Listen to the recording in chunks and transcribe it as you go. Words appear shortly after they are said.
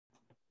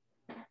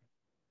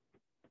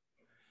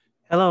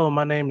Hello,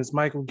 my name is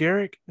Michael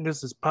Garrick, and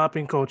this is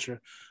PoppinCulture.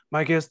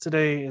 My guest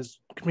today is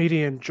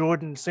comedian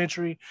Jordan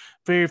Centry,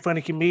 very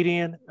funny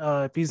comedian.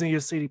 If he's in your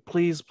city,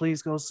 please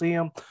go see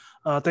him.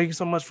 Thank you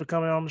so much for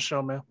coming on the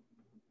show, man.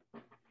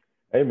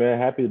 Hey man,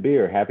 happy to be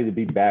here. Happy to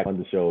be back on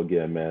the show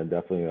again, man.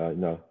 Definitely,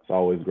 it's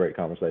always great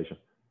conversation.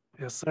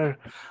 Yes, sir.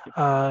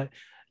 Uh,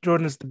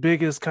 Jordan is the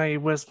biggest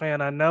Kanye West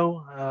fan I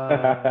know.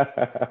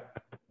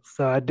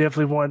 So I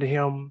definitely wanted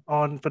him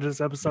on for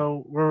this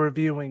episode. We're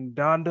reviewing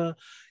Donda,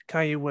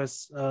 Kanye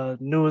West's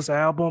newest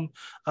album,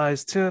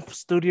 his 10th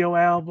studio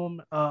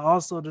album.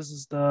 Also, this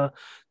is the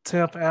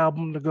 10th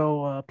album to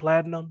go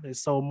platinum. It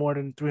sold more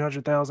than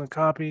 300,000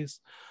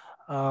 copies.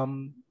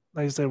 Um,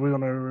 like I said, we're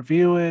going to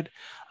review it.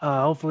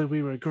 Hopefully,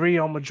 we agree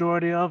on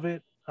majority of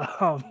it.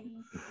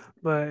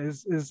 But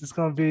it's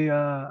going to be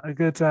a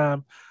good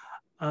time.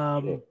 Sure.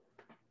 Um,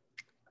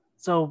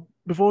 so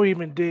before we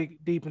even dig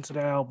deep into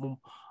the album,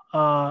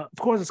 of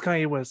course it's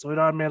Kanye West, so it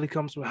automatically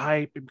comes with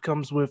hype. It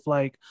comes with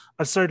like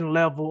a certain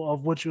level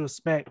of what you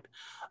expect.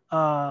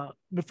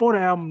 Before the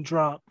album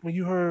dropped, when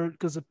you heard,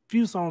 because a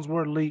few songs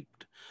were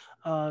leaked,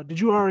 did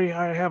you already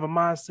have a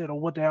mindset of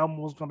what the album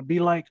was going to be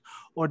like,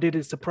 or did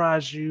it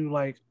surprise you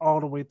like all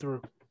the way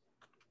through?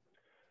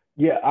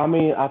 Yeah, I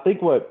mean, I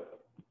think what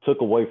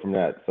took away from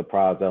that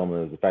surprise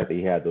element is the fact that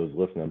he had those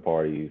listening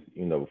parties,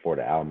 before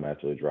the album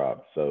actually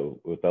dropped. So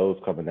with those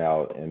coming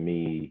out and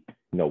me,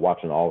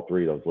 watching all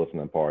three of those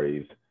listening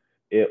parties,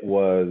 it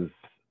was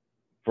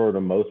for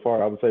the most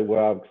part, I would say what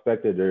I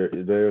expected.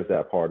 There's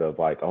that part of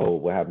like, oh,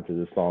 what happened to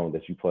this song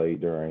that you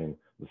played during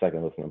the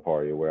second listening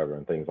party or whatever,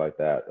 and things like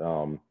that.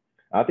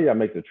 I think that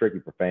makes it tricky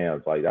for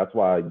fans. Like that's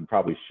why you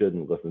probably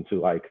shouldn't listen to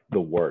like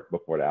the work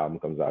before the album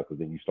comes out, because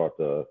then you start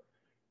to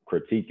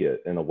critique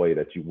it in a way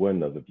that you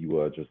wouldn't have if you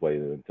would just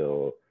waited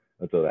until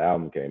the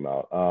album came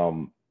out.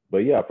 But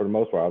yeah, for the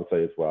most part, I would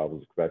say it's what I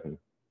was expecting.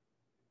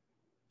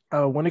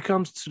 When it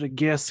comes to the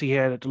guests he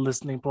had at the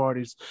listening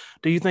parties,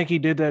 do you think he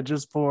did that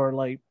just for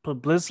like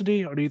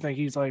publicity, or do you think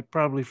he's like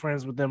probably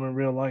friends with them in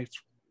real life?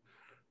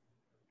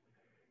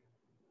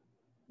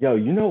 Yo,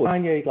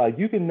 Kanye, like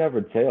you can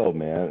never tell,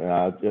 man.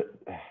 And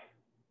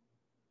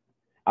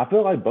I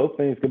feel like both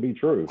things could be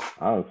true,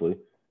 honestly.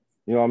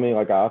 You know what I mean?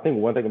 Like I think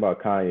one thing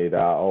about Kanye that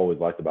I always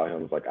liked about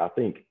him is like I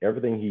think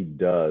everything he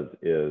does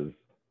is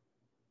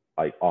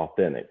like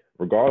authentic,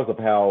 regardless of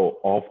how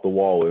off the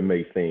wall it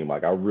may seem.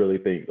 Like I really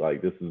think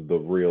like this is the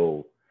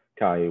real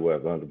Kanye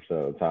West 100%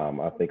 of the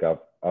time. I think I've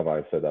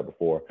already said that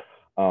before.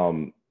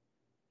 Um,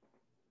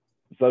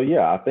 so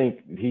yeah, I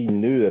think he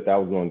knew that that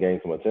was going to gain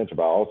some attention,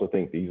 but I also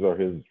think these are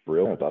his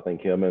real friends. I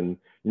think him and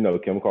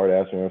Kim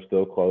Kardashian are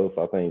still close.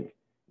 I think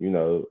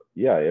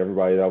yeah,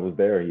 everybody that was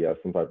there, he has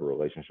some type of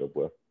relationship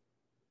with.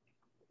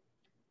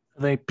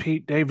 I think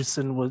Pete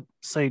Davidson would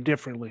say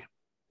differently.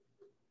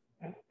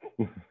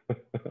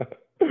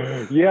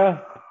 Yeah,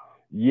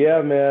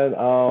 yeah, man.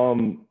 I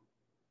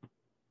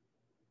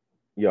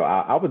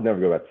would never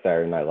go back to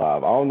Saturday Night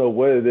Live. I don't know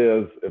what it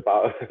is. If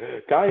I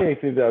Kanye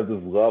seems to have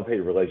this love hate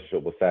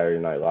relationship with Saturday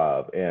Night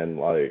Live, and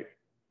like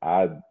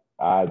I'd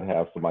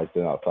have somebody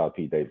sitting outside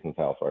Pete Davidson's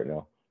house right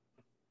now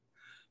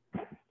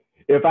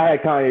if I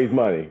had Kanye's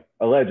money,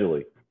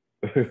 allegedly.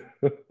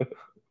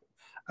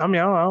 I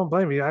don't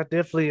blame you. I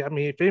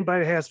mean, if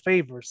anybody has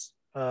favors,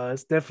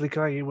 it's definitely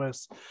Kanye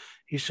West.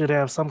 He should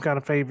have some kind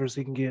of favors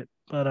he can get.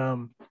 But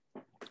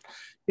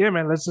yeah,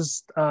 man, let's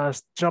just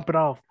jump it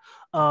off.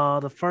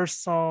 The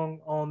first song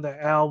on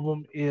the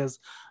album is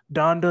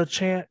Donda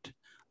Chant,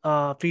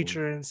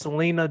 featuring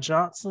Selena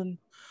Johnson.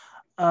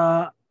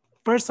 Uh,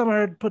 First time I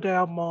heard put the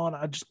album on,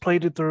 I just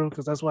played it through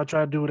because that's what I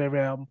try to do with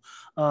every album.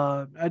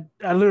 I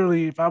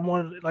literally, if I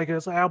want like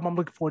it's an album I'm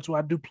looking forward to,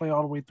 I do play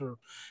all the way through.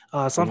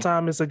 Mhm.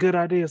 Sometimes it's a good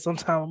idea.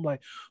 Sometimes I'm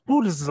like,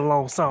 "Ooh, this is a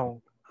long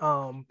song."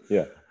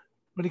 Yeah.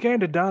 When it came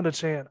to Donda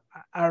Chant,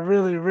 I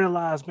really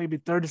realized maybe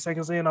 30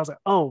 seconds in, I was like,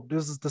 "Oh,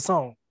 this is the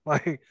song."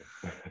 Like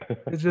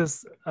it's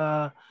just,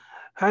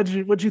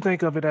 what'd you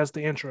think of it as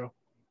the intro?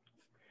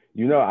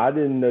 I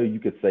didn't know you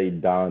could say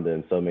Donda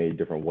in so many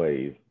different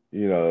ways.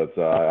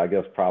 So I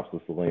guess props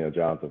to Selena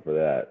Johnson for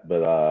that.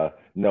 But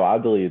no, I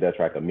deleted that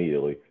track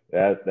immediately.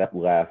 That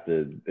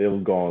lasted. It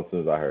was gone as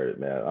soon as I heard it,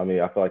 man. I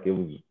mean, I feel like it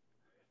was,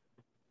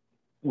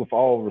 with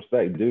all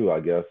respect due, I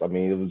guess. I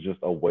mean, it was just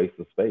a waste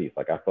of space.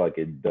 Like I feel like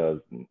it does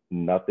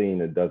nothing.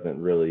 It doesn't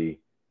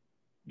really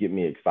get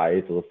me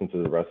excited to listen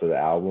to the rest of the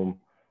album.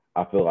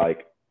 I feel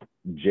like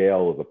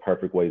Jail is a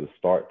perfect way to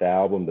start the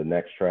album. The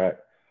next track.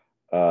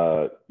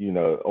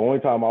 Only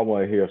time I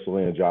want to hear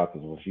Selena Johnson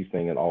is when she's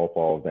singing "All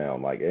Falls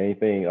Down." Like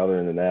anything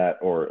other than that,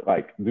 or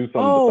like do something besides the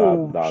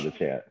Oh, Donda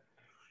chant.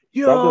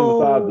 Something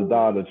besides the yo,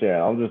 Donda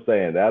chant. I'm just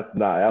saying that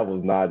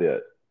was not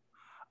it.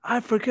 I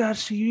forgot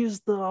she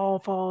used the all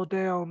fall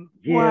down.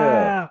 Yeah,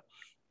 Wow.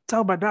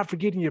 Talk about not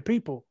forgetting your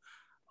people.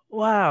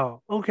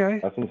 Wow. Okay.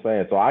 that's what I'm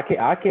saying. So I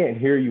can't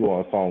hear you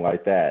on a song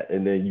like that,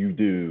 and then you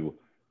do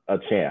a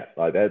chant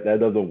like that.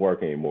 That doesn't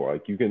work anymore.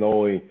 Like you can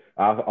only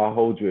I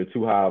hold you at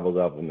too high of a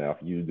level now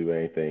for you to do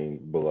anything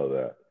below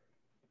that.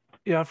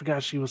 Yeah, I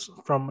forgot she was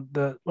from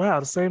the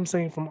same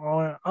thing from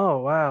all. Oh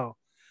wow.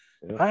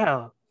 Yeah.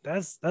 Wow,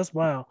 that's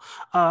wow.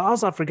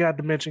 Also, I forgot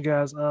to mention,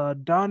 guys.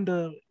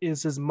 Donda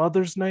is his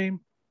mother's name,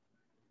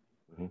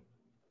 Mhm.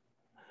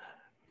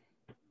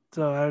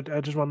 so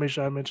I just want to make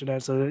sure I mention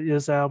that. So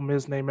this album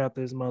is named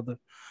after his mother.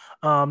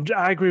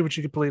 I agree with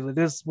you completely.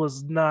 This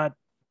was not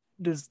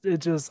this. It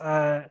just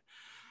I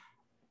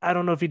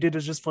don't know if he did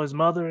it just for his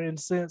mother in a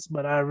sense,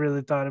 but I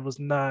really thought it was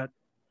not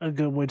a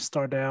good way to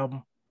start the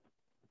album.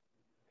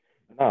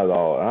 Not at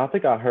all. And I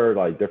think I heard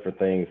like different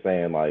things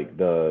saying like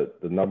the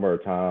number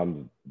of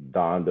times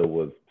Donda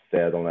was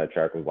said on that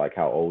track was like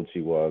how old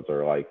she was,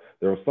 or like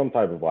there was some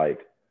type of like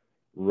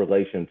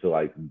relation to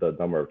like the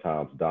number of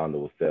times Donda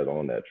was said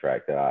on that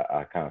track that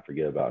I kind of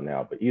forget about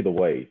now. But either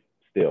way,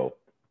 still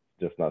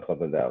just not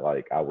something that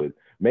like I would,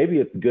 maybe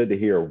it's good to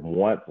hear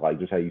once, like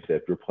just how you said,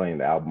 if you're playing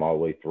the album all the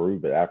way through,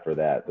 but after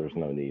that, there's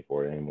no need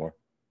for it anymore.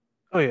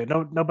 Oh yeah,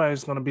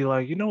 nobody's gonna be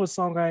like, you know what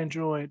song I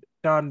enjoyed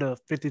Donda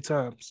 50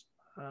 times.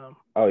 Um,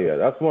 Oh yeah,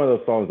 that's one of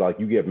those songs like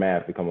you get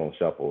mad if it come on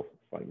shuffle.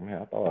 It's like,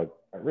 man, I thought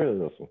I really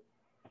this one.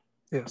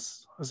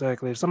 yes,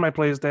 exactly. If somebody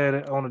plays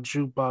that on a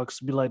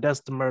jukebox, be like, that's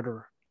the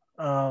murderer.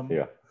 Um,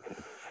 Yeah.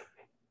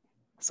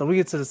 so we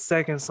get to the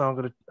second song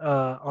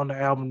of on the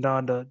album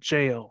Donda,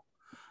 Jail.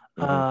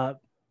 Mm-hmm. Uh,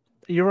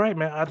 you're right,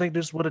 man. I think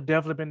this would have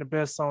definitely been the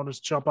best song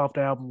to jump off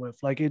the album with.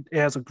 Like it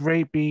has a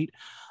great beat.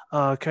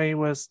 Kanye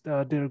West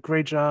did a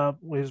great job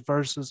with his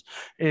verses,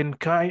 and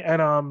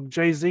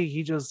Jay Z,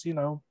 he just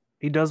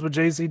he does what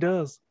Jay Z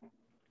does.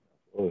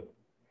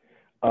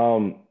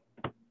 Um,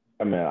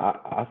 I mean,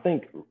 I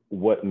think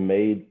what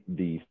made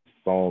the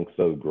song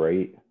so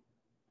great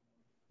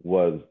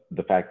was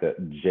the fact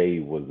that Jay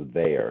was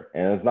there.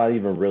 And it's not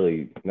even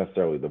really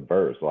necessarily the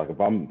verse. Like if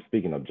I'm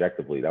speaking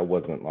objectively, that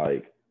wasn't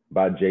like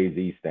by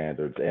Jay-Z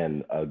standards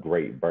and a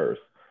great verse.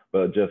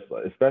 But just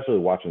especially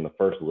watching the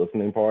first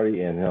listening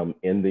party and him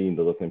ending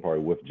the listening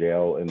party with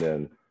Jail, and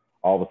then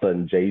all of a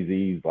sudden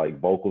Jay-Z's like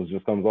vocals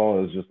just comes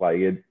on. It's just like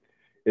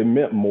it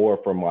meant more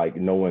from like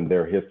knowing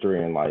their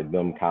history and like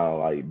them kind of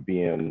like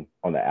being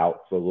on the outs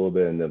a little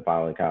bit and then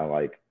finally kind of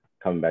like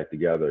coming back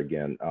together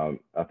again.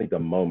 I think the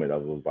moment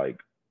of it was like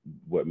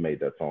what made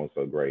that song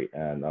so great.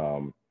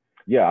 And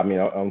yeah, I mean,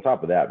 on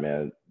top of that,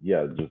 man,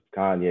 yeah, just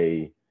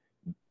Kanye,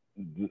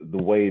 the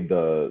way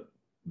the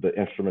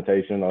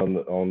instrumentation on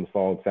the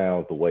song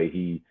sounds, the way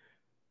he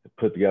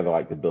put together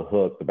like the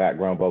hook, the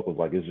background vocals,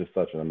 like it's just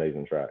such an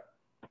amazing track.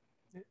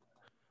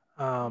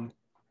 Um,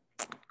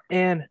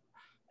 and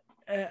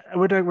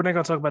we're not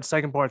gonna talk about the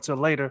second part till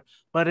later,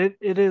 but it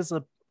is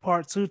a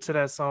part two to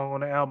that song on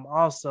the album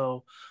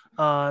also.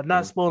 Not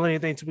Mhm. spoiling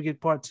anything till we get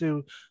part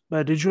two,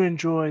 but did you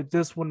enjoy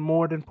this one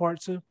more than part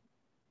two?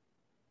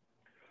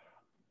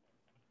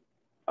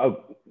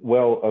 Oh,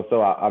 well,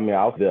 so I mean,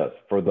 I'll say this.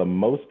 For the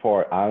most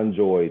part, I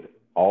enjoyed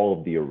all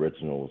of the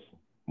originals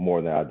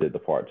more than I did the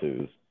part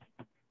twos.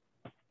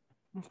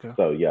 Okay.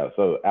 So yeah,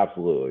 so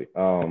absolutely.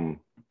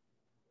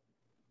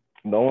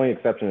 The only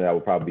exception to that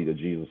would probably be the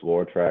Jesus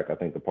Lord track. I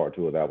think the part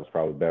two of that was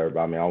probably better. But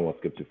I mean, I don't want to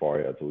skip too far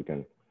ahead, so we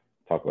can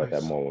talk about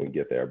that Nice. more when we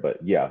get there.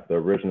 But yeah, the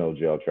original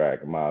Jail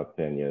track, in my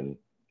opinion,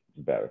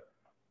 is better.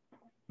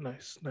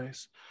 Nice,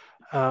 nice.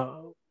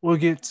 We'll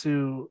get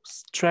to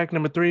track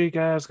number three,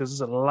 guys, because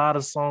there's a lot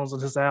of songs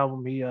on this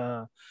album. He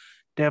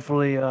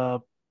definitely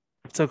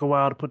took a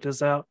while to put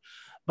this out.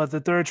 But the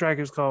third track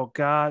is called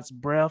God's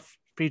Breath,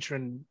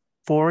 featuring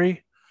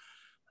Fori.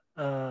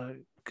 Uh,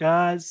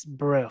 God's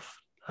Breath.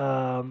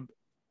 Um,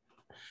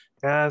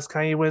 guys,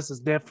 Kanye West is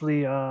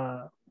definitely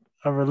a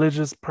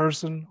religious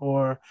person,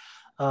 or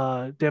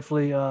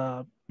definitely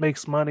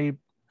makes money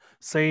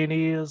saying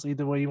he is,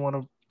 either way you want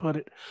to put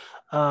it.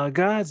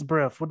 God's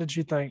Breath, what did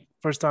you think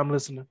first time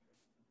listening?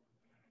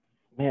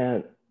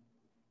 Man,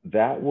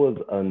 that was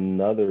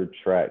another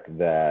track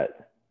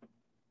that,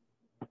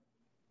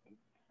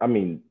 I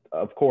mean,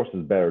 of course,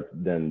 is better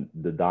than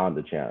the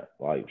Donda chant,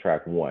 like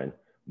track one,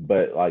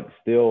 but like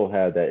still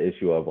had that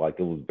issue of like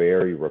it was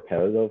very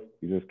repetitive.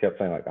 He just kept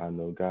saying like, "I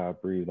know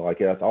God breathes." Like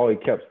that's all he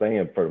kept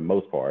saying for the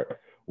most part,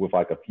 with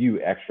like a few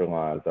extra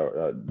lines that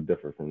are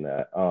different from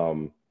that.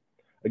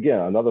 Again,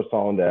 another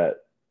song that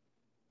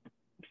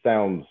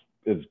sounds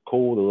is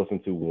cool to listen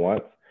to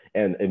once.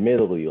 And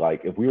admittedly,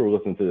 like if we were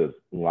listening to this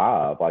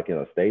live, like in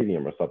a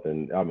stadium or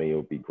something, I mean, it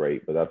would be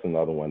great. But that's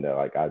another one that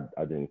like I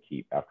didn't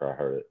keep after I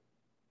heard it.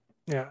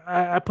 Yeah,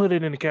 I put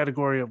it in the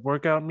category of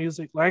workout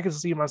music. Like I can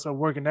see myself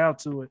working out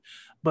to it,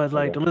 but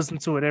like Okay. to listen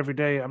to it every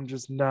day, I'm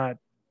just not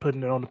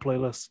putting it on the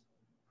playlist.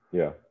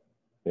 Yeah.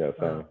 Yeah. Uh,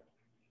 Same.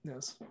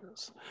 yes,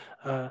 yes.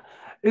 Uh,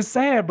 it's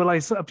sad, but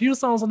like a few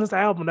songs on this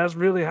album, that's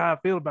really how I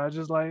feel about it.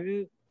 Just like,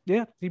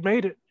 yeah, he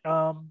made it.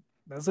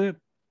 That's it.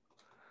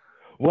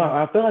 Well,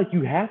 Uh, I feel like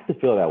you have to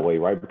feel that way,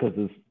 right? Because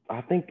it's,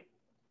 I think,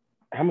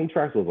 how many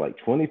tracks was it, like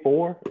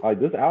 24? Like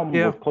this album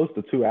yeah, was close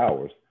to 2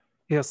 hours.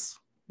 yes,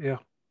 yeah,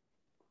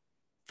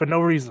 for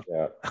no reason.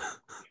 Yeah.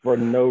 For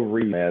no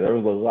reason, man. There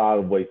was a lot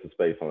of wasted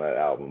space on that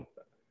album.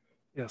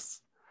 Yes.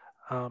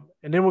 And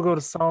then we'll go to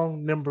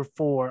song number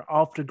four,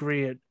 Off the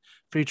Grid,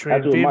 featuring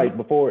Actually, Vivi. Mike,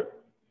 before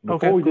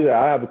Okay, we do cool. that,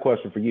 I have a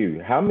question for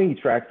you. How many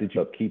tracks did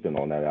you end up keeping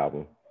on that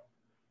album?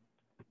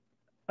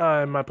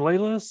 In my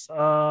playlist,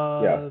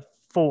 Yeah.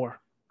 four.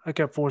 I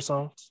kept four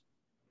songs.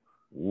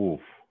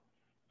 Oof.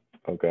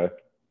 Okay.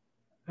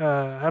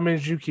 How many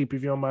did you keep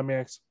if you don't mind me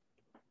asking?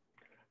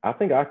 I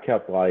think I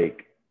kept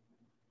like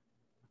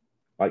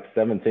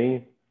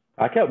 17.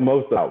 I kept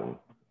most of them,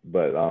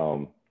 but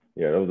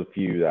yeah, there was a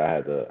few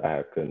that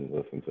I couldn't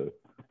listen to.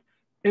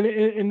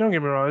 And don't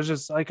get me wrong, it's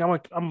just like I'm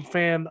a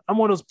fan. I'm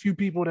one of those few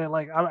people that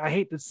like I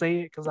hate to say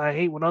it because I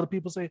hate when other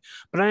people say it,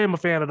 but I am a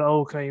fan of the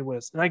old Kanye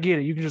West, and I get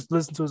it. You can just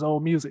listen to his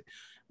old music,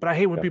 but I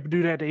hate when Yeah. people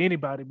do that to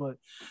anybody. But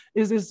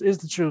it's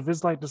the truth.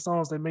 It's like the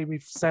songs that make me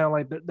sound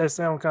like that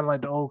sound kind of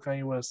like the old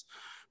Kanye West.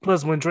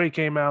 Plus, when Drake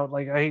came out,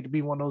 like I hate to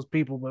be one of those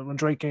people, but when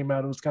Drake came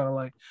out, it was kind of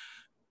like,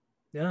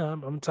 yeah,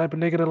 I'm the type of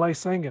nigga that likes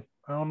singing.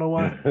 I don't know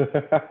why.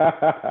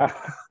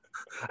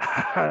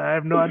 I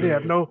have no idea.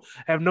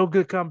 I have no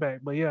good comeback,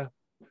 but yeah,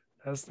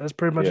 that's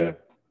pretty much Yeah.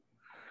 it.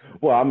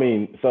 Well, I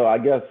mean, so I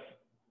guess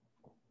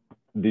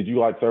did you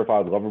like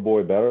Certified Lover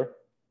Boy better?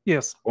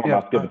 Yes, Or am yeah.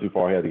 I skipping too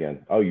far ahead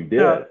again? Oh, you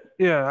Yeah, did.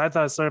 yeah, I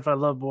thought Certified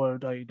Love Boy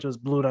like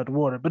just blew it out the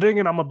water. But then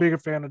again, I'm a bigger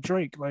fan of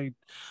Drake. Like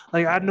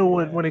I know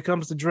what when Man. it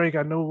comes to Drake,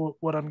 I know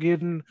what I'm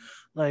getting.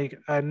 Like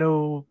I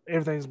know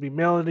everything's gonna be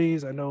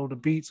melodies. I know the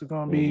beats are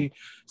gonna Mm-hmm. be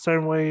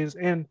certain ways,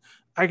 and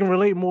I can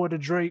relate more to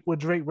Drake what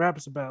Drake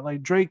raps about.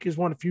 Like Drake is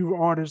one of the few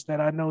artists that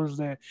I know is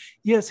that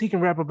yes, he can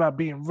rap about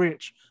being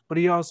rich, but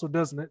he also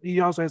doesn't. He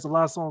also has a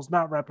lot of songs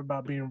not rapping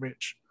about being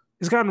rich.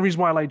 It's kind of the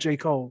reason why I like J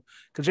Cole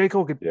because J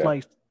Cole could Yeah.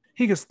 like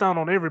he can stun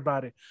on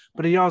everybody,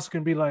 but he also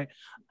can be like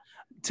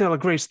tell a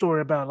great story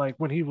about like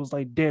when he was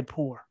like dead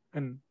poor,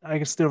 and I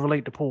can still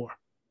relate to poor.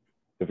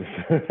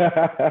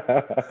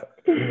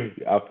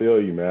 I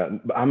feel you,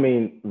 man. I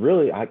mean,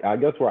 really, I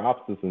guess we're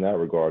opposites in that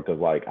regard because,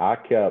 like, I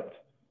kept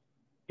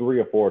 3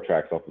 or 4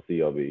 tracks off of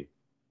CLB.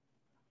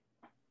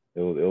 It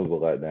was a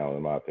letdown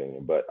in my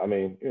opinion, but I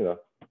mean,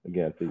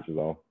 again, teach his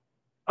own.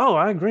 Oh,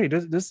 I agree.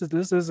 This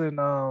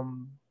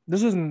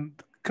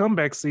isn't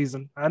comeback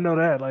season. I know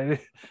that.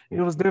 Like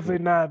it was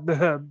definitely not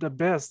the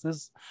best.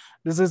 This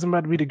isn't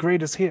about to be the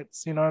greatest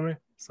hits. You know what I mean?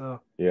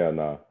 So Yeah,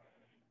 no.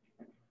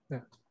 yeah.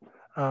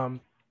 Um,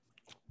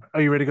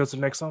 are you ready to go to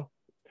the next song?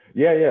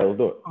 Yeah, let's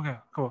do it. Okay,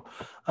 cool.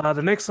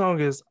 The next song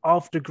is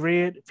 "Off the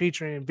Grid"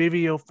 featuring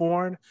Vivio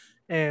Foreign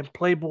and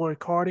Playboy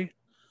Cardi.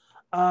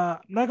 I'm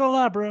not gonna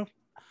lie, bro.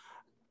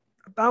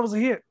 That was a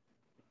hit.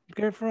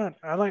 Okay, front.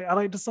 I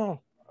like the song.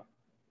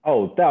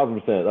 Oh,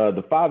 1,000%.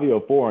 The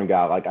 504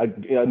 guy, like,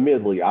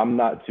 admittedly, I'm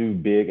not too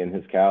big in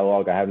his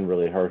catalog. I haven't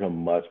really heard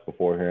him much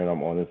before hearing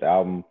him on this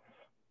album,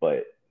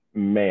 but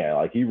man,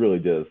 like, he really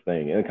did his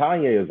thing. And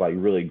Kanye is like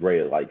really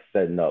great at like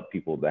setting up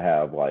people to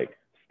have like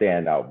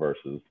standout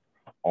verses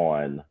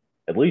on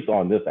at least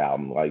on this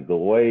album. Like the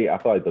way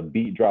I feel like the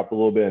beat dropped a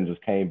little bit and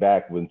just came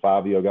back when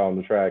Fabio got on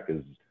the track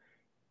is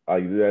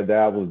like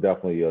that was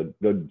definitely a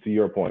good, to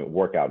your point,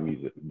 workout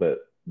music, but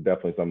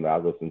definitely something that I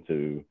listen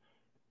to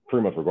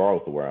pretty much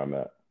regardless of where I'm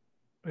at.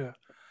 Yeah.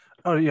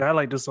 Oh yeah, I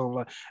like this song a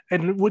lot.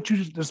 And what you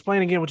just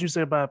explain again, what you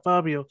said about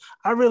Fabio,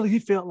 I really he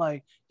felt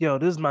like, yo,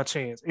 this is my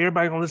chance.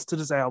 Everybody gonna listen to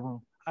this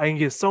album. I can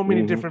get so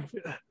many Mm-hmm.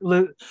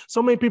 different,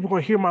 so many people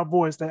gonna hear my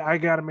voice that I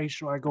gotta make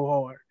sure I go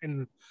hard.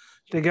 And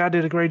the guy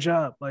did a great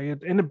job. Like,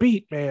 and the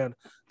beat, man,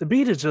 the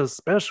beat is just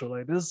special.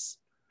 Like this,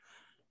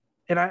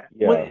 and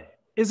what Yeah,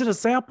 is it a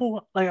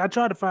sample? Like I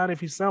tried to find if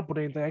he sampled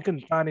anything, I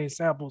couldn't find any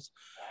samples.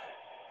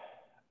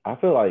 I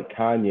feel like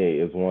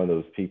Kanye is one of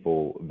those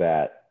people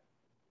that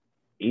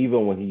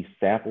even when he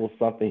samples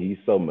something, he's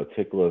so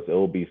meticulous. It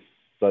will be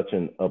such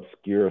an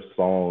obscure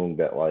song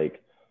that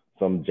like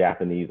some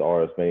Japanese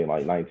artist made in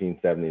like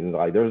 1970s. And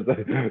like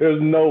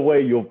there's no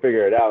way you'll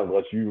figure it out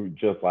unless you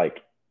just like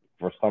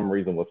for some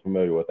reason was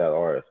familiar with that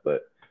artist.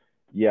 But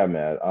yeah,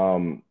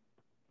 man.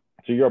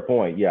 To your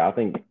point, yeah, I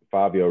think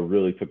Fabio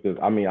really took this.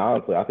 I mean,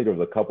 honestly, I think there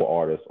was a couple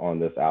artists on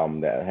this album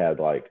that had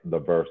like the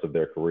verse of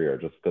their career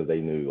just because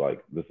they knew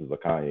like this is a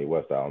Kanye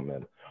West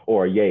album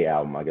or a Ye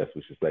album, I guess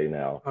we should say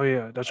now. Oh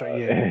yeah, that's right.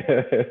 Yeah.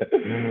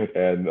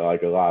 And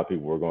like a lot of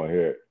people were going to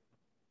hear it.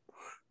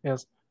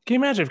 Yes. Can you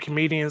imagine if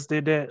comedians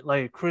did that?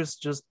 Like Chris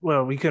just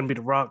well, we couldn't be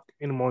the Rock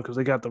anymore because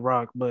they got the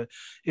Rock. But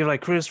if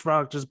like Chris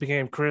Rock just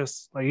became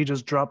Chris, like he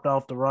just dropped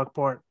off the Rock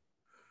part.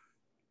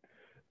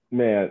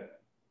 Man,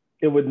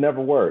 it would never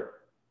work.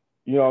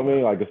 You know what I No.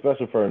 mean? Like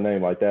especially for a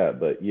name like that.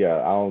 But yeah,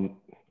 I don't.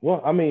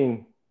 Well, I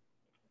mean,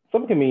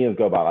 some comedians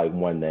go by like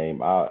one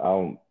name. I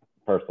don't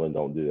personally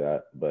don't do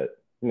that, but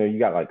you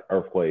got like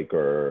Earthquake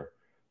or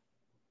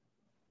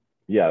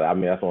yeah. I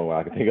mean, that's the only one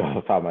I can think of off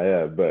the top of my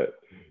head. But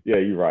yeah,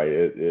 you're right.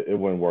 It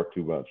wouldn't work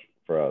too much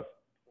for us.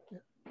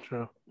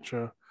 True,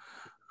 true.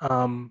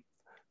 Um,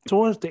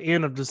 Towards the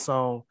end of the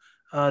song,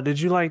 did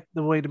you like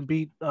the way the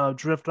beat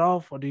drift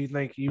off, or do you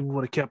think you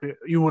would have kept it?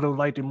 You would have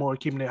liked it more,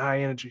 keeping it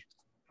high energy.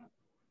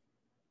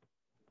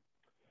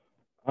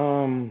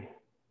 Um,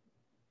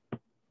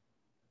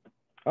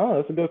 oh,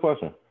 that's a good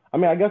question. I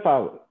mean, I guess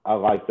I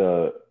like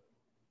the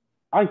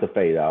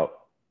fade out.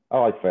 I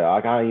like the fade out.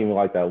 Like, I didn't even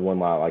like that one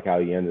line, like how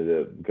he ended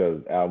it,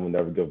 because Album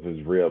never give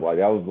his rib. Like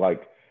that was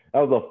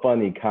a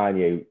funny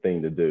Kanye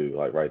thing to do,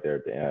 like right there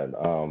at the end.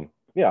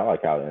 Yeah, I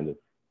like how it ended.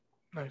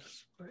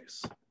 Nice,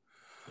 nice.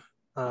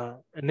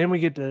 And then we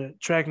get to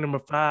track number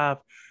 5,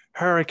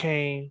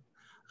 Hurricane,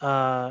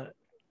 uh,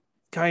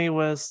 Kanye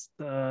West,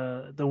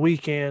 The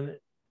Weeknd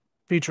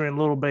featuring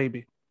Little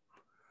Baby.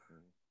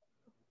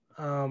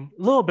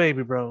 Little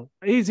Baby, bro,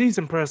 he's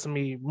impressing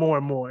me more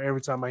and more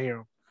every time I hear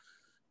him.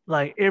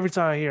 Like every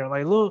time I hear him,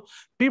 like little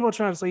people are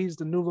trying to say he's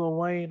the new Lil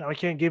Wayne. I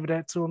can't give it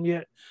that to him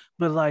yet,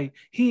 but like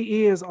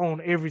he is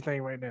on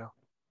everything right now.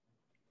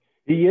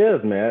 He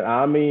is, man.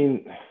 I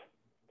mean,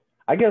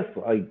 I guess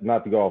like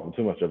not to go off on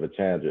too much of a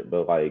tangent,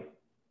 but like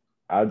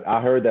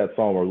I heard that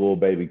song where Lil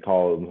Baby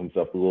called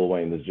himself the Lil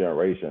Wayne this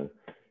generation.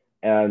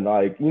 And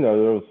like, there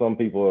was some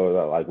people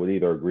that like would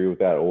either agree with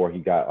that or he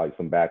got like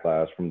some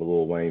backlash from the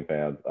Lil Wayne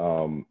fans.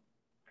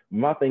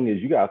 My thing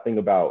is you gotta think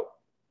about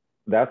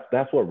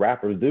that's what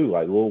rappers do.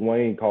 Like Lil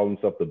Wayne called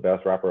himself the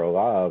best rapper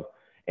alive,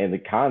 and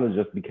it kind of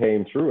just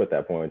became true at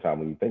that point in time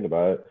when you think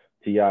about it.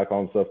 T.I.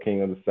 called himself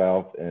King of the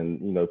South,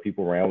 and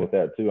people ran with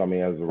that too. I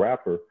mean, as a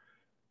rapper,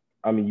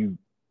 I mean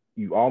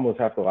you almost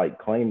have to like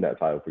claim that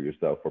title for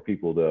yourself for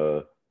people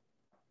to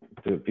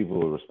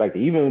respect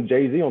it. Even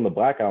Jay-Z on the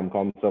Black album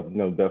called himself,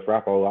 best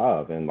rapper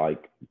alive, and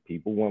like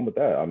people went with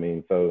that. I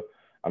mean,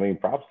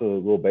 props to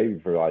Lil Baby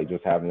for like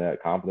just having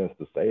that confidence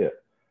to say it.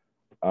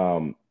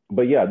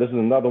 But yeah, this is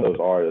another one of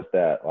those artists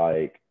that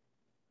like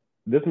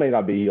this may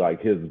not be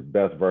like his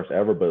best verse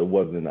ever, but it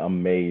was an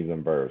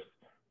amazing verse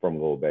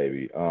from Lil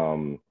Baby.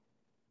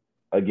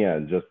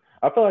 Again, just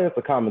I feel like it's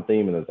a common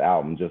theme in this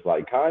album. Just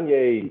like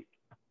Kanye's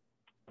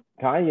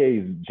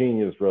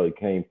genius really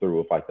came through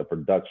with like the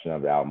production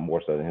of the album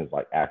more so than his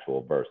like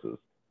actual verses.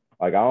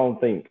 Like I don't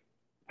think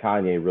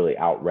Kanye really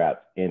out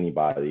raps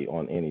anybody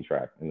on any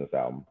track in this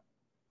album.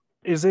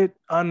 Is it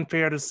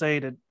unfair to say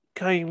that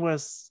Kanye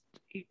West?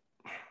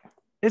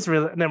 It's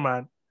really never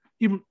mind.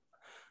 I'm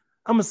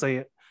gonna say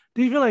it.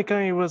 Do you feel like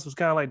Kanye West was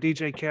kind of like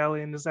DJ Khaled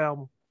in this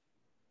album?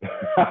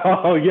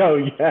 Oh,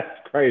 yo,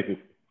 that's crazy.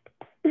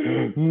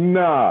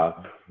 Nah,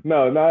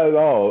 no, not at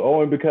all.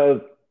 Only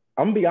because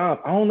I'm gonna be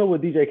honest, I don't know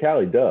what DJ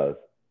Khaled does.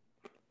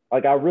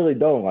 Like, I really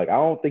don't. Like, I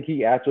don't think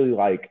he actually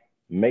like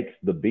makes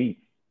the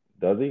beats,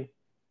 does he?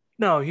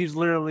 No, he's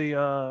literally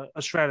a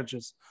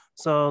strategist.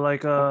 So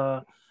like,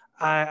 I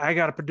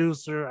got a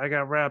producer, I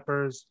got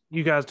rappers.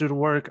 You guys do the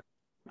work.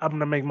 I'm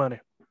gonna make money.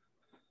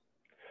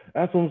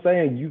 That's what I'm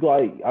saying.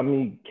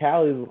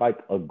 Khaled is like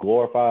a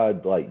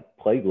glorified like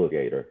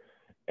playgligator,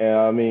 and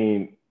I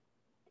mean,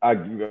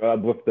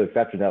 with the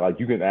exception that like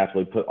you can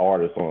actually put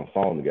artists on a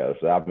song together.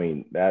 So I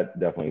mean, that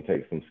definitely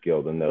takes some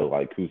skill to know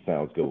like who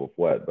sounds good with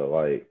what. But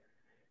like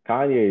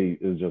Kanye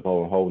is just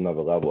on a whole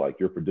nother level. Like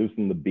you're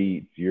producing the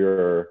beats,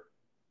 you're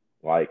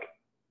like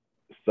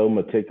so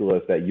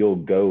meticulous that you'll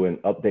go and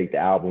update the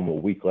album a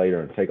week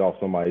later and take off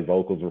somebody's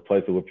vocals,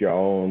 replace it with your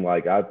own.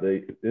 Like I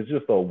think it's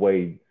just a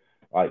way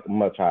like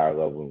much higher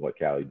level than what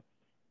Cali.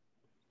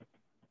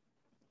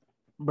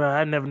 Bro,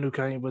 I never knew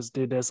Kanye West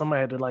did that.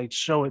 Somebody had to like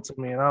show it to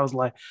me, and I was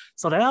like,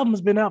 "So the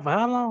album's been out for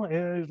how long?"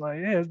 And he's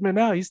like, "Yeah, it's been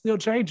out. He's still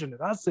changing it."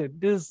 I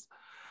said, "This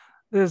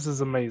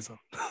is amazing."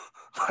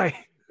 Like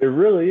it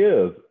really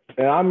is.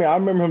 And I mean, I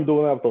remember him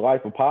doing that with the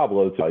Life of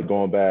Pablo, too, like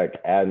going back,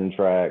 adding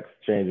tracks,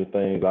 changing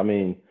things. I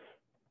mean,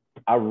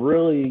 I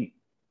really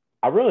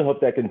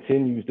hope that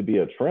continues to be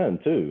a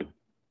trend too.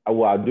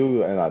 Well, I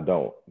do and I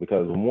don't,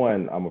 because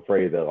one, I'm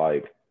afraid that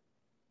like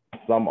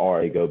some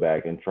artists go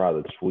back and try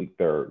to tweak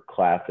their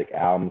classic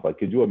albums. Like,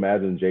 could you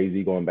imagine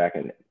Jay-Z going back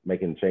and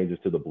making changes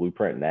to the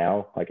blueprint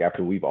now? Like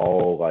after we've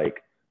all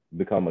like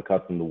become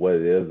accustomed to what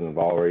it is and have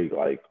already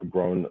like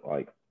grown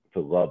like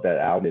to love that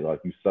album, and, like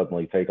you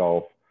suddenly take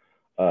off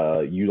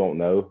You Don't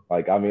Know.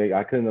 Like, I mean,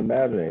 I couldn't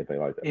imagine anything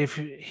like that.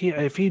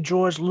 If he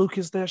George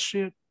Lucas that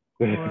shit,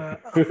 bro,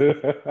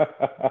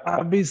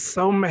 I'd be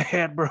so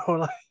mad, bro.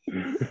 Like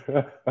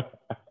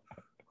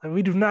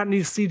we do not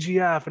need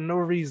CGI for no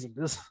reason.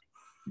 Just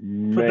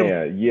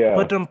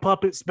put them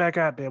puppets back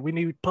out there.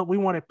 We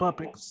wanted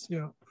puppets,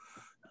 yeah,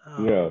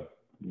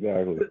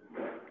 exactly.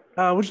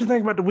 What you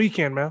think about The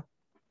Weeknd, man?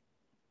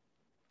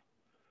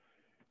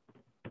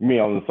 You mean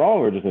on the song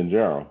or just in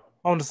general?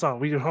 On the song.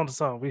 We on the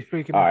song. We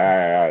can. All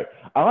right.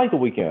 I like The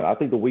Weeknd. I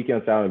think The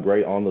Weeknd sounded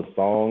great on the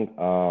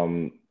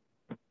song.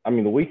 I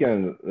mean, The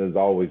Weeknd is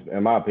always,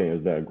 in my opinion,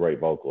 has been a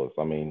great vocalist.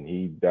 I mean,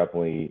 he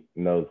definitely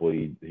knows what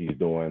he's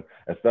doing,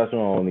 especially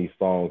on these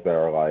songs that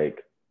are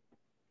like,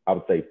 I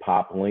would say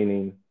pop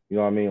leaning. You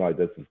know what I mean? Like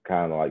this is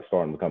kind of like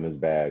starting to become his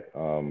bag.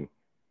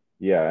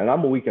 Yeah, and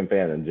I'm a Weeknd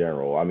fan in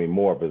general. I mean,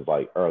 more of his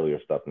like earlier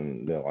stuff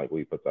than like what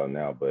he puts out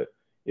now. But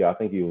yeah, I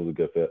think he was a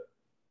good fit.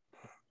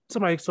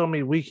 Somebody told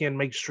me Weeknd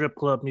makes strip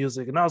club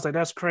music, and I was like,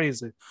 that's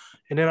crazy.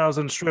 And then I was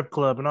in the strip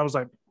club, and I was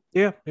like,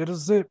 yeah, it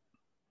is it.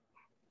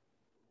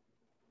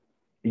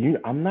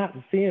 I'm not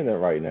seeing it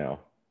right now.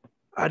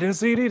 I didn't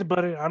see it either,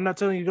 buddy. I'm not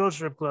telling you to go to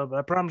strip club.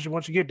 I promise you,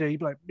 once you get there, you'll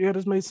be like, yeah,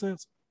 this makes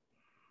sense.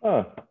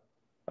 Huh.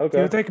 Okay.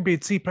 You would think it'd be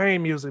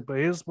T-Pain music, but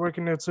it's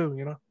working there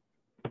too,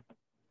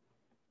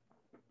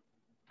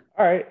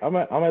 All right. I'm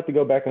gonna have to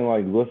go back and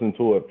like listen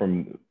to it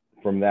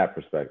from that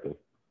perspective.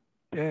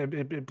 Yeah,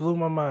 it blew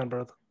my mind,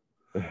 brother.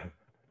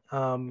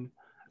 And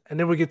And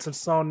then we get to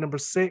song number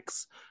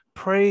 6,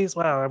 Praise.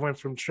 Wow, I went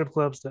from strip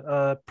clubs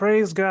to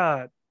Praise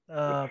God,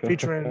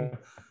 featuring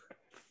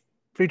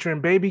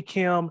Baby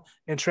Kim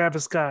and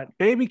Travis Scott.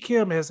 Baby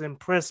Kim has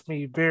impressed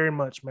me very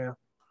much, man.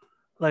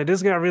 Like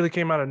this guy really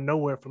came out of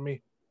nowhere for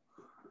me.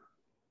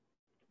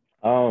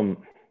 um,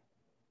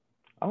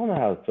 I don't know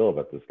how to feel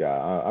about this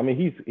guy. I mean,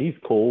 he's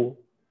cool.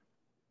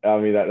 I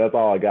mean, that's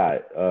all I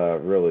got,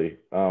 really.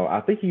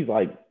 I think he's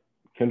like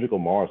Kendrick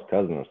Lamar's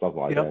cousin or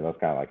something like that. And that's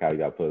kind of like how he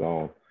got put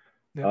on.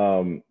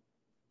 Yep.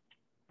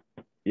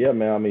 Yeah,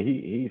 man. I mean,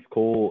 he's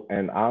cool,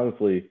 and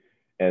honestly,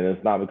 and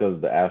it's not because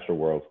of the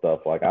Astroworld stuff.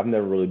 Like, I've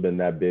never really been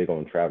that big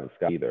on Travis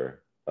Scott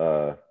either.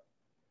 So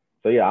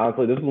yeah,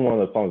 honestly, this is one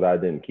of the songs I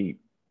didn't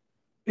keep.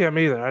 Yeah,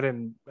 me either. I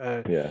didn't.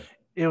 Yeah,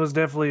 it was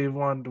definitely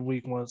one of the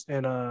weak ones,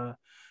 and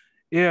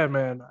yeah,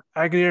 man,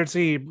 I can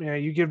guarantee,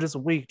 man, you give this a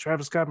week,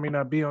 Travis Scott may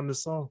not be on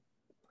this song.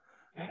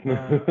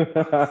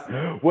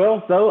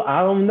 Well, so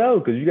I don't know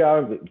because you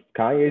got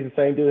Kanye's the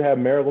same dude have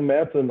Marilyn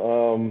Manson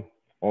on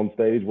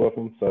stage with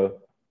him. So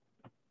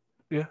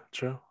yeah,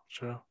 true.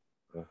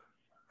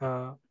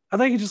 Yeah. I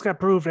think he just got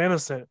proved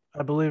innocent.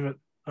 I believe it.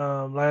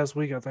 Last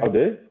week, I think. Oh,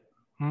 did?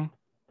 Hmm?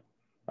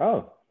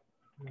 Oh,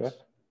 okay.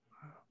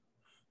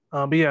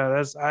 But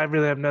yeah, I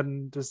really have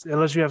nothing to say,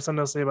 unless you have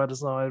something else to say about the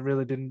song. It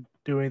really didn't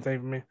do anything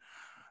for me.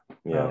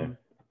 Yeah.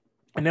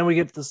 And then we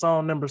get to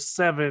song number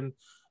 7,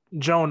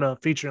 Jonah,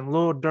 featuring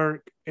Lil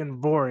Durk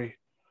and Vori.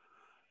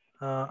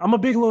 I'm a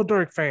big Lil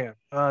Durk fan.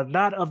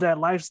 Not of that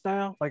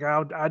lifestyle. Like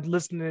I'd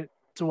listen to it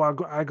till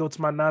I go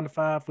to my 9 to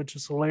 5, which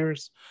is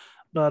hilarious.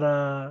 But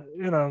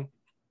wasn't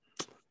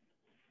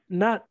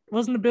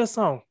the best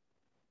song.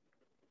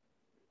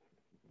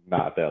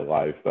 Not that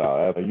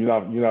lifestyle. You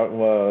not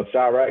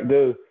Chirac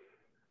dude.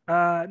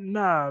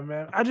 Nah,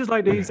 man. I just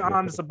like that he's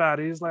honest about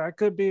it. He's like, I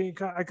could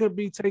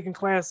be taking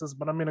classes,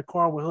 but I'm in a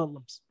car with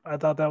hoodlums. I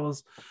thought that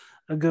was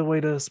a good way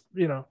to,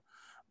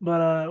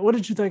 But what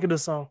did you think of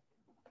this song?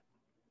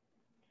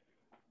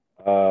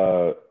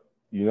 I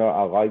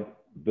like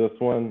this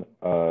one.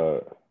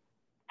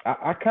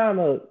 I kind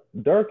of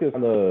Dirk is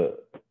kind of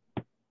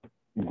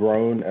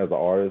grown as an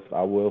artist,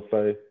 I will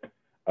say.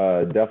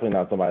 Definitely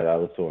not somebody that I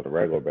listen to on a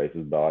regular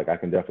basis, but like I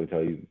can definitely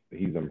tell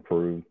he's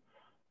improved.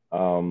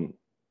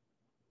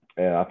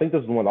 And I think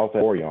this is one also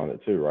had Bori on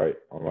it too, right?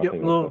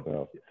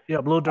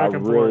 Yep, Blue Durk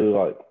and Bori.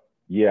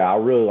 I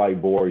really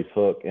like Bori's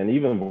hook and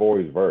even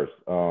Bori's verse.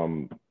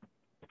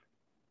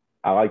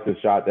 I like the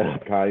shot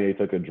that Kanye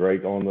took of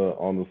Drake on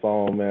the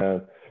song,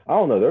 man. I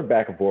don't know. Their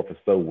back and forth is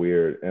so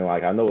weird. And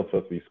like, I know it's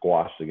supposed to be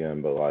squashed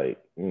again, but like,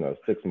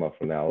 6 months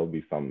from now, it'll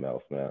be something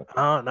else, man.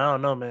 I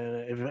don't know,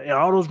 man. If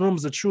all those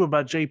rumors are true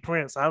about Jay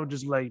Prince, I would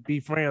just like be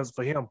friends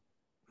for him.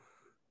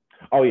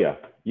 Oh, yeah.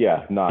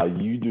 Yeah. Nah,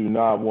 you do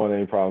not want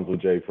any problems with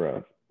Jay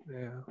Prince.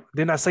 Yeah.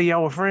 Didn't I say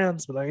y'all were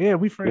friends? But like, yeah,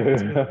 we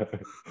friends.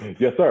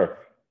 Yes, sir.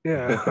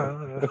 Yeah.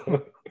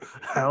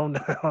 I don't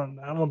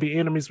want to be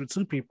enemies with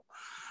 2 people.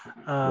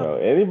 No,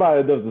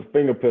 anybody that does the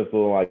finger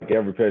pistol in like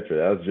every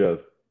picture,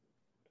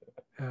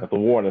 that's a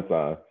warning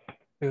sign.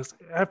 Yes,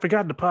 I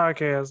forgot the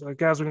podcast,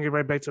 guys. We're gonna get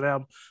right back to the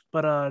album.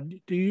 But are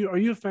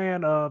you a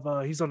fan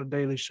of? He's on the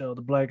Daily Show,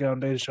 the Black Guy on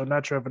Daily Show,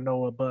 not Trevor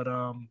Noah, but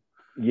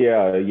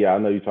Yeah, I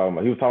know you're talking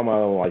about. He was talking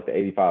about on like the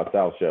 85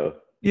 South show.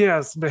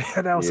 Yes, man,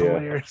 that was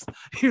hilarious.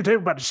 They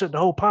were about to shut the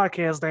whole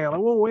podcast down.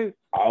 Like, whoa, wait.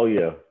 Oh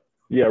yeah,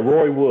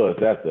 Roy Woods.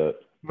 That's it.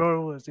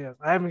 Roy Woods, yes.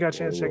 I haven't got a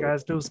chance to check out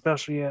his new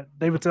special yet.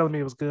 They were telling me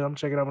it was good. I'm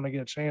checking it out when I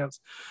get a chance.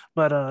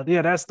 But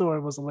yeah, that story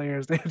was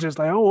hilarious. They were just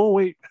like, oh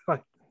wait,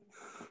 like,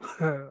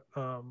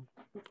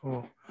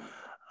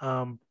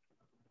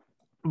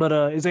 But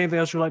is there anything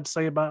else you'd like to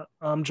say about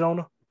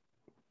Jonah?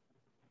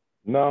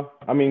 No,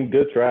 I mean,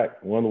 good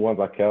track. One of the ones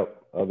I kept.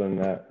 Other than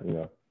that,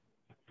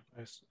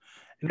 Nice.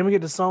 And then we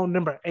get to song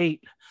number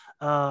 8.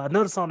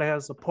 Another song that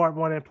has a part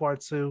 1 and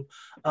part 2.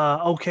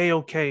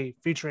 Okay,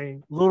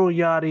 featuring Lil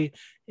Yachty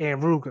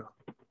and Ruga.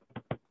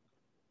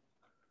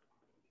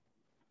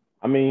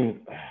 I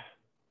mean,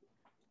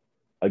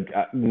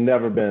 I've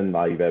never been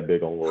like that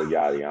big on Lil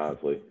Yachty,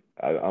 honestly.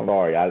 I'm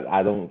sorry.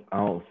 I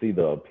don't see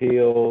the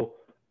appeal.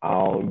 I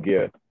don't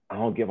get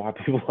why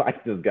people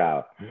like this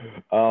guy.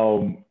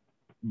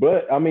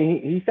 But I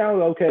mean, he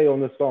sounded okay on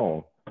this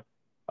song.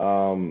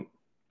 And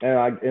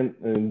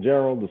in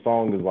general, the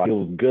song is like, it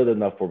was good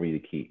enough for me to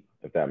keep,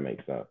 if that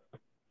makes sense.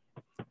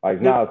 Like,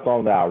 it's not a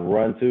song that I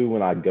run to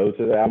when I go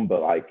to the album,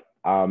 but like,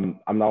 I'm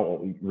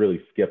not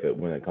really skip it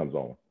when it comes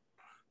on.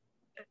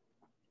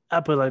 I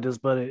put it like this,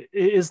 but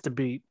it's the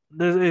beat.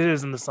 It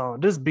isn't the song.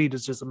 This beat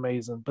is just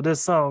amazing, but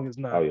this song is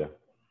not. Oh yeah,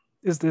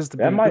 it's the beat.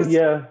 That might,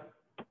 yeah.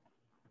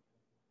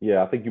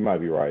 I think you might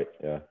be right.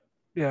 Yeah.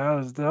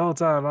 Yeah, the whole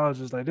time I was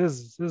just like,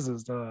 this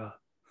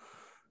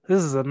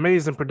is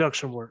amazing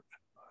production work.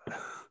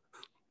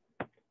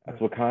 That's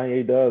what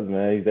Kanye does,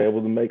 man. He's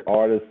able to make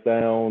artists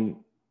sound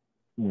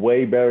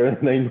way better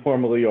than they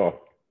normally are.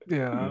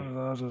 Yeah,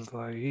 I was just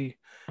like,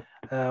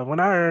 when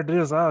I heard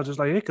this, I was just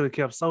like, he could have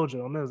kept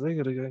Soulja on this.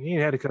 He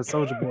had to cut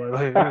Soulja Boy.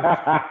 Like,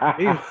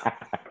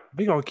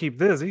 he gonna keep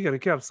this. He could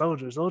have kept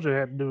Soulja. Soulja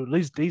had to do at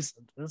least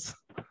decent.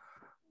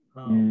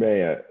 Um,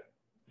 Man,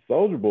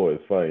 Soldier Boy is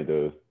funny,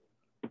 dude.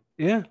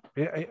 yeah,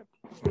 yeah,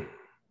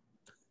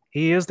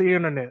 he is the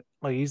internet.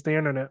 Like he's the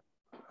internet.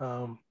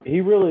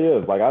 He really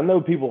is. Like I know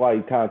people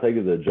like kind of take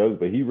it as a joke,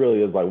 but he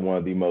really is like one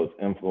of the most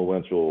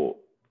influential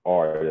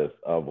artists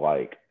of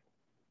like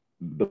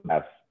the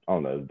past, I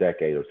don't know,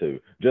 decade or two.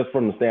 Just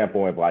from the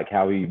standpoint of like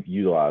how he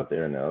utilized the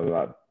internet. I'm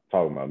not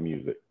talking about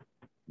music,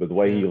 but the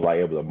way he yeah. was like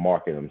able to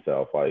market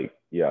himself. Like,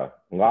 yeah,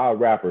 a lot of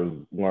rappers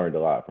learned a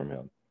lot from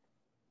him.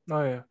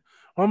 Oh yeah.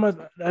 One of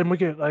and we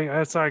get like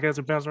I sorry guys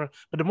to bounce around,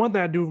 but the one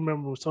thing I do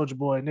remember was Soldier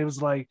Boy, and it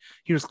was like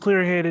he was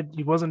clear headed,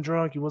 he wasn't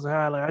drunk, he wasn't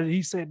high. Like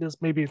he said this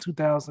maybe in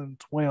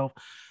 2012.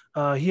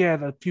 He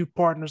had a few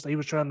partners that he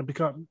was trying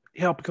to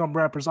help become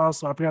rappers.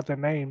 Also, I forgot their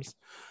names,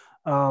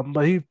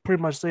 but he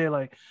pretty much said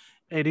like,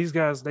 "Hey, these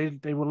guys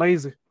they were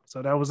lazy,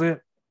 so that was it."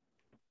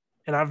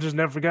 And I've just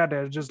never forgot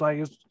that. It's just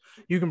like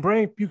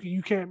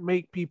you can't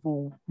make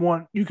people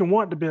want you can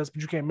want the best,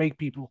 but you can't make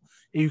people,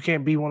 and you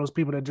can't be one of those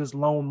people that just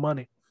loan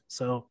money.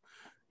 So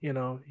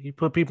he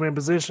put people in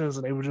positions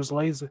and they were just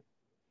lazy.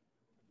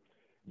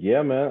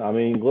 Yeah, man. I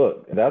mean,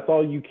 look, that's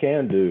all you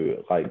can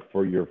do, like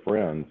for your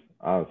friends,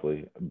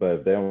 honestly. But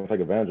if they don't take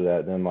advantage of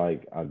that, then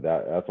like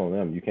that's on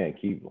them. You can't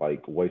keep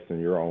like wasting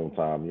your own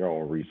time, your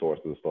own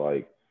resources to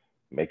like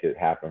make it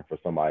happen for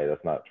somebody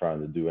that's not trying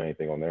to do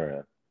anything on their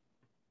end.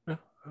 Yeah,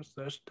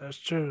 that's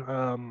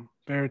true.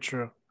 Very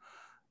true.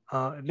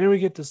 And then we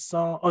get the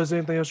song. Oh, is there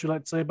anything else you'd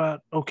like to say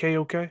about Okay,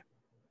 Okay?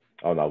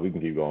 Oh no, we can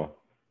keep going.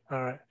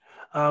 All right.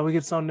 We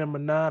get song number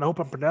 9. I hope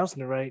I'm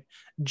pronouncing it right.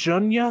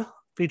 Junya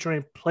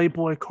featuring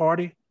Playboy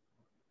Cardi.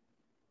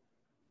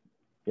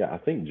 Yeah, I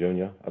think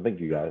Junior. I think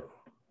you Yeah. got it.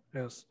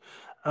 Yes.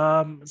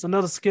 It's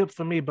another skip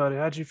for me, buddy.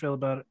 How'd you feel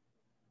about it?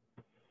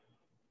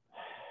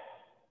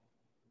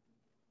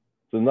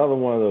 It's another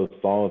one of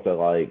those songs that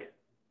like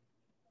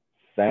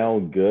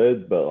sound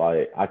good, but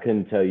like I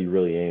couldn't tell you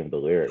really any of the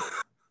lyrics.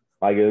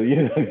 Like you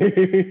know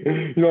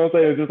what I'm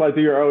saying? It's just like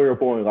to your earlier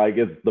point, like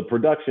it's the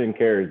production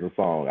carries the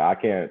song. I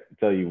can't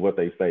tell you what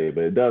they say,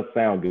 but it does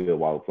sound good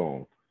while it's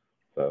on.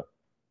 So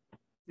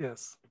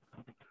Yes.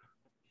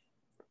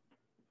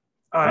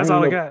 All right, I that's didn't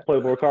all even I know got.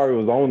 Playboy Cardi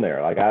was on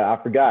there. Like I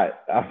forgot.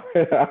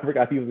 I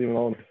forgot he was even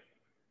on.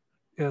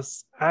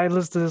 Yes, I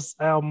listened to this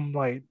album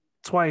like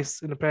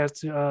twice in the past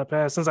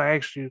since I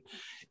asked you,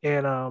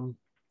 and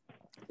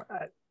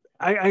I,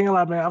 I ain't gonna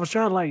lie, man. I was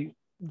trying to like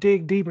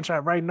dig deep and try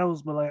to write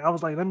notes, but like I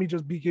was like, let me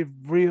just give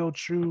real,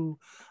 true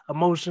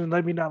emotion.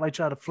 Let me not like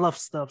try to fluff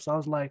stuff. So I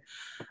was like,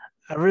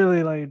 I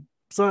really like.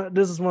 So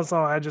this is one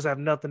song I just have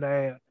nothing to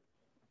add.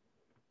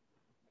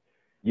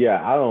 Yeah,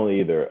 I don't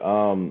either.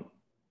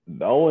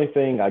 The only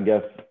thing I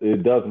guess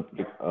it does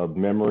a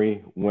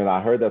memory when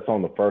I heard that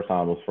song the first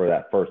time was for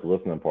that first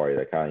listening party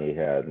that Kanye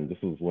had, and this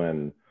was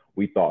when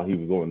we thought he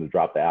was going to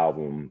drop the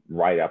album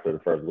right after the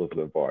first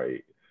listening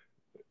party,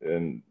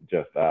 and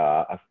just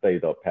I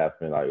stayed up past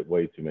midnight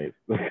way too late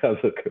because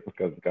of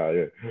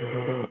Kanye.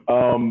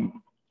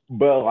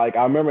 But like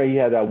I remember he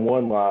had that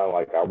one line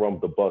like I run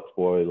with the Bucks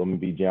boy, let me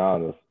be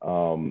Giannis.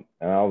 And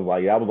I was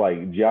like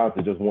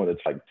Giannis just won it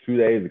like 2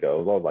 days ago.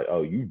 I was like,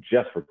 oh, you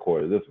just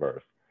recorded this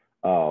verse,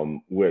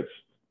 which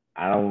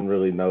I don't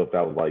really know if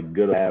that was like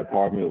good or bad.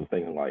 Part of me was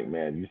thinking like,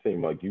 man, you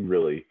seem like you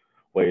really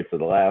waited to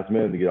the last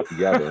minute to get up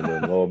together, and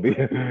then lo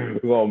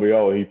and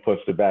behold, he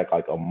pushed it back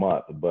like a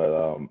month.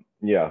 But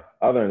yeah,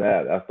 other than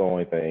that, that's the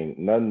only thing.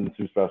 Nothing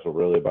too special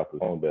really about the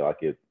song, but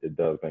like it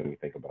does make me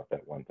think about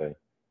that one thing.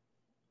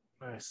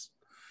 Nice.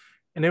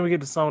 And then we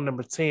get to song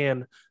number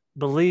 10,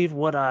 Believe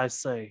What I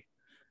Say.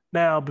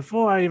 Now,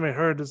 before I even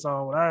heard the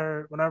song,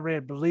 when I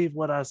read Believe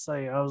What I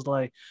Say, I was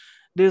like,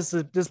 this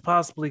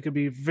possibly could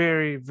be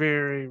very,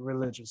 very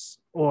religious,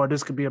 or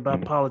this could be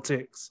about Mhm.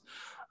 politics.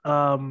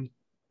 Um,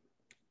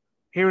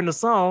 Hearing the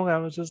song, I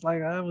was just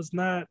like, I was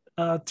not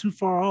too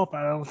far off,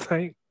 I don't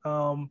think.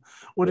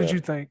 What did Yeah. you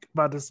think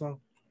about this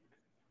song?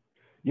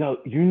 Yo,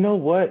 you know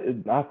what?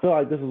 I feel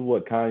like this is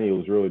what Kanye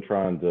was really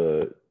trying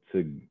to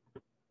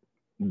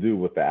do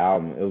with the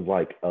album. It was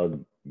like a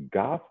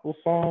gospel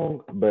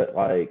song, but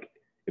like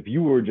if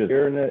you were just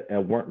hearing it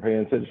and weren't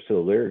paying attention to the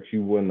lyrics,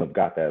 you wouldn't have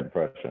got that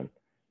impression.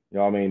 You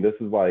know what I mean? This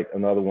is like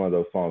another one of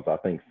those songs I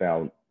think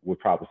would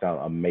probably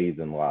sound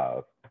amazing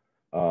live.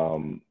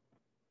 Um,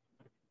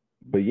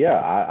 but yeah,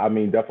 I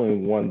mean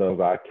definitely one of those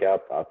I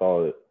kept. I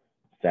thought it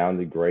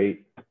sounded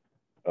great.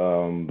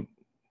 Um,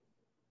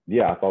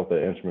 yeah, I thought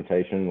the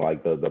instrumentation,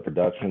 like the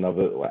production of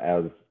it,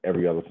 as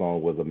every other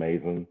song, was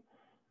amazing.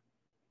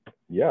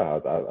 Yeah,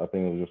 I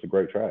think it was just a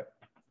great track.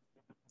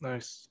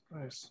 Nice,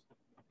 nice.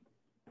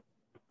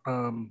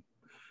 Um,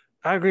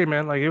 I agree,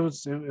 man. Like it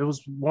was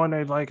one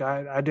that like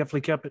I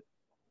definitely kept it.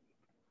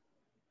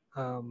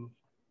 Um,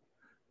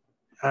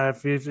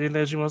 if anything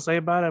else you want to say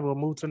about it, we'll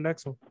move to the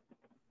next one.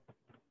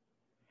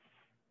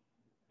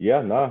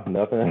 Yeah, no,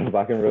 nothing else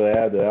I can really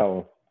add to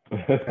Okay.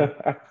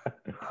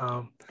 that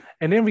one.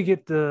 And then we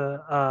get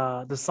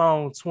the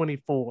song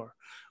 24,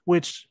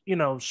 which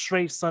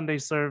straight Sunday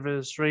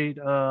service, straight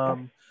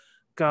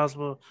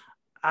gospel.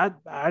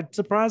 I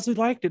surprisingly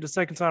liked it the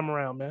second time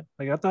around, man.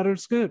 Like I thought it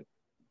was good.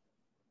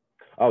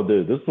 Oh,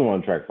 dude, this is one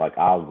of the tracks like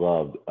I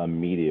loved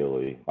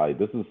immediately. Like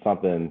this is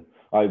something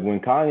like when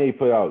Kanye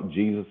put out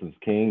Jesus is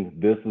King.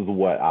 This is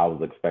what I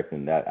was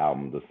expecting that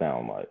album to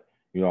sound like.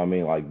 You know what I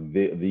mean? Like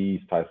these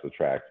types of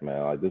tracks,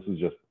 man. Like this is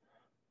just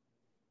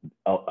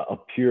a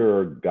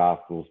pure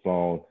gospel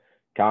song.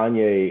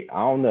 Kanye, I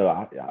don't know.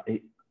 I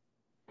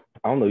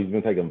don't know. He's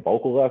been taking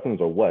vocal lessons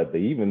or what. But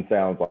he even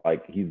sounds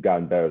like he's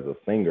gotten better as a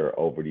singer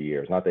over the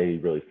years. Not that he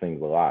really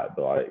sings a lot,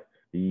 but like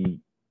he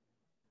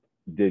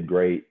did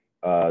great.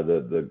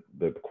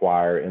 The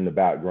choir in the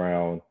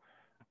background.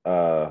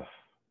 I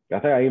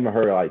think I even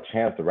heard like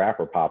Chance the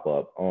Rapper pop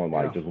up on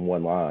like just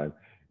one line.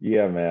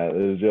 Yeah, man,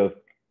 it was just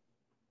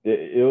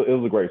it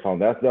was a great song.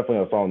 That's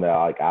definitely a song that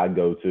like I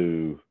go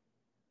to.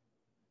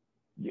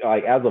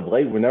 Like as of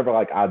late, whenever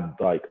like I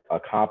like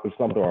accomplish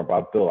something or if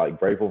I feel like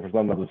grateful for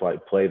something, I just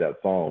like play that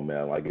song,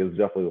 man. Like it's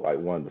definitely like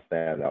one of the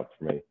standouts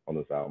for me on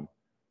this album.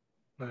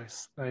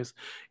 Nice, nice.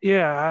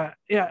 I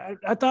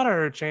thought I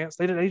heard Chance.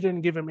 They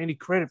didn't give him any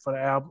credit for the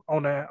album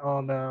on that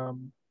on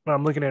what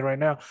I'm looking at right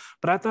now.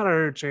 But I thought I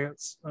heard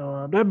Chance.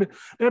 That'd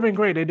been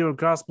great. They do a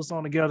gospel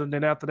song together, and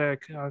then after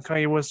that,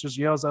 Kanye West just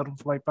yells at him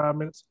for like 5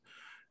 minutes.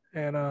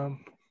 And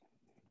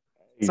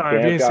sorry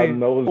if you Chance ain't got seen.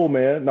 no, oh,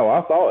 man. No,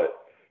 I saw it.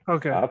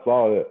 Okay. I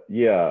saw it.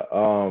 Yeah.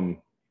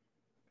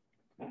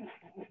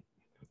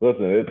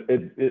 Listen,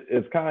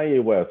 it's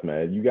Kanye West,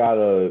 man. You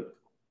gotta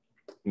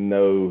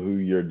know who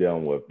you're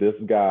dealing with. This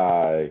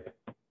guy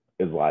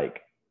is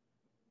like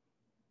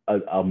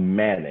a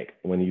manic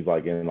when he's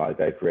like in like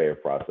that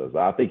creative process.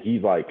 I think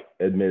he's like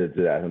admitted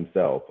to that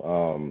himself.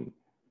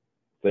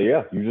 So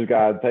yeah, you just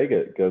gotta take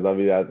it because I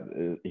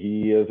mean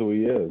he is who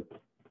he is.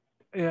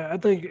 Yeah, I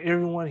think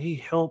everyone he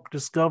helped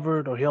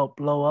discovered or helped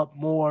blow up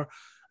more.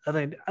 I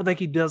think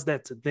he does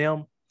that to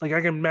them. Like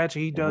I can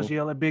imagine he does Mm-hmm.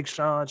 yell at Big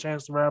Sean,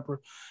 Chance the Rapper,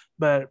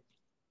 but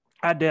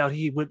I doubt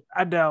he would.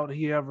 I doubt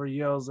he ever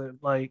yells at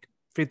like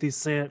 50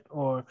 Cent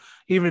or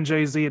even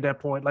Jay-Z at that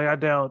point. Like I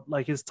doubt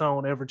like his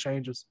tone ever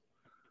changes.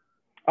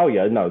 Oh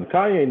yeah, no,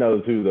 Kanye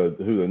knows who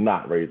to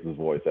not raise his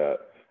voice at.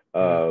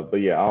 Yeah, But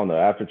yeah, I don't know.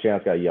 After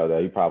Chance got yelled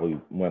at, he probably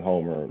went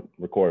home and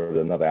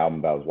recorded another album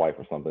about his wife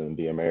or something and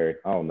being married.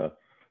 I don't know.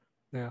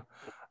 yeah.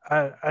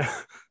 I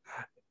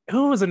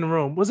who was in the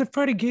room? Was it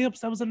Freddie Gibbs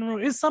that was in the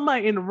room? It's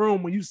somebody in the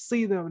room when you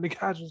see them and the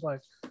guy's just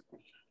like,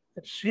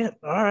 shit,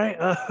 all right.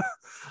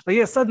 Like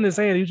yeah, something in his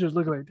hand, you just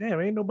look like, damn,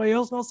 ain't nobody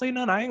else gonna say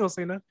nothing. I ain't gonna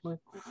say nothing. Like,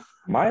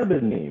 Might have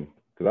been Neem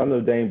because I know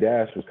Dame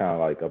Dash was kind of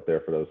like up there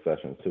for those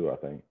sessions too. I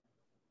think.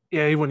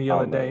 yeah, he wouldn't I yell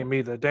don't at know. Dame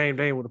either. Dame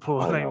would have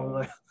pulled. Oh Dame was no.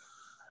 like,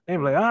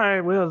 Dame like, all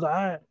right, well, all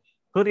right,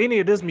 put any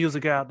of this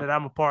music out that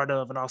I'm a part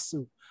of, and I'll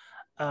sue.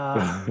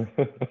 Because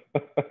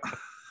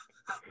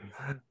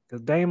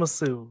Dame will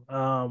sue.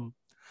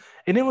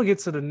 And then we'll get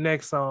to the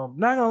next song.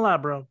 Not gonna lie,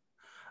 bro.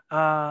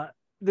 Uh,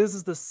 this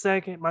is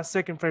my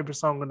second favorite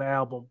song on the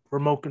album,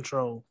 Remote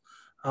Control.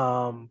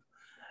 Um,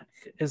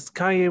 it's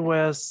Kanye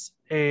West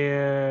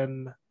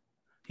and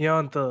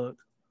Young Thug.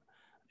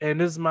 And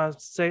this is my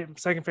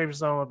second favorite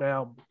song on the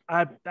album.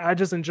 I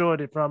just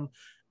enjoyed it from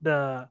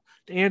the,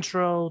 the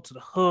intro to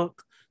the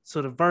hook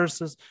to the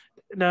verses.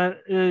 Now,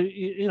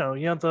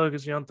 Young Thug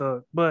is Young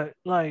Thug, but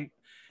like,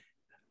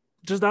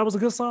 just that was a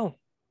good song.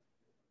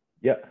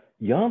 Yeah,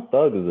 Young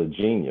Thug is a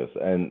genius,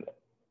 and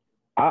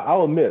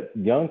I'll admit,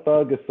 Young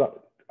Thug is.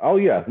 Oh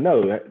yeah,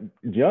 no,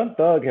 Young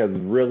Thug has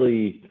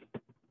really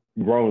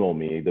grown on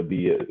me to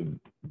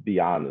be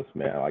honest,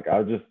 man. Like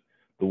I just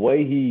the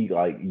way he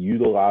like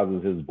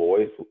utilizes his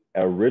voice.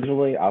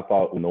 Originally, I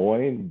thought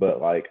annoying, but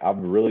like I've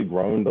really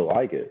grown to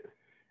like it.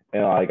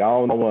 And like I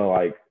don't want to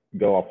like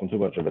go off on too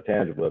much of a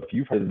tangent, but if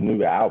you've heard his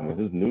new album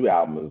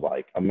is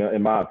like, I mean,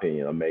 in my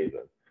opinion,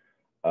 amazing.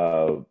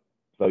 Uh,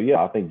 so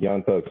yeah, I think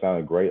Young Thug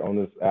sounded great on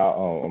this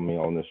album. I mean,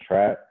 on this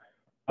track.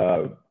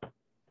 Uh,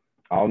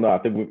 I don't know. I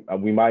think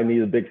we might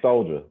need a big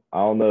soldier. I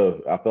don't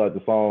know. I feel like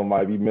the song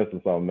might be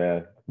missing something,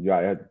 man. You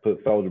gotta have to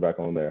put Soldier back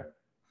on there.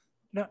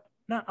 No,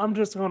 no, I'm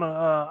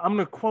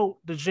gonna quote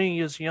the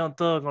genius Young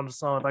Thug on the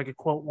song. If I could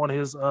quote one of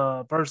his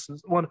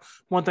verses. One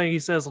thing he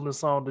says on the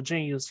song, the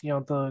genius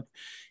Young Thug.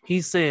 He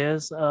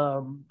says,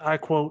 I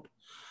quote,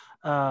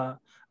 uh,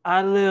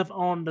 I live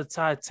on the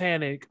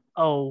Titanic.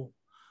 Oh,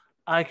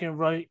 I can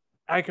write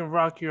I can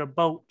rock your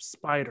boat,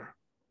 Spider.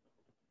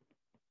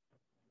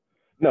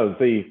 No,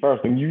 see,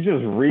 first when you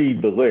just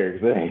read the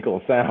lyrics, it ain't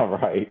gonna sound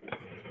right.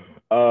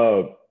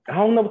 Uh, I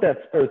don't know what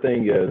that spider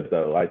thing is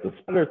though. Like the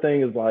spider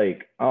thing is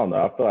like I don't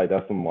know. I feel like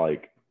that's some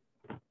like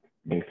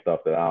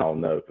stuff that I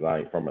don't know because I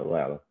ain't from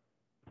Atlanta.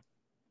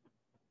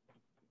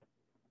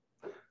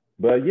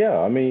 But yeah,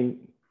 I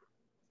mean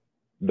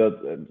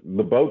the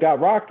boat got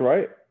rocked,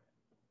 right?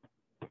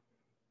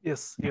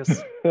 Yes,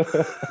 yes.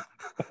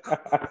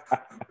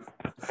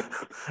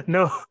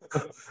 No,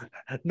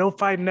 no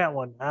fighting that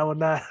one. I will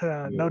not,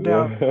 no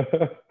doubt.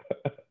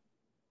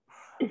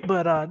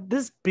 But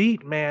this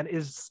beat, man,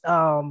 is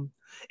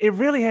it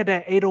really had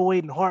that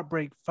 808 and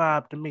heartbreak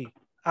vibe to me.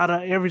 Out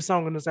of every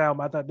song on this album,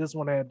 I thought this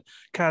one had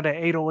kind of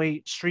that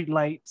 808 street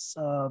lights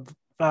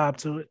vibe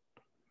to it.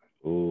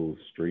 Ooh,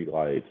 street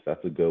lights.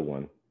 That's a good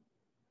one.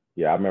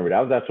 Yeah, I remember that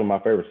was actually my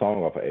favorite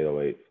song off of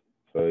 808.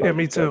 So Yeah, like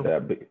me you said too.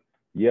 that, but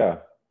yeah,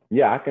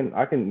 yeah, I can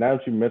now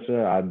that you mention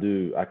it,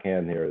 I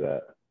can hear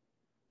that.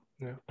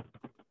 Yeah.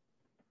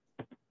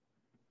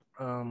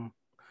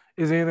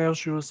 Is there anything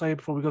else you would say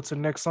before we go to the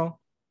next song?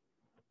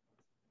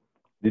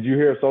 Did you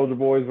hear Soldier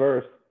Boy's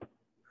verse?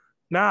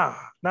 Nah,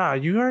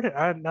 you heard it.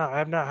 I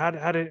have not.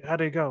 How did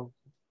it go?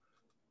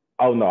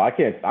 Oh no, I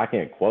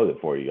can't quote it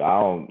for you. I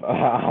don't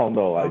I don't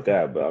know like Okay.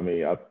 that, but I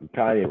mean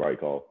Kanye right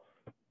call.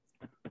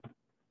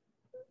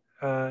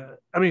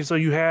 I mean, so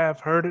you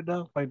have heard it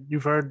though? Like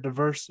you've heard the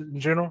verse in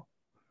general?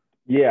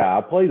 Yeah,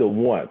 I played it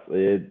once.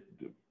 It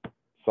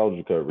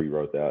Soldier could have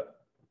rewrote that.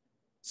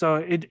 So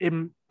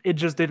it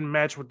just didn't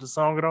match with the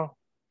song at all?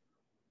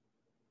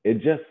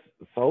 It just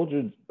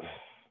Soldier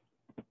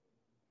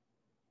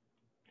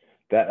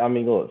that I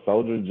mean look,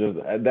 Soldier just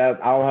that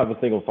I don't have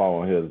a single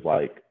song on his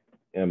like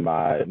in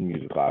my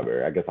music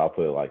library. I guess I'll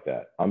put it like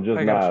that. I'm just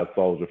I got not you. a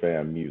Soldier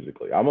fan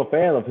musically. I'm a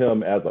fan of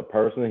him as a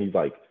person. He's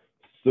like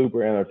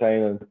super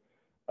entertaining.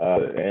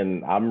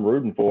 And I'm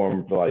rooting for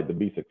him to like to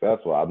be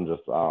successful. I'm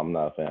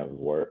not a fan of his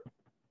work.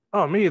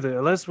 Oh, me either.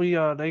 Unless we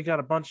they got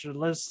a bunch of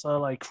lists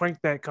like Crank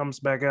That comes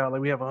back out.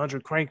 Like we have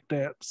 100 Crank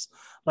That's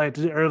like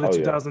the early Oh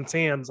yeah,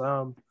 2010s.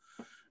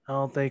 I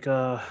don't think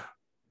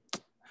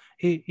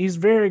he's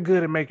very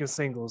good at making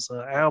singles.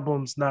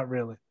 Albums, not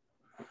really.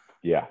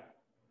 yeah,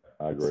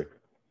 I agree.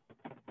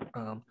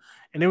 Um,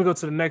 and then we go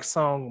to the next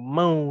song,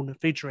 Moon,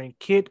 featuring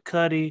Kid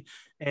Cudi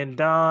and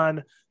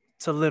Don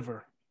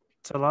Toliver.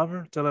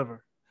 Toliver.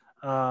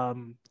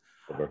 Um,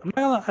 Over. I'm not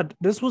gonna lie,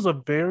 this was a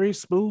very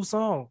smooth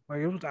song. Like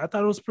it was, I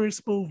thought it was pretty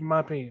smooth in my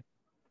opinion.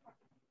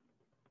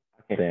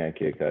 I can't stand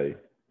Kid Cudi.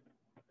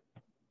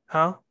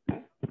 Huh?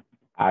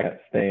 I can't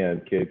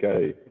stand Kid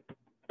Cudi.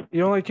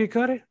 You don't like Kid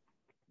Cudi?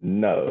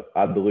 No,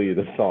 I deleted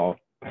the song.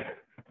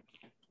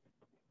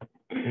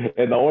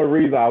 And the only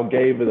reason I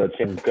gave it a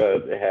chance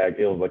because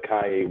it was a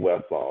Kanye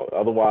West song.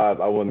 Otherwise,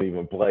 I wouldn't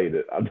even played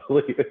it. I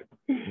deleted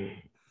it.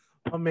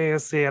 My man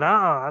said,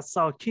 I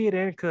saw Kid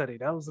and Cudi.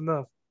 That was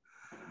enough.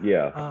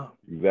 Yeah, Uh, uh,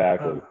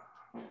 exactly.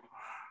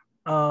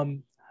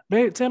 um,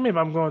 tell me if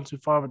I'm going too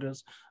far with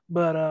this,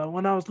 but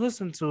when I was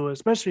listening to it,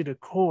 especially the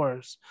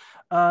chorus,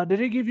 did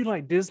it give you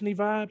like Disney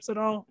vibes at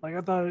all? Like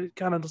I thought it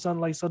kind of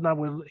sounded like something I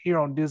would hear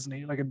on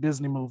Disney, like a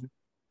Disney movie.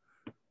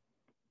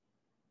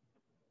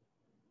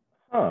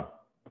 Huh.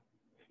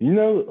 You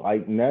know,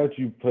 like now that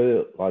you put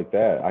it like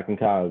that, I can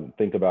kind of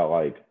think about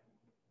like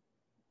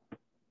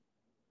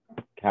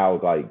how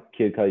like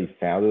Kid Cudi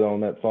sounded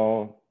on that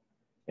song.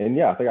 And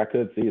yeah, I think I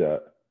could see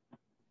that.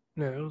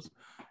 Yeah,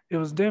 it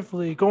was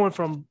definitely going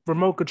from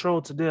remote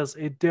control to this.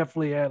 It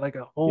definitely had like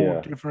a whole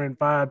Yeah. different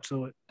vibe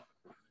to it.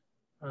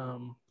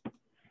 Um,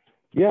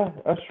 Yeah,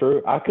 that's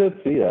true. I could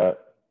see that.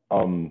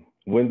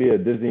 Wouldn't be a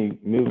Disney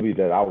movie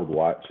that I would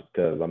watch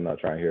because I'm not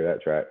trying to hear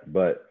that track.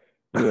 But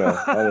you know,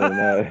 other than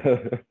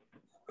that,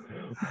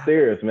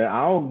 serious man,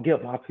 I don't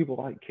get why people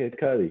like Kid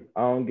Cudi.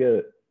 I don't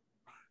get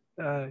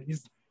it. you,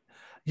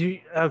 you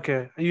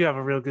okay? You have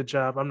a real good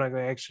job. I'm not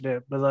gonna ask you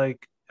that, but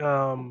like,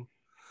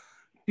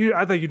 you,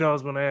 I think you know I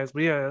was gonna ask,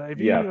 but yeah, if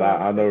Yes, you,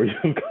 I know where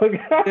you're going.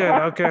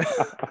 yeah, okay,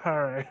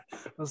 all right,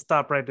 let's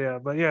stop right there.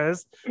 But yeah,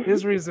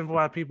 it's reason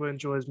why people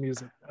enjoy his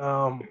music.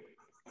 Mm.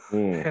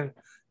 And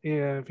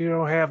yeah, if you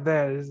don't have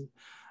that,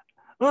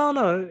 well,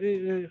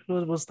 no,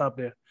 we'll stop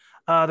there.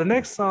 The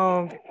next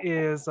song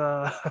is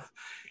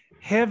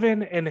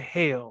Heaven and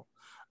Hell.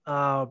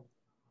 Uh,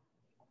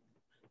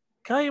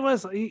 Kanye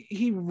West,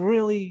 he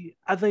really,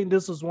 I think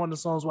this was one of the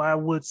songs where I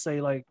would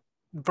say, like,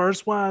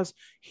 verse wise,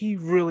 he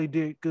really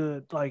did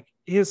good. Like,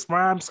 his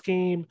rhyme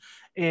scheme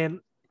and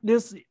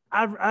this,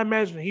 I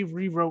imagine he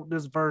rewrote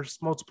this verse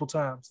multiple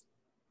times.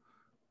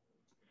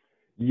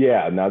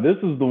 Yeah, now this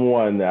is the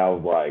one that I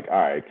was like, all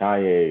right,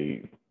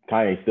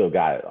 Kanye still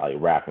got it, like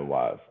rapping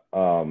wise.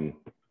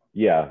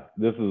 Yeah,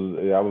 that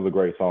was a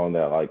great song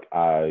that like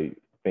I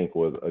think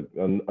was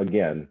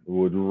again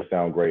would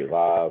sound great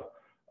live.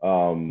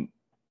 Um,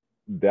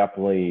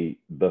 Definitely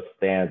the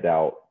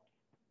standout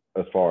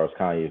as far as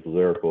Kanye's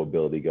lyrical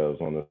ability goes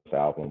on this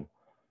album.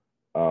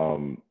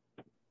 Um,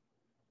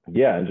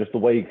 yeah, and just the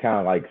way he kind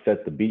of like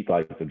set the beat,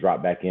 like to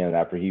drop back in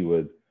after he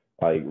would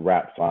like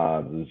rap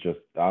lines is just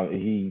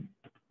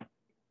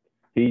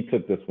he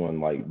took this one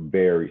like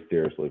very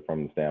seriously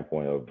from the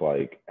standpoint of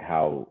like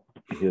how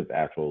his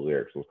actual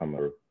lyrics was coming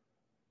through.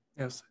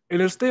 Yes, and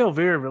it's still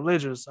very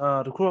religious.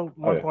 The quote,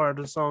 Oh one yeah, part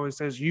of the song, it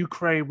says, "You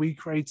pray, we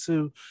pray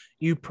too.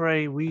 You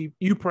pray, we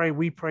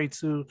pray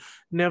too.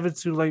 Never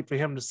too late for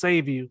Him to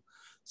save you."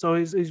 So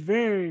it's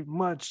very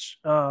much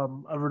like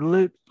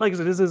I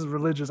said, this is a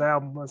religious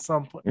album in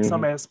some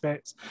mm-hmm.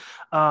 aspects,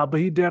 but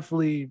he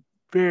definitely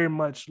very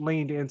much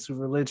leaned into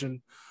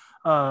religion,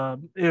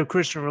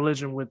 Christian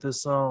religion with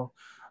this song.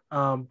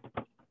 Um,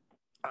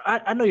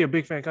 I know you're a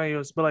big fan of Kanye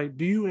West, but like,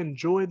 do you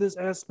enjoy this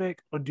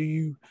aspect, or do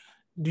you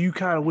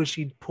kind of wish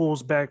he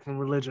pulls back from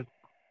religion?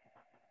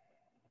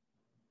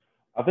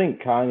 I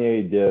think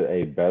Kanye did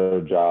a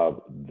better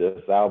job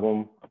this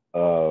album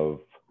of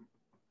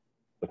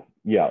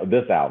yeah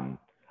this album.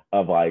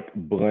 of like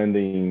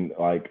blending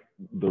like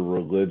the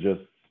religious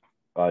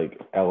like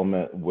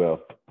element with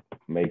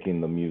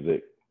making the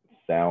music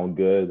sound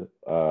good.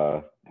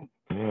 I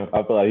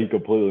feel like he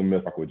completely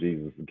missed with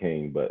Jesus the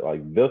King, but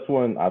like this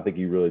one, I think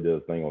he really did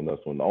his thing on this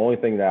one. The only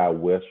thing that I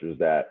wish is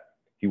that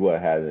he would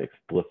have had an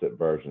explicit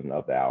version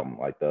of the album.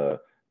 Like the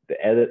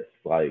edits,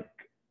 like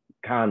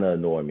kind of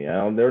annoy me.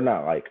 They're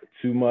not like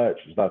too much.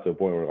 It's not to the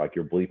point where like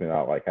you're bleeping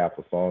out like half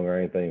a song or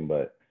anything.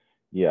 But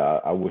yeah,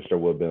 I wish there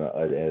would have been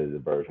an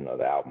edited version of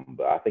the album.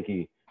 But I think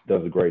he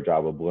does a great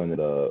job of blending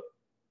the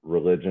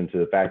religion to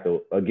the fact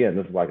that, again,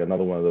 this is like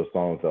another one of those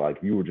songs that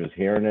like you were just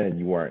hearing it and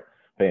you weren't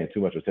paying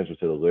too much attention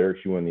to the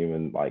lyrics, you wouldn't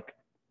even like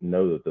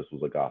know that this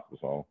was a gospel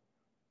song.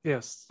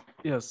 Yes,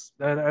 yes.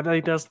 I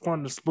think that's one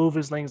of the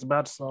smoothest things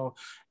about the song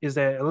is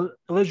that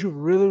unless you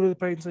really, really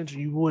pay attention,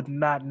 you would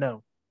not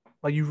know.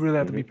 Like you really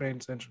have to be paying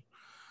attention.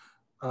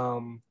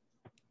 Um,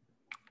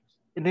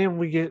 and then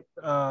we get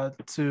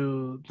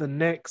to the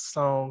next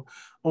song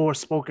or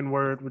spoken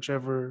word,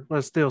 whichever,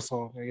 well, still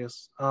song, I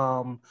guess.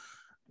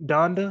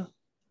 Donda.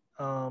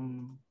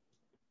 Um,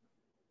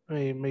 Let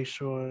me make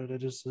sure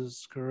that this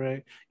is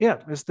correct. Yeah,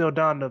 it's still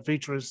Donda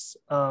featuring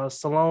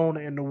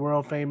Stallone and the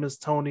world famous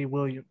Tony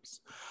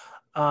Williams.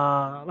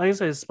 Like I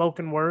said,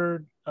 spoken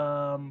word.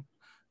 Thought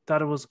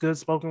it was good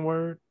spoken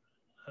word.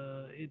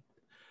 It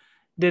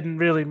didn't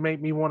really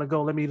make me want to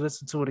go. Let me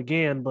listen to it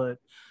again, but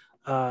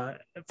uh,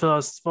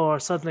 for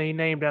something he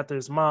named after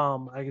his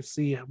mom, I can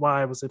see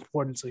why it was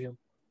important to him.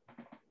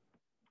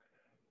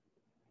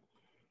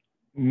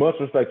 Much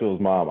respect to his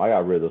mom. I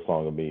got rid of the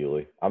song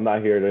immediately. I'm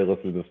not here to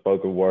listen to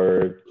spoken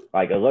word.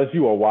 Like, unless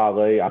you are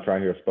Wale, I'm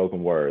trying to hear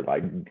spoken word,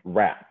 like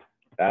rap.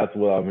 That's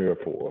what I'm here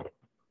for.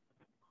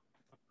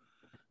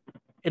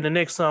 And the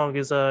next song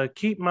is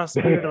 "Keep My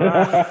Spirit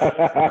Alive."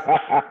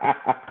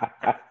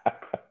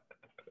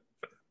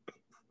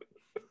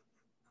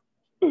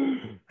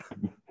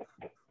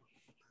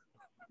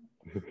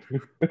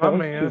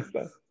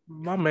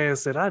 My man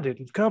said, "I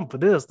didn't come for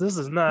this. This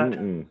is not."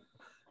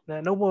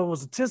 That no one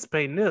was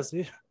anticipating this.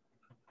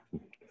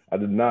 I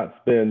did not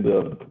spend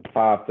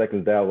 5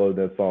 seconds downloading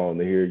that song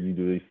to hear you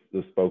do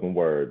the spoken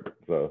word.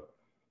 So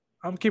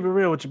I'm keeping it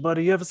real with you,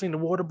 buddy. You ever seen The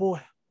Water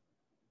Boy?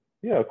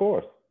 Yeah, of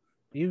course.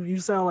 You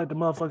sound like the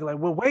motherfucker. Like,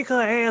 well, wake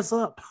her ass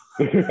up.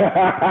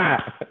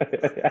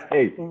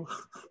 Hey,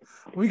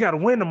 we got to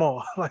win them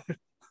all. Like,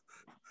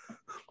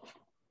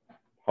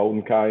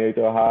 holding Kanye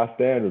to a high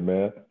standard,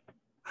 man.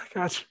 I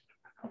got you.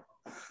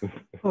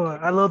 Oh,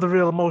 I love the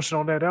real emotion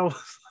on that. That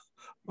was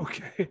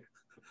okay.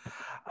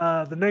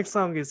 The next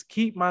song is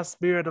 "Keep My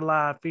Spirit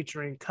Alive"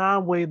 featuring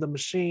Conway the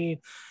Machine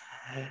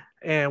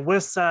and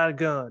West Side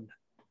Gun.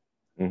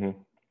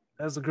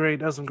 That's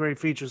some great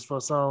features for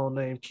a song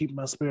named "Keep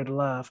My Spirit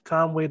Alive."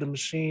 Conway the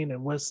Machine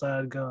and West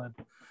Side Gun.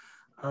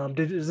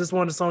 Is this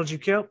one of the songs you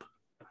kept?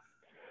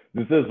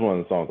 This is one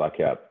of the songs I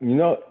kept. You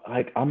know,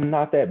 like I'm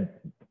not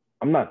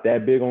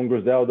that big on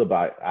Griselda,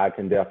 but I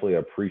can definitely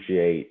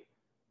appreciate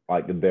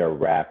like their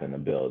rapping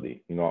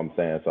ability. You know what I'm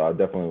saying? So I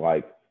definitely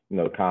like, you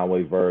know,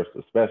 Conway's verse,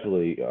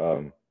 especially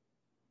the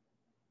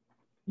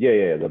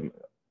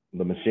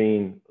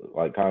machine,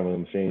 like Conway the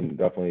Machine,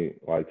 definitely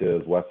like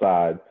his West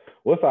Side.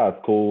 West Side's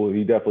cool.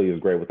 He definitely is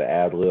great with the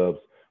ad libs.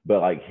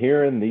 But like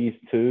hearing these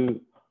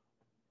two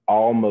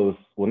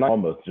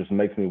just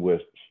makes me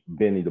wish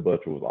Benny the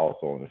Butcher was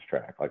also on this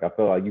track. Like I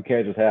feel like you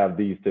can't just have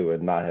these two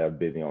and not have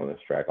Benny on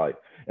this track. Like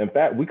in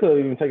fact, we could have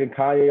even taken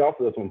Kanye off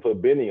of this one,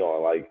 put Benny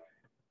on, like,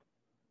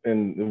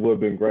 and it would have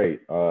been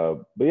great.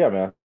 But yeah,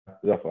 man,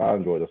 definitely I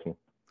enjoyed this one.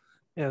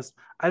 Yes,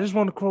 I just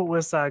want to quote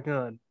West Side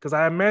Gun because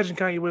I imagine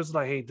Kanye West was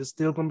like, "Hey, this is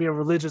still gonna be a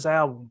religious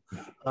album.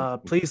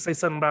 Please say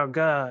something about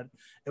God."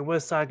 And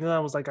West Side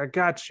Gun was like, "I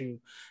got you."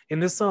 In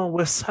this song,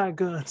 West Side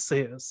Gun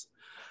says,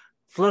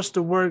 "Flush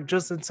to work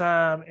just in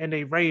time, and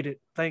they rated.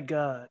 Thank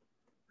God."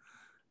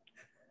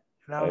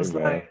 And I was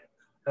Hey,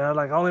 I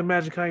only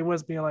imagine Kanye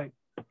West being like,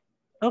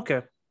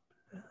 "Okay,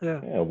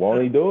 yeah,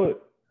 won't he do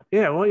it?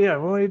 yeah, well, yeah."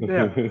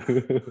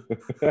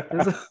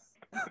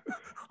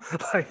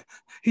 Like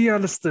he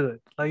understood.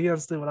 Like he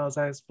understood what I was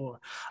asking for.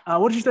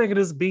 What did you think of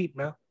this beat,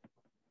 man? I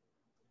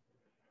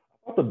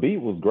thought the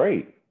beat was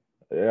great.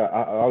 Yeah,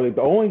 I mean,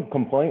 the only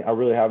complaint I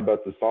really have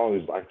about the song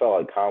is I felt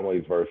like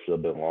Conway's verse should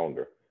have been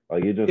longer.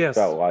 Like it just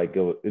felt like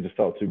it just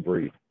felt too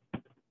brief.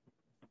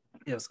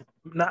 Yes,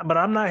 but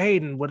I'm not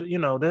hating. But you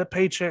know, that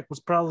paycheck was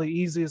probably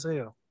easy as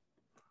hell.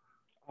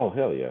 Oh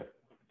hell yeah!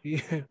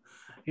 He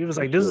was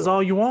like, "This is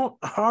all you want?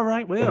 All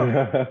right,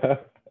 well,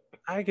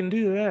 I can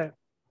do that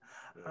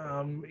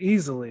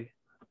easily."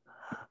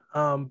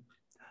 So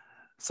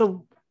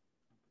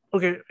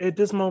okay, at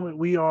this moment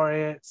we are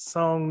at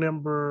song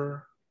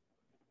number.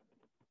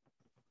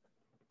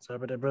 Sorry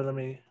about that, brother. Let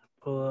me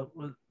pull up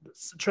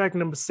track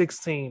number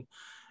 16.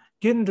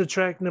 Getting to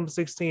track number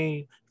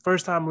 16,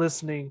 first time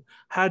listening,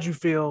 how'd you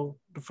feel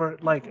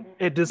like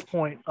at this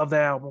point of the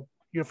album,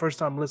 your first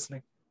time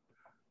listening?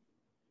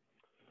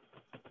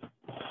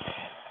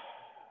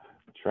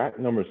 Track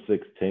number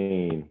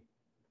 16.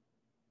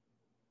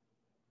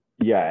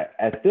 yeah,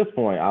 at this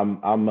point,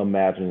 I'm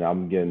imagining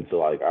I'm getting to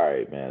like, all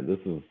right, man,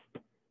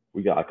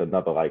 we got like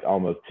another like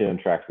almost 10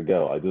 tracks to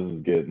go. Like this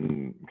is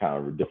getting kind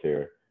of ridiculous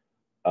here.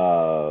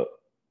 Uh,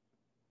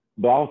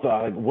 but also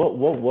like, what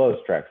was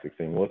track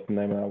 16? What's the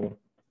name of that one?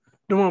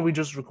 The one we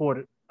just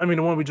recorded. I mean,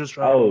 the one we just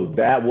Oh,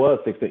 that was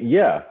 16.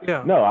 Yeah.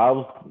 yeah. No, I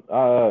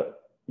was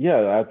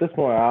yeah, at this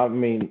point, I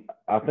mean,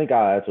 I think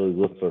I actually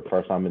listened to the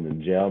first time in the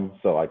gym.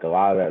 So like a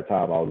lot of that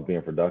time I was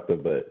being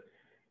productive, but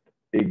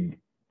it,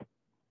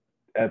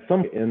 at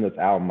some in this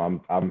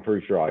album, I'm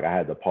pretty sure like I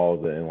had to pause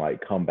it and like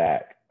come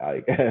back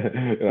like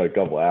in a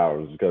couple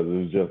hours because it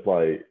was just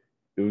like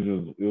it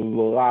was a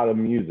lot of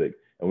music.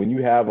 And when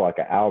you have like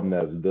an album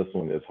that's this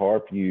one, it's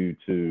hard for you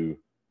to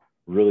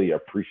really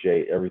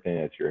appreciate everything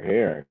that you're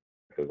hearing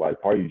because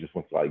like part of you just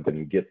wants to like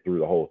didn't get through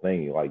the whole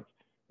thing. Like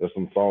there's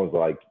some songs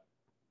like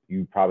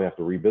you probably have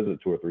to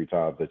revisit 2 or 3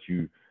 times that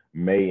you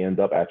may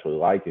end up actually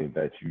liking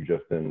that you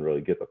just didn't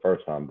really get the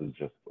first time. It's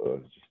just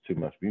too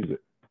much music.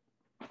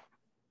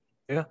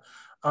 Yeah.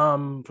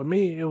 For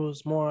me, it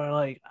was more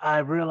like I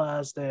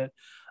realized that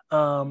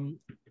um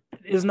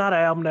it's not an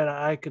album that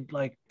I could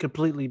like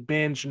completely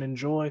binge and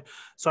enjoy.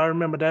 So I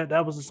remember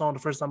that was the song the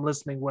first time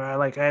listening where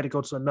I had to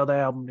go to another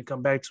album to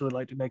come back to it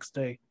like the next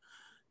day.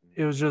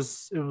 It was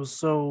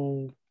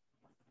so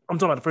I'm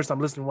talking about the first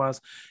time listening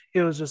was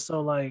it was just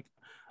so like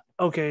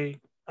okay.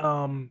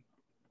 And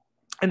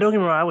don't get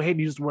me wrong, I would hate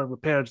to use the word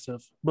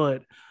repetitive,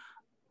 but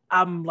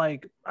I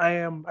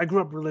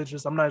grew up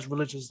religious. I'm not as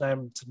religious as I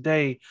am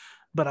today,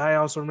 but I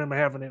also remember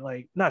having it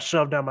like not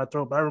shoved down my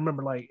throat, but I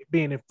remember like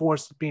being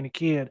enforced being a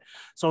kid.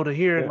 So to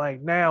hear it Yeah.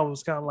 like now it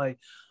was kind of like,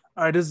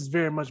 all right, this is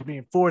very much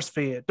being force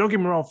fed. Don't get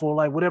me wrong, for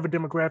like whatever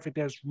demographic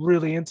that's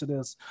really into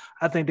this,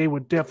 I think they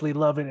would definitely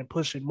love it and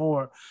push it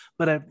more.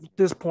 But at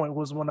this point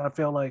was when I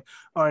felt like,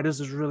 all right, this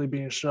is really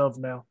being shoved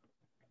now.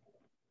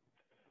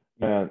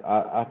 Man,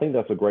 I think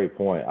that's a great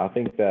point. I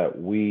think that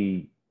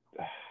we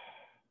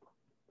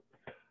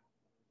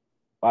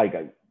like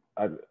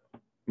I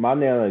my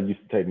nana used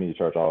to take me to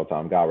church all the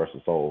time. God rest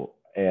her soul.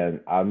 And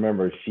I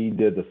remember she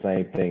did the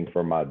same thing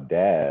for my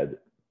dad,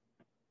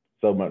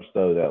 so much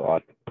so that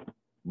like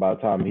by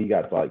the time he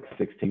got to like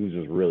 60, he was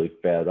just really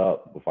fed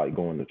up with like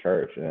going to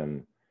church.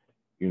 And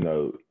you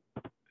know,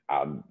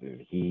 I,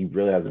 he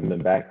really hasn't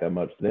been back that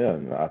much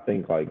then. I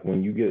think like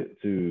when you get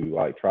to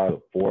like try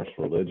to force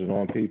religion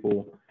on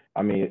people,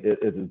 I mean,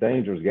 it's a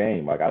dangerous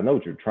game. Like I know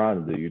what you're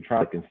trying to do. You're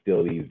trying to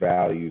instill these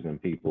values in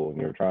people,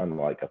 and you're trying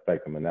to like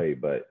affect them in that way.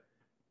 But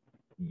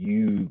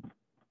you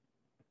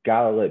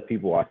gotta let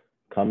people like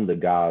come to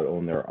God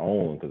on their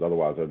own, because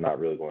otherwise they're not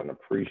really going to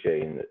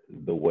appreciate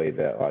the way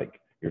that like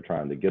you're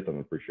trying to get them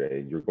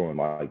appreciated. You're going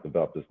to like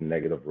develop this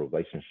negative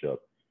relationship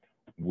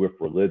with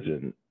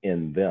religion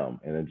in them,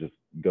 and it just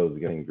goes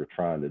against what you're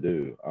trying to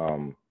do.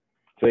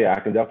 So yeah, I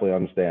can definitely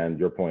understand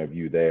your point of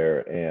view there.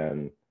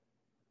 And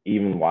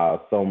even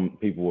while some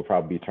people will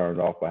probably be turned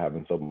off by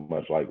having so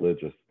much like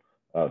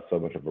so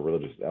much of a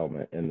religious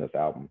element in this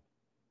album.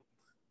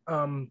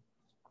 Um,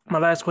 my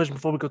last question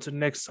before we go to the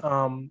next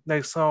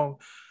song,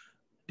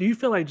 do you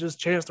feel like just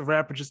Chance the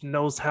Rapper just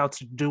knows how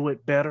to do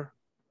it better?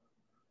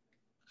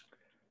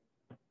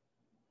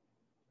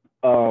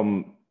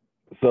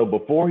 So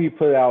before he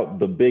put out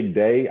The Big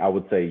Day, I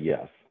would say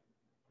yes.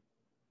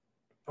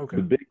 Okay.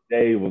 The Big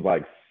Day was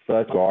like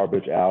such a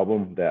garbage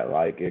album that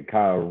like it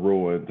kind of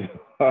ruined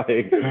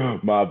like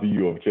my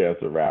view of Chance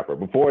the Rapper.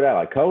 Before that,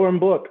 like Coloring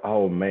Book,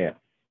 oh man,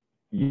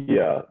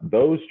 yeah,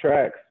 those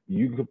tracks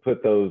you could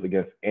put those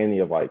against any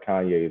of like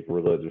Kanye's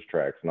religious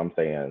tracks, and I'm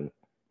saying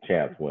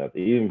Chance wins.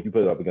 Even if you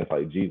put it up against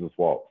like Jesus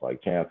Walks,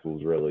 like Chance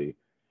really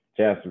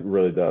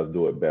does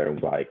do it better,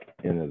 like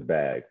in his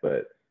bag.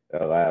 But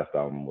that last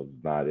album was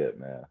not it,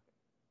 man.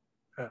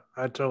 Yeah,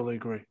 I totally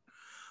agree.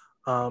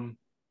 Um,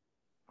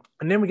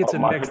 and then we get Oh, to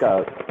the my, next.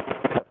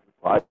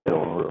 light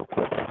on real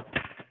quick.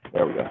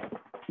 There we go.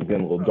 It's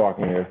getting a little dark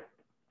in here.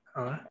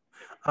 All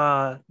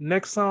right.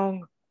 Next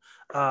song,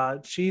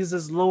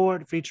 Jesus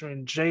Lord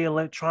featuring Jay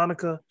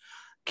Electronica.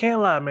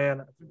 Can't lie,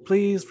 man.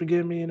 Please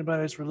forgive me,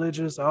 anybody that's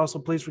religious. Also,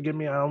 please forgive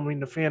me. I don't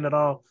mean to offend at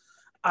all.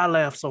 I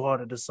laughed so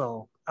hard at the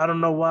song. I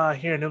don't know why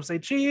hearing him say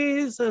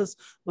Jesus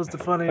was the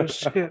funniest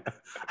shit.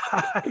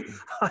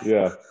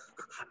 Yeah.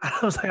 I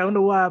was like, I don't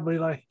know why, but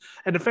like,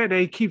 and the fact that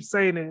he keeps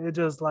saying it, it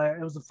just like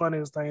it was the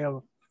funniest thing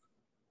ever.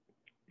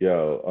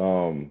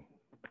 Yo,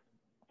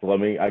 so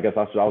I guess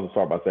I'll just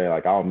start by saying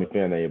like I don't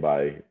offend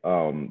anybody.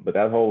 But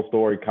that whole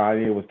story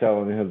Kanye was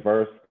telling in his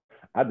verse,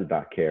 I did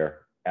not care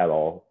at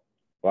all.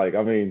 Like,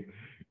 I mean,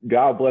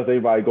 God bless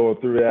anybody going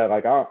through that.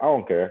 Like, I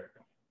don't care.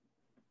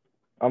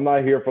 I'm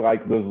not here for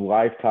like this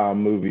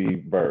Lifetime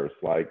movie verse.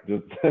 Like,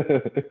 just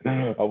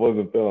I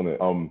wasn't feeling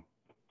it. And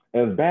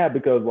it's bad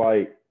because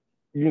like,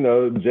 Jay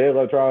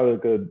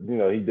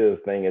Electronica, he did his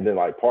thing, and then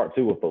like part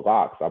two with the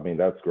locks. I mean,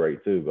 that's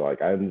great too. But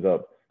like, I ended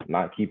up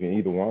not keeping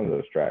either one of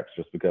those tracks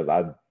just because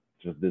I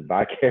just did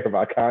not care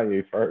about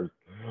Kanye first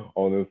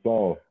on this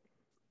song.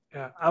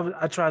 Yeah,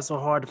 I tried so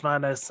hard to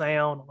find that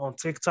sound on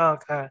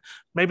TikTok.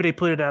 Maybe they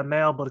put it out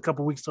now, but a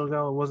couple weeks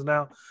ago it wasn't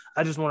out.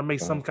 I just want to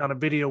make some kind of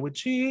video with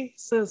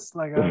Jesus.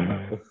 Like I don't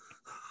know.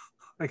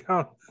 Like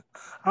I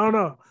don't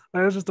know.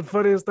 Like, it's just the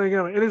funniest thing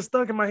ever. And it's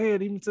stuck in my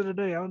head even to the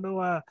day. I don't know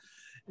why.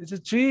 It's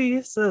just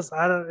Jesus.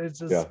 I don't. It's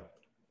Yeah. just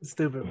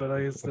stupid, but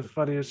like, it's the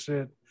funniest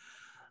shit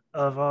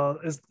of all.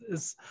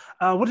 It's.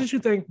 What did you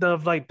think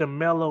of like the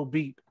mellow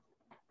beat?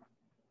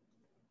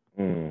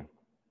 Mm.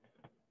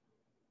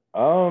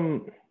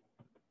 Um,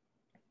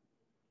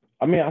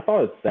 I mean, I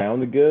thought it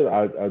sounded good.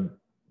 I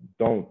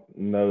don't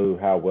know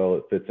how well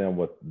it fits in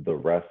with the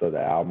rest of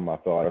the album. I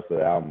felt like the rest of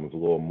the album was a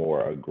little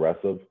more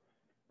aggressive,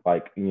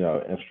 like,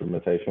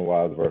 instrumentation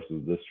wise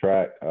versus this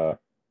track.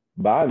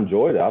 But I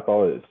enjoyed it. I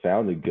thought it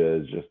sounded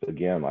good. Just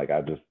again, like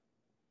I just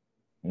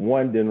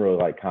one didn't really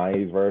like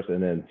Kanye's verse,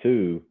 and then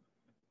two,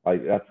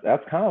 like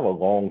that's kind of a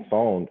long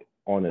song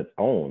on its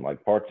own.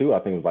 Like part two, I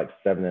think was like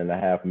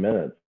 7.5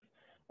 minutes.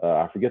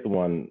 I forget the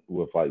one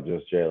with like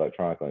just Jay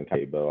Electronica and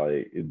Kate, but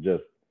like it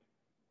just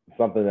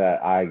something that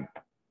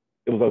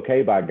it was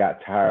okay, but I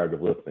got tired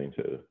of listening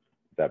to. If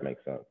that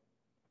makes sense.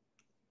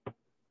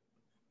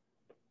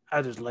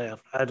 I just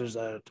laughed. I just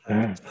laughed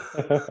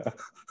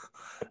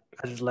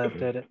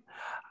at it.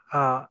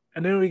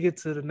 And then we get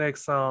to the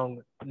next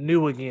song,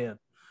 "New Again."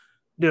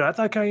 Dude, I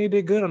thought Kanye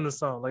did good on the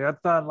song. Like I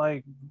thought,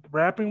 like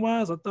rapping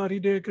wise, I thought he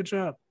did a good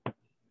job.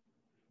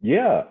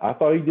 Yeah, I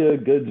thought he did a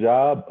good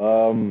job.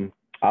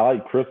 I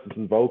like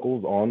Chris's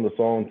vocals on the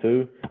song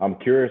too. I'm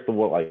curious to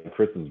what like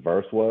Chris's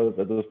verse was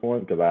at this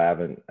point because I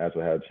haven't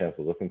actually had a chance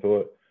to listen to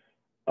it.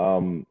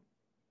 But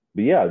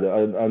yeah,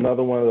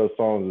 another one of those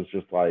songs is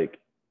just like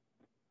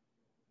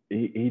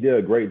he did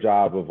a great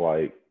job of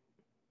like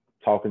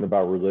talking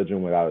about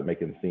religion without it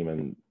making it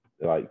seeming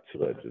like too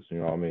religious. You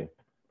know what I mean?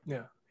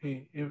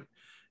 Yeah,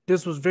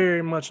 this was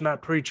very much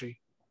not preachy.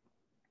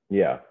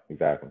 Yeah,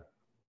 exactly.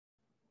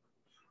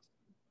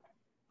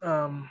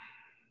 Um,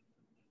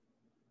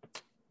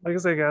 like I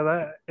said,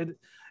 guys,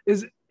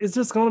 it's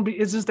just gonna be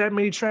it's just that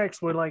many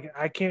tracks where like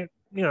I can't,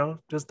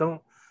 just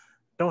don't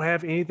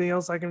have anything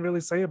else I can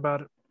really say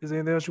about it. Is there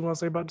anything else you want to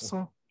say about the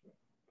song?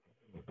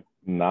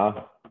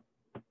 Nah.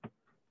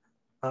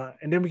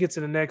 And then we get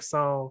to the next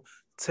song,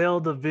 "Tell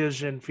the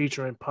Vision"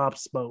 featuring Pop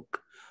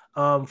Smoke.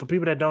 For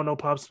people that don't know,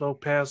 Pop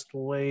Smoke passed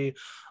away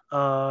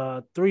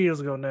 3 years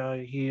ago now.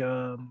 He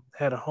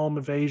had a home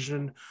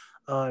invasion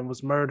and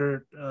was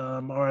murdered.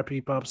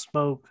 RIP Pop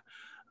Smoke.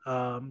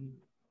 Um,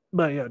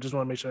 but yeah, just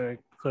want to make sure I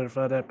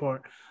clarify that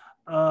part.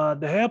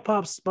 The have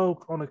Pop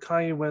Smoke on the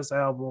Kanye West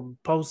album,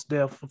 post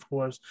death, of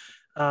course.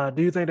 Do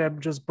you think that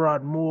just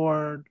brought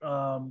more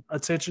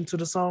attention to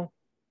the song?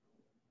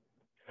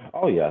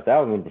 Oh yeah,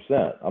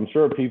 1,000%. I'm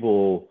sure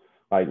people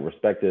like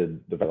respected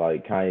the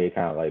like Kanye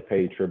kind of like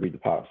paid tribute to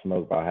Pop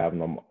Smoke by having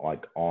them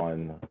like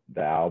on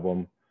the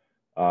album.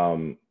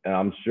 And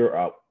I'm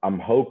sure I'm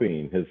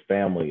hoping his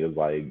family is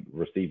like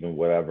receiving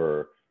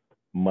whatever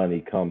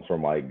money comes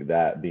from like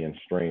that being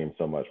streamed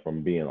so much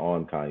from being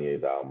on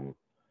Kanye's album.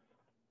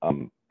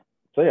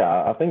 So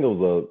yeah, I think it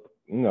was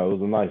it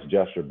was a nice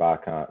gesture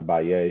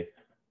by Ye.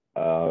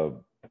 Uh,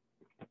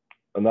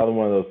 Another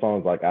one of those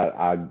songs like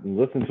I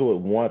listened to it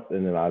once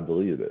and then I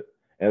deleted it.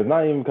 And it's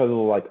not even because it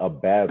was like a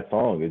bad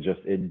song. It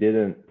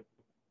didn't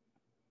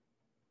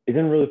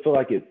really feel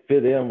like it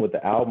fit in with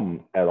the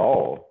album at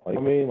all. Like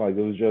I mean, like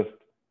it was just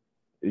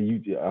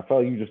I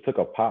felt like you just took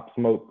a Pop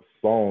Smoke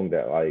song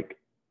that like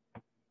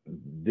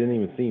didn't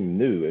even seem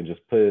new and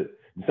just put it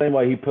the same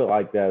way he put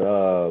like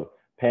that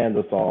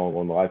Panda song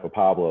on The Life of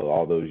Pablo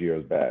all those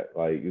years back.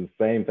 Like it's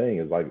the same thing.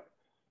 It's like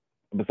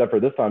except for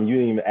this time you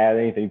didn't even add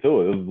anything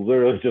to it. It was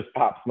literally just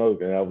Pop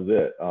Smoke and that was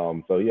it.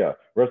 So yeah,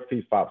 rest in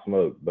peace Pop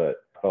Smoke, but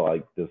I felt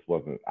like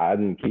I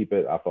didn't keep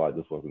it. I felt like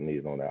this wasn't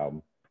needed on the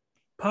album.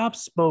 Pop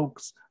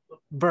Smoke's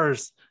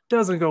verse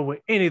doesn't go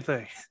with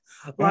anything.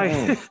 Like,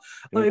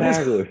 like this,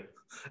 Exactly.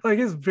 like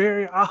it's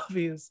very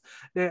obvious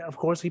that, of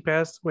course, he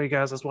passed away,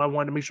 guys. That's why I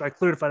wanted to make sure I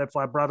clarified that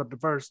before I brought up the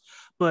verse.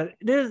 But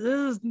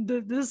this, and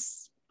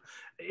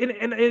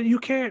you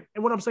can't.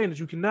 And what I'm saying is,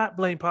 you cannot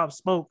blame Pop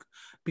Smoke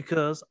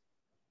because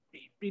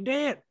he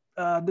dead.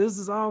 This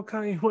is all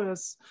Kanye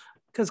West.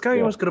 Because Kanye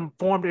Yeah. West could have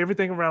formed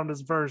everything around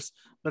this verse,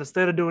 but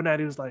instead of doing that,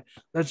 he was like,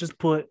 "Let's just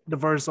put the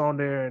verse on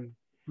there and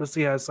let's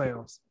see how it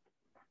sounds."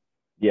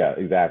 Yeah,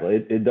 exactly.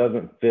 It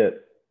doesn't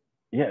fit.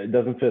 Yeah, it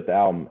doesn't fit the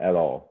album at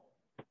all.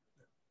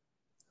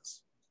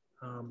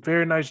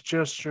 Very nice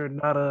gesture,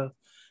 not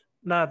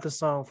the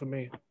song for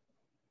me.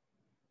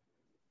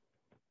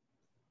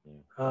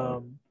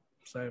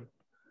 Same.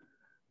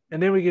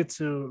 And then we get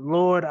to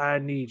 "Lord, I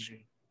Need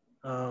You."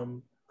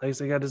 Like I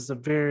said, this is a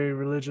very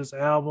religious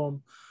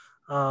album.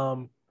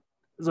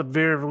 It's a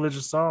very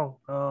religious song.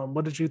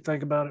 What did you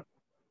think about it?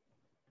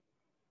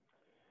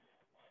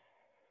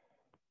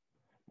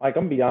 Like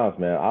I'm gonna be honest,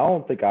 man. I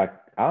don't think I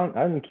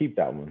didn't keep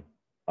that one.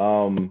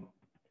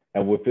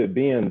 And with it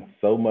being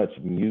so much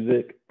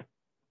music,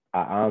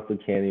 I honestly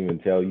can't even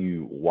tell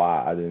you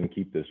why I didn't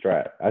keep this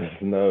track. I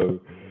just know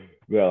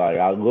that like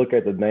I look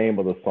at the name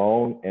of the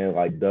song and it,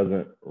 like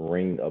doesn't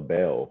ring a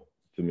bell.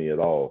 to me at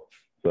all.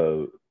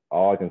 So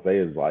all I can say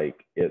is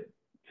like it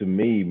to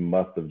me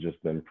must have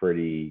just been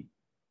pretty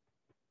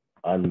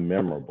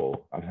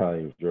unmemorable. I'm not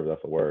even sure if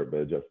that's a word,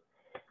 but it just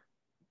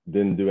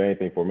didn't do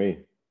anything for me.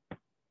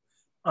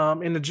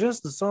 And the gist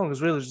of the song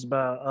is really just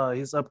about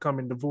his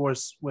upcoming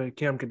divorce with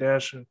Kim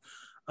Kardashian.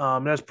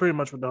 That's pretty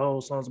much what the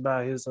whole song's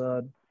about. His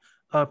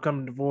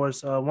upcoming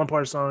divorce. One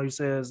part of the song he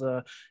says,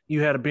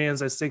 "You had a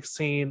Benz at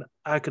 16.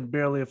 I could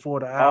barely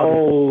afford an Audi."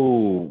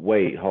 Oh,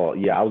 wait, hold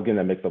on. Yeah, I was getting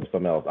that mixed up with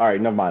something else. All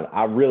right, never mind.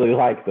 I really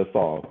like the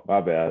song.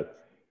 My bad.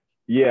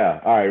 Yeah,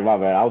 all right, my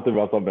bad. I was thinking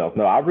about something else.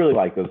 No, I really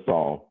like this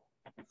song.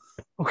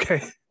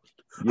 Okay.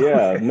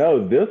 Yeah, Okay.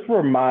 no, this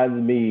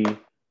reminds me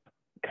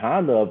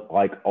kind of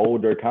like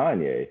older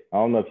Kanye. I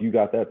don't know if you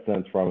got that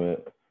sense from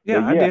it, Yeah,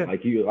 but I yeah, did.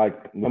 like you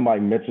like when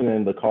like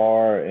mentioning the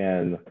car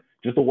and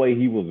just the way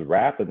he was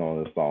rapping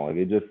on this song, like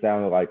it just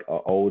sounded like an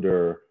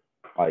older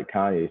like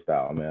Kanye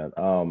style, man.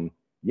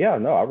 Yeah,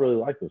 no, I really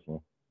like this one.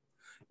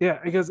 Yeah,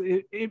 because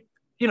I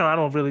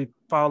don't really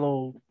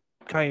follow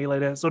Kanye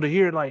like that. So to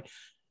hear like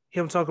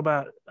him talk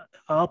about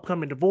an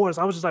upcoming divorce,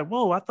 I was just like,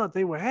 whoa, I thought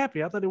they were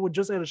happy. I thought they were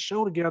just at a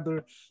show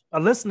together, a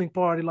listening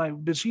party.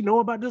 Like, did she know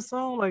about this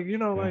song? Like,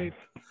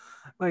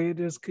 like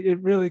it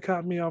really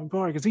caught me off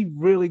guard because he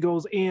really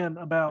goes in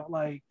about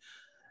like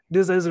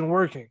this isn't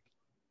working.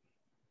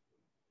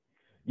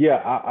 Yeah,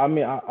 I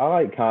mean, I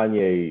like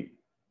Kanye,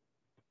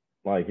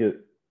 like his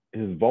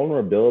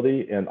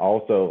vulnerability and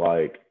also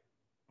like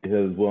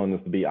his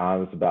willingness to be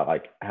honest about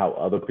like how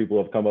other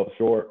people have come up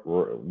short,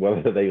 or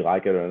whether they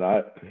like it or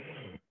not.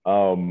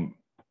 Um,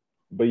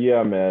 but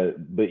yeah,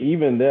 man. But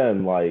even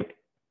then, like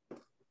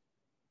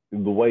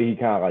the way he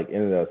kind of like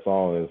ended that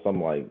song is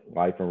something like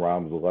 "Life and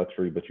rhyme is a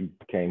luxury, but you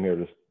came here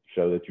to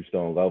show that you're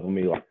still in love with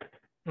me." Like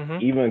Mm-hmm.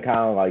 even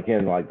kind of like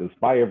him, like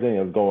despite everything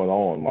that's going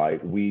on,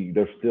 like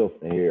they're still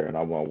here, and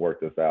I want to work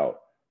this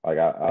out. Like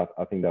I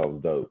think that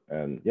was dope,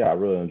 and yeah, I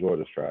really enjoyed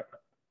this track.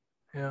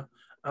 Yeah.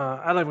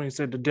 I like when you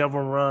said the devil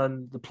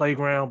run the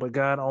playground, but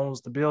God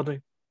owns the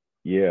building.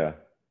 Yeah.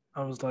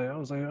 I was like,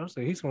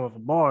 he's going for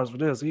bars for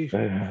this.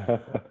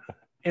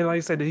 And like I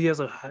said, he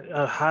has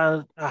a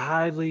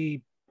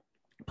highly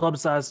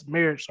publicized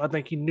marriage. So I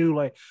think he knew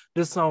like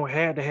this song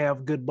had to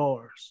have good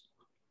bars,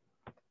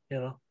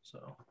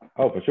 So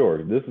Oh, for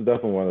sure. This is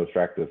definitely one of those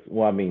tracks that's,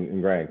 well, I mean,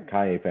 granted,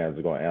 Kanye fans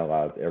are going to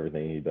analyze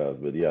everything he does,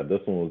 but yeah,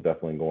 this one was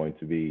definitely going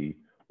to be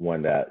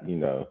one that, I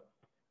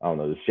don't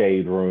know, the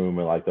shade room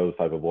and like those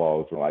type of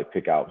blogs were like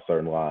pick out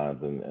certain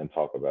lines and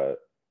talk about it.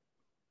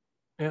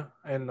 yeah,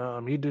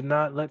 and he did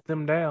not let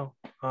them down.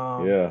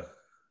 Um, Yeah.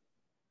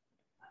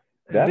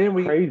 and That's then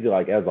we, crazy.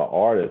 Like as an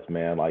artist,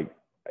 man, like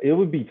it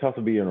would be tough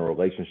to be in a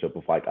relationship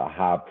with like a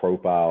high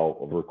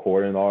profile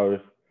recording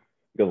artist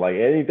because like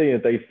anything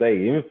that they say,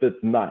 even if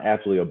it's not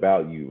actually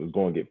about you, is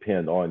going to get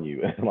pinned on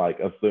you and like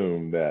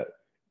assume that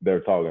they're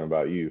talking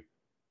about you.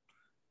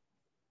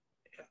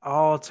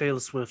 all Taylor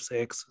Swift's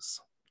exes,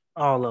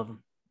 all of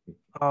them,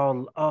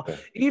 all,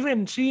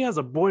 even she has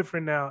a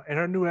boyfriend now, and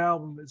her new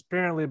album is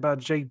apparently about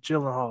Jake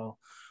Gyllenhaal,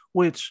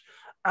 which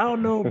I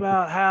don't know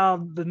about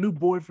how the new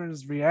boyfriend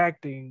is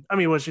reacting. I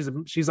mean, well,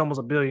 she's almost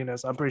a billionaire,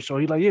 so I'm pretty sure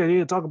he's like,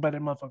 yeah, talk about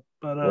that motherfucker.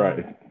 But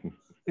Right.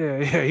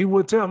 yeah, he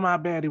would tell him how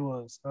bad he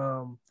was.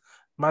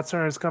 My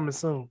turn is coming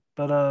soon,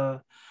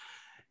 but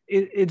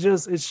it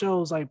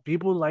shows like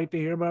people like to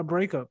hear about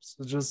breakups.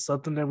 It's just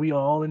something that we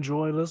all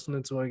enjoy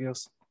listening to. I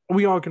guess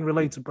we all can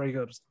relate to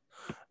breakups.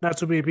 Not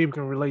too many people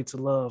can relate to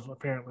love,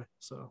 apparently.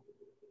 So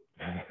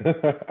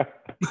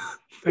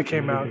it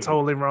came out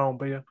totally wrong,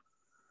 but yeah,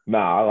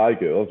 Nah, I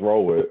like it. Let's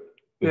roll with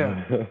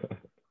yeah. it.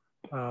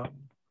 Um,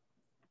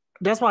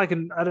 that's why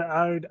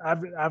I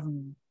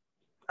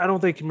don't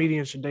think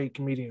comedians should date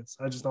comedians.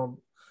 I just don't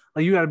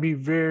like. You got to be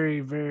very,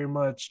 very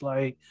much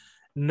like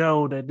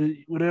know that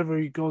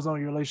whatever goes on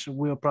in your relationship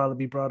will probably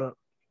be brought up.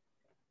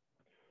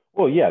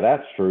 Well, yeah,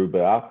 that's true,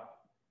 but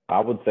I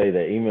would say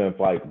that even if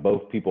like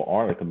both people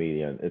aren't a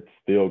comedian, it's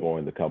still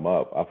going to come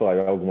up. I feel like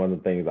that was one of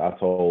the things I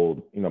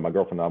told, my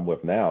girlfriend I'm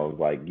with now is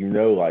like,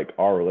 like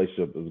our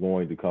relationship is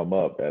going to come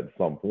up at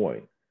some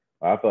point.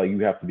 I feel like you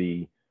have to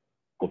be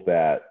with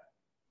that,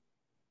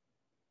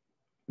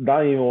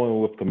 not even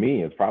only with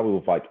comedians, probably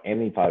with like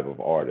any type of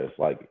artist,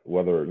 like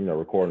whether,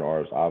 recording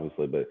artists,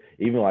 obviously, but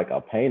even like a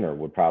painter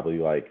would probably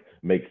like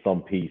make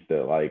some piece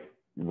that like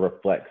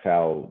reflects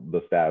how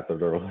the status of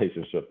their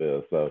relationship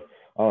is. So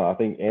I don't know, I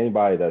think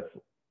anybody that's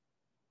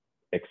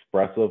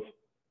expressive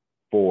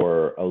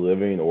for a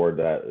living or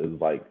that is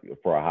like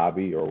for a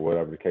hobby or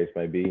whatever the case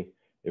may be,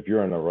 if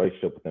you're in a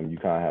relationship with them, you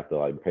kind of have to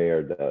like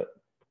pair that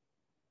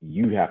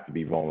you have to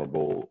be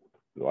vulnerable,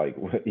 like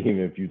even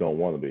if you don't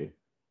want to be.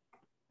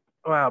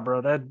 Wow,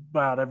 bro, that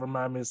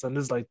reminded me of something.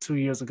 This is like 2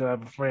 years ago. I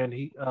have a friend.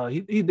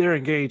 They're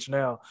engaged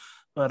now,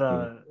 but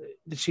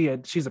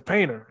Mm. she's a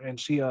painter and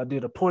she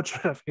did a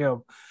portrait of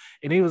him,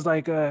 and he was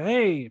like,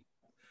 "Hey,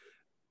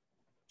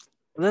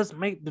 let's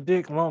make the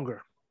dick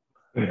longer."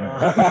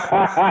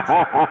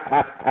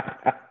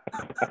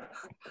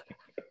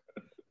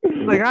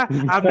 Like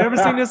I've never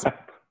seen this.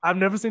 I've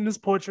never seen this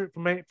portrait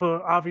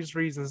for obvious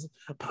reasons,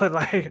 but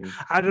like Mhm.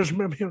 I just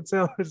remember him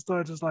telling the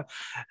story, just like,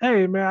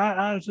 "Hey man,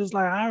 I was just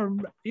like,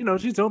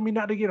 she told me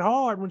not to get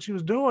hard when she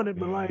was doing it,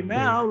 but like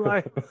now,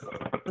 like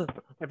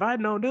if I'd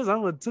known this, I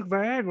would have took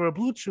Viagra or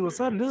Blue Chew or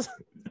something." This,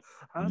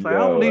 I was like, I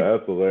don't Yo, need.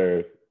 that's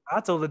hilarious. I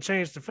told her to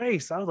change the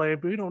face. I was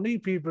like, we don't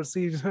need people to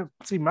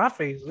see my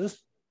face.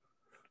 This,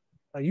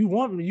 like, you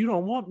want me, you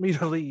don't want me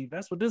to leave.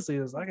 That's what this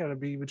is. I gotta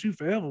be with you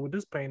forever with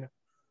this painting.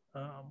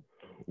 Um,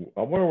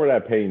 I wonder where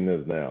that painting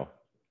is now.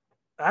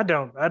 I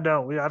don't.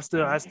 I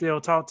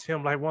still talk to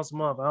him like once a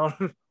month. I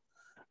don't.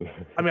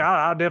 I mean,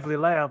 I'll definitely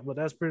laugh, but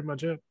that's pretty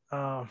much it.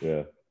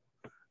 Yeah.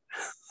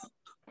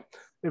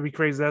 It'd be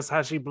crazy. That's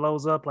how she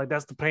blows up. Like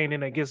that's the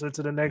painting that gets her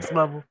to the next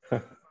level.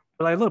 But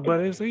like, look,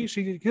 buddy, see,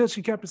 she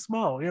kept it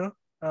small. Yeah.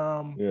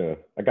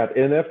 I got the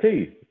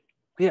NFT.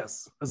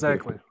 Yes,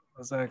 exactly,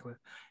 exactly.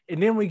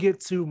 And then we get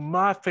to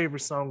my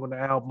favorite song on the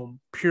album,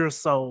 "Pure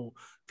Soul,"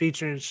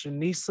 featuring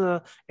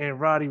Shanisa and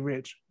Roddy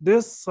Rich.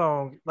 This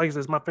song, like I said,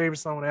 is my favorite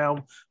song on the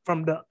album.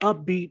 From the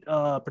upbeat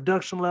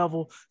production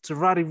level to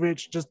Roddy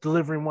Rich just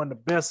delivering one of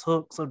the best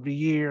hooks of the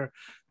year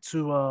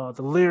to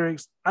the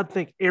lyrics. I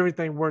think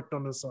everything worked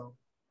on this song.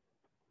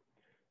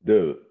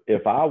 Dude,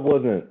 if I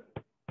wasn't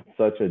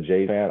such a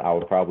Jay fan, I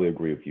would probably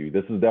agree with you.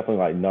 This is definitely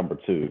like number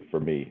two for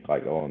me,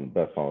 like on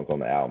best songs on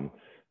the album.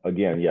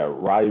 Again, yeah,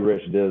 Roddy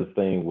Rich did his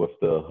thing with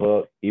the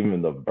hook,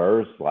 even the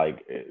verse,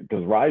 like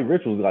because Roddy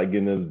Rich was like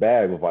getting his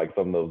bag with like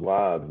some of those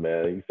lines,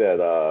 man. He said,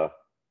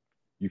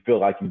 you feel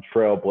like you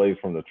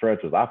trailblazed from the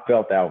trenches. I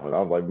felt that one. I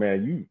was like,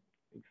 man,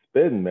 you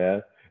spitting,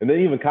 man. And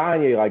then even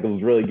Kanye like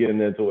was really getting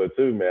into it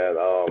too,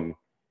 man.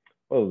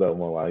 What was that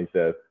one line? He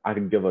said, I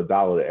can give $1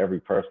 to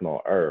every person on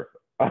earth.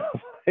 I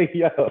was like,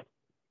 yo,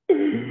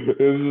 it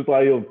was just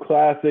like a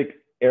classic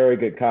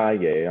arrogant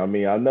Kanye. I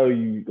mean, I know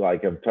you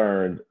like have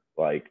turned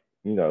like,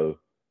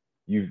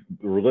 you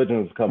religion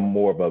has become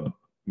more of a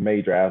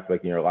major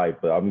aspect in your life,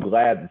 but I'm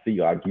glad to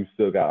see like you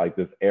still got like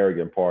this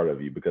arrogant part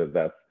of you because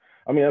that's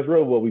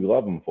really what we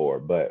love him for.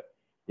 But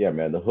yeah,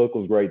 man, the hook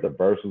was great, the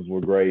verses were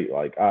great.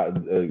 Like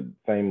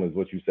same as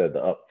what you said,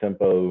 the up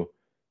tempo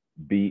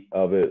beat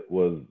of it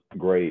was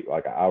great.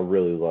 Like I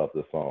really love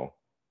this song.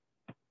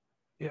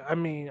 Yeah, I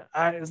mean,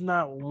 it's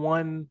not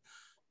one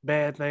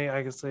bad thing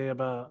I can say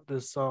about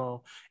this song.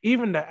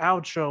 Even the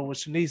outro with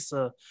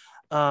Shanisa,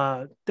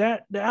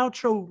 that the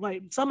outro,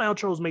 like some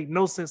outros make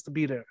no sense to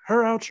be there.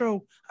 Her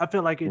outro, I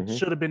feel like it Mm-hmm.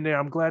 should have been there.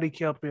 I'm glad he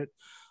kept it.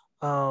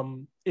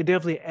 It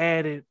definitely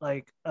added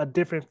like a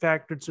different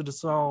factor to the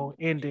song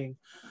ending.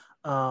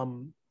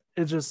 Um,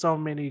 it's just so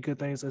many good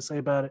things to say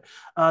about it.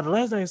 The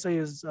last thing I say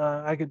is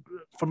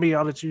for me,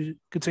 I'll let you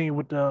continue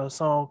with the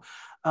song.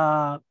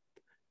 Uh,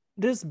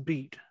 this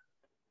beat,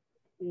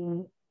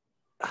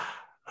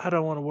 how do I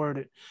want to word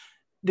it?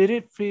 Did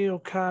it feel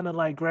kind of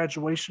like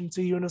graduation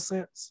to you in a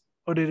sense,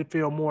 or did it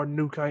feel more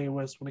new Kanye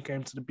West when it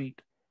came to the beat?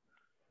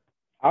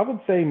 I would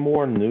say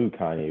more new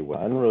Kanye West.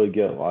 I didn't really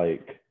get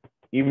like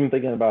even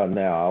thinking about it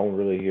now, I don't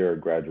really hear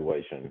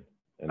graduation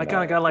in I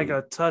kind of that got like beat.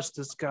 a touch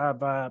the sky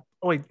vibe.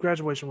 Oh wait,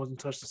 graduation wasn't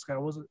touch the sky,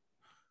 was it?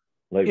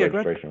 Late Yeah,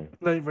 registration.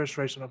 late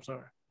registration. I'm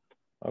sorry.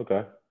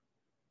 Okay.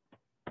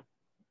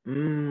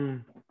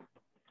 Mm,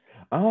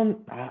 I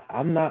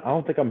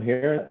don't think I'm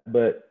hearing it,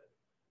 but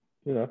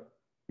you know, Yeah,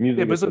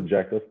 music but is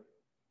subjective.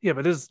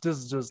 this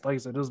is just like I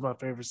said, this is my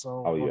favorite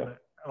song Oh on yeah.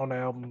 the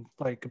album,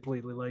 like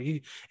completely.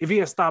 Like if he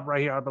had stopped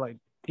right here, I'd be like,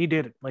 he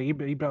did it. Like he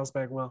bounced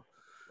back well.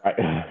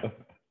 Right.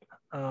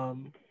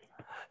 Um,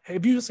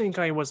 have you seen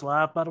Kanye West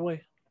live, by the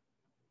way?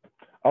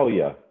 Oh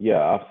yeah.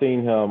 Yeah. I've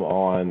seen him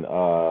on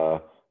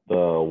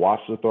the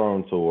Watch the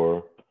Throne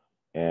tour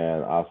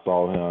and I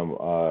saw him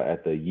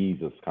at the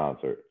Yeezus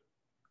concert.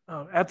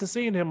 After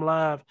seeing him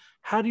live,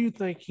 how do you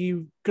think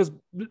he? Because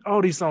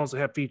all these songs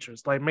have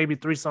features. Like maybe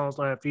three songs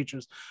don't have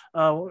features.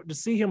 To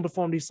see him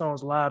perform these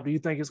songs live, do you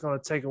think it's going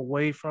to take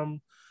away from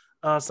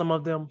some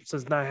of them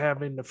since not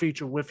having the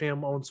feature with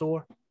him on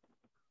tour?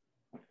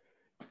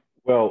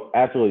 Well,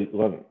 actually,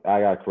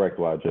 I got to correct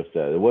what I just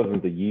said. It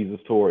wasn't the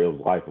Yeezus tour; it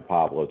was Life of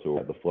Pablo tour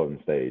at the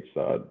floating stage.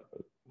 So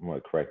I'm going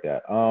to correct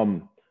that.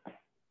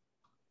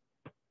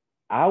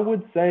 I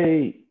would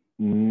say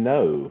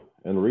no,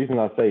 and the reason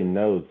I say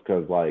no is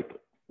because, like,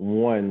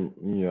 one,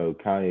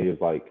 Kanye is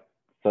like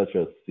such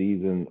a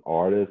seasoned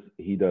artist.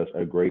 He does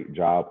a great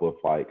job with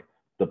like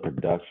the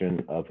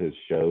production of his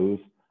shows.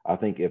 I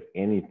think if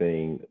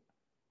anything,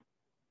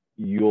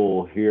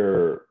 you'll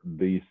hear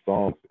these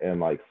songs and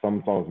like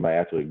some songs may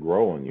actually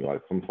grow on you.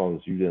 Like some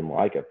songs you didn't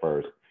like at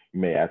first, you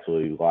may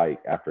actually like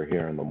after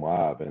hearing them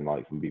live and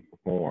like them be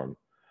performed.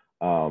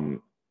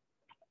 Um,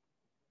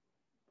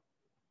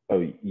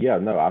 so yeah,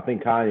 no, I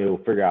think Kanye will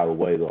figure out a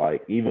way to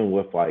like, even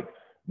with like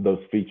those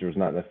features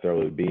not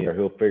necessarily being there,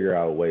 he'll figure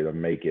out a way to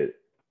make it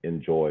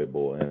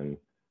enjoyable. And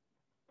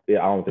yeah,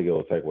 I don't think it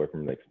will take away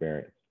from the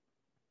experience.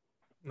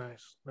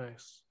 Nice,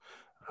 nice.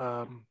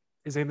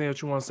 Is there anything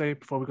that you want to say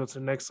before we go to the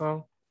next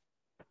song?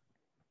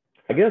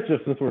 I guess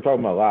just since we're talking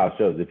about live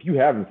shows, if you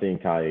haven't seen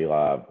Kanye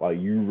live, like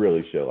you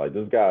really should. Like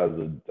this guy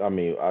is I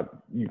mean,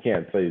 you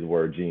can't say the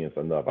word genius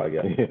enough. I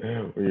guess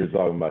when you're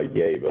talking about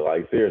Ye, but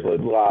like seriously,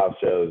 the live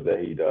shows that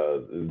he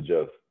does is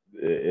just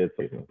it's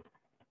amazing.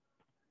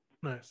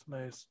 Nice,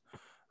 nice.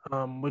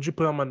 Would you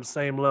put him on the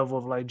same level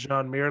of like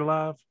John Mayer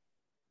live?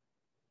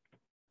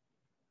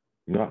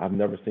 You know, I've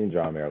never seen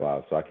John Mayer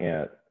live, so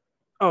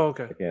Oh,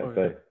 okay. I can't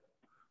Okay. say.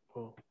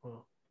 Cool.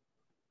 Cool.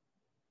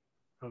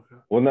 Okay.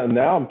 Well,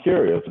 now I'm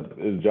curious.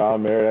 Is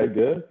John Mayer that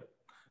good?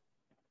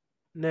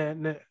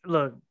 Nah,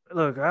 look,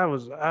 I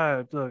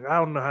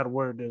don't know how to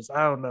word this.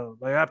 I don't know.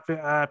 Like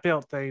I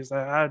felt things.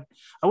 I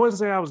wouldn't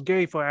say I was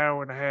gay for an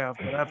hour and a half,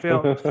 but I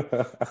felt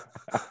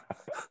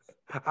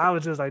I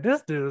was just like,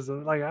 this dude is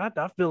like,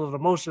 I feel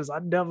emotions I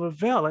never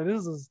felt. Like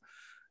this is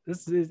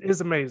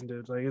it's amazing,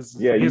 dude. Like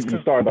Yeah, it's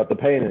you started about the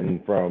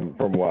painting from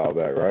a while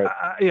back,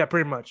 right? yeah,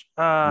 pretty much.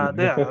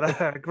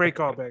 Yeah, great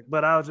callback.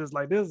 But I was just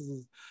like,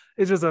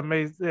 it's just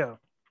amazing. Yeah.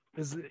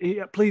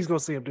 Please go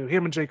see him, dude.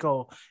 Him and J.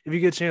 Cole. If you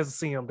get a chance to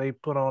see him, they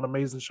put on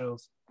amazing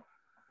shows.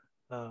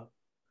 Uh,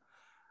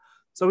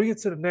 so we get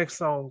to the next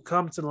song,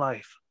 "Come to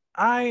Life."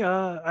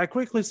 I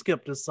quickly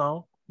skipped this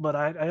song, but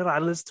I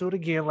listened to it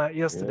again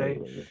yesterday,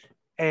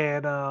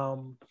 Yeah.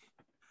 and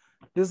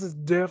this is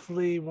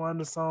definitely one of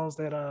the songs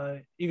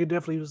that you could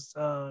definitely was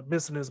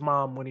missing his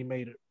mom when he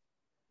made it.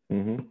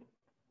 Mm-hmm.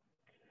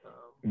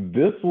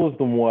 This was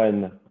the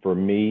one for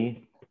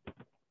me.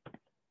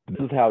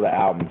 This is how the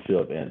album should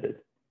have ended.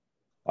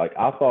 Like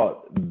I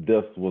thought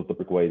this was the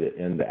perfect way to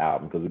end the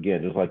album because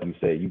again, just like you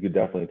said, you could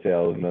definitely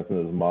tell he's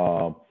missing his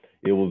mom.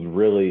 It was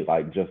really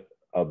like just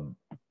a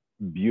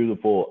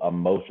beautiful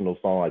emotional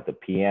song, like the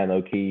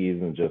piano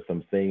keys and just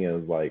some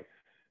singing. Is like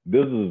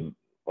this is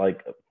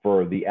like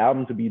for the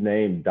album to be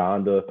named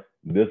Donda.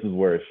 This is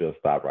where it should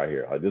stop right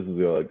here. Like this is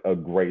a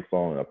great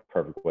song and a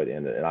perfect way to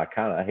end it. And I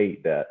kind of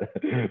hate that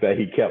that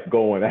he kept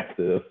going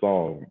after this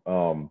song.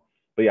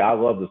 But yeah, I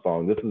love the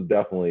song. This is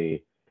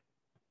definitely,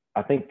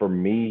 I think for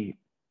me,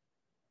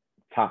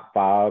 top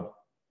 5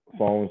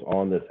 songs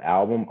on this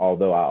album.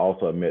 Although I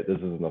also admit this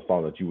isn't a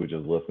song that you would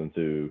just listen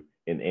to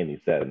in any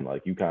setting.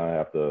 Like you kind of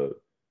have to,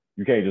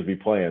 you can't just be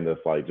playing this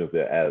like just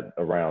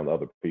around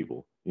other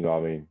people. You know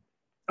what I mean?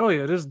 Oh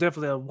yeah, this is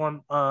definitely a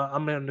one.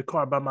 I'm in the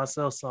car by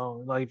myself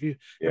song. Like if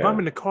I'm Yeah.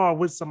 in the car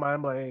with somebody,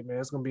 I'm like, hey man,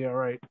 it's gonna be all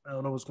right. I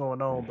don't know what's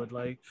going on, but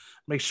like,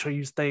 make sure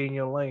you stay in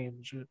your lane.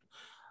 Shit.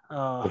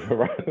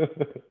 Right.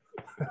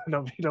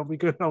 Don't be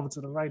good over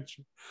to the right.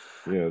 Shit.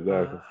 Yeah, Uh,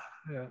 exactly.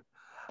 yeah.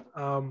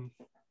 Um.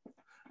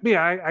 But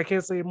yeah, I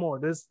can't say more.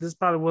 This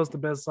probably was the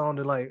best song.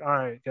 To like, all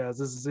right, guys,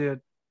 this is it.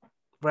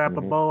 Wrap a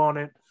Mm-hmm. bow on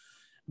it.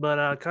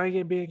 But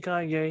Kanye being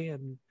Kanye,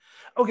 and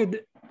okay,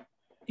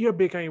 you're a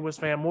big Kanye West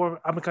fan.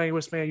 I'm a Kanye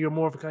West fan. You're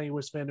more of a Kanye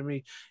West fan than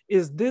me.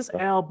 Is this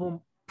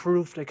album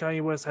proof that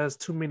Kanye West has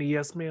too many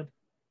yes men?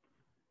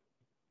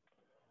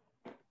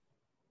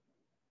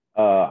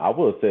 I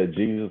would have said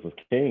Jesus is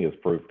King is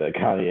proof that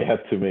Kanye has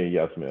too many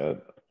yes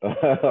men.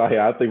 Like,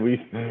 I think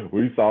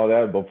we saw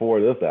that before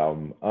this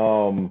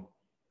album.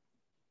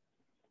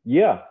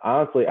 Yeah,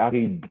 honestly,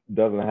 he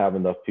doesn't have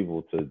enough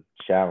people to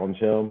challenge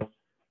him.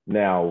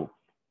 Now,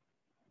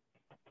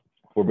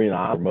 for being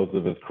honest, for most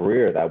of his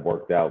career, that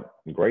worked out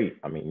great.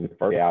 I mean, the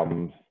first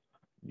albums,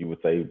 you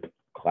would say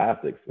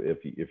classics,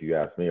 if you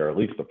ask me, or at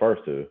least the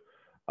first two.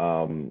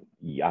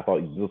 Yeah, I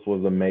thought this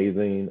was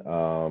amazing.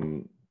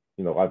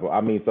 You know, like I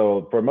mean,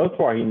 so for the most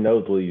part, he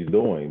knows what he's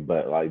doing,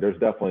 but like, there's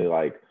definitely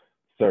like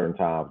certain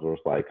times where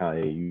it's like, kind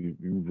of,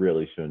 you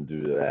really shouldn't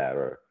do that,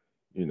 or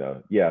you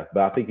know, yeah.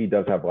 But I think he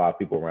does have a lot of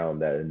people around him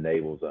that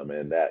enables him,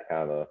 and that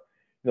kind of,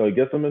 you know, he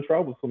gets him in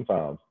trouble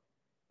sometimes.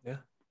 Yeah.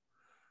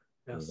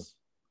 Yeah. Yes.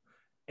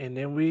 And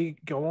then we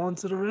go on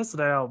to the rest of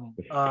the album.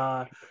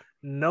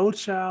 No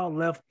Child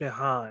Left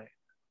Behind,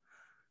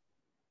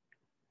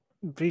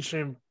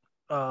 featuring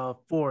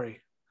 40.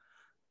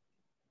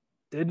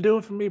 Didn't do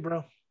it for me,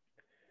 bro.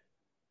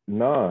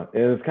 Nah,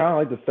 and it's kind of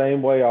like the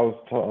same way I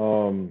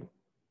was,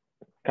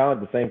 kind of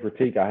like the same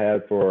critique I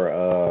had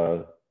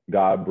for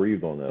God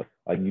Breathed on this.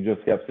 Like you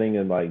just kept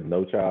singing like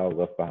No Child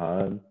Left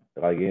Behind.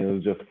 Like and it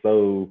was just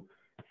so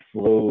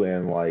slow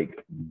and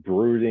like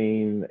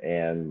brooding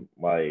and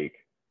like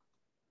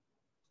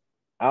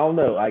I don't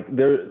know, like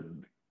there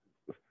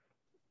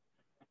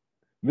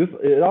this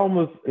it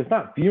almost it's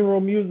not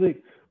funeral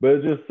music, but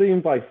it just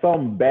seems like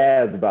something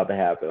bad's about to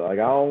happen. Like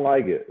I don't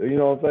like it. You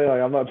know what I'm saying?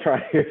 Like I'm not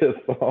trying to hear this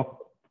song.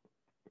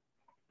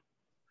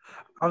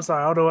 I'm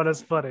sorry, I don't know why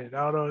that's funny.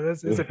 I don't know.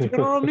 It's a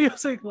funeral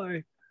music.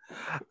 Like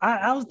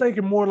I was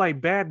thinking more like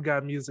bad guy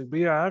music, but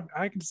yeah,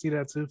 I can see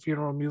that too.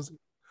 Funeral music.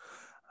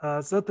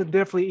 Something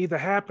definitely either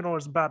happened or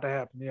it's about to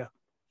happen. Yeah.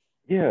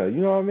 Yeah,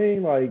 you know what I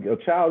mean? Like a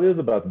child is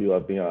about to be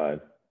left behind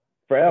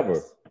forever.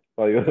 Yes.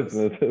 Like Yes.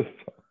 listen to this.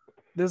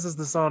 This is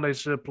the song they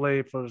should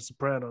play for the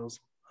Sopranos.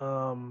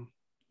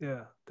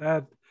 Yeah,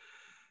 that.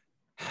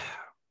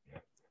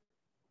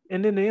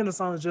 And then the end of the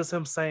song is just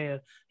him saying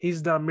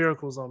he's done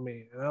miracles on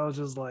me, and I was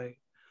just like,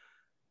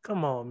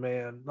 "Come on,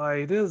 man!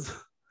 Like this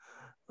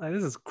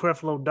is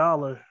Creflo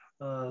Dollar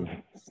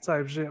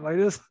type shit. Like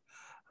this.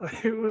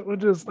 Like,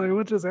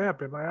 what just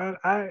happened? Like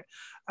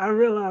I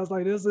realized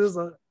like this is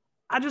a.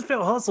 I just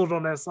felt hustled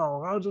on that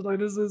song. I was just like,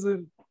 this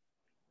isn't.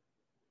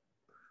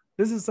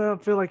 This is. I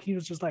feel like he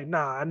was just like,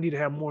 nah, I need to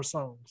have more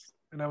songs,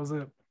 and that was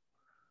it.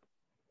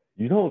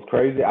 You know what's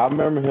crazy? I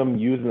remember him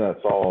using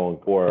that song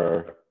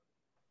for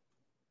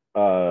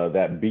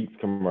that Beats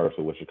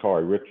commercial with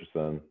Shakari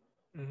Richardson.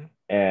 Mm-hmm.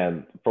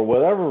 And for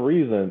whatever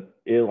reason,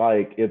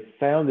 it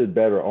sounded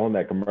better on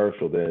that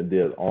commercial than it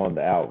did on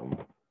the album.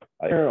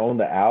 Like on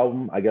the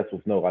album, I guess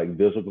with no like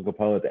visual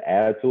component to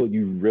add to it,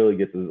 you really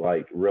get to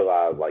like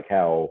realize like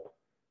how,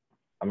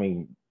 I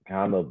mean,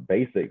 kind of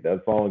basic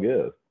that song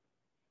is.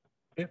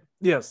 Yeah.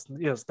 Yes,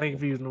 yes. Thank you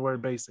for using the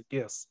word basic.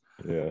 Yes.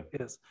 Yeah.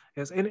 Yes,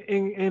 yes,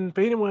 and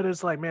for anyone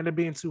that's like, man, they're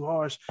being too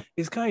harsh.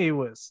 It's Kanye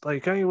West.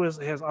 Like Kanye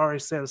West has already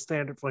set a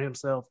standard for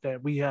himself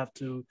that we have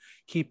to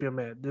keep him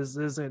at. This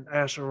isn't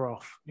Asher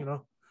Roth, you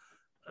know.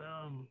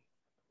 Um,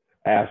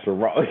 Asher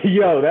Roth.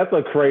 Yo, that's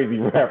a crazy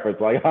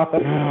reference. Like I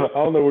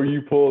don't know where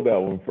you pulled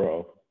that one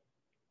from.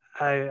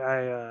 I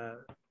I uh,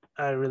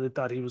 I really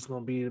thought he was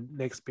gonna be the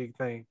next big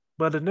thing,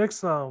 but the next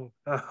song,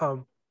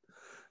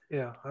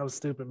 yeah, I was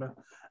stupid,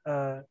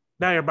 man.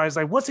 Now everybody's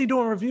like, what's he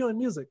doing reviewing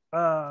music?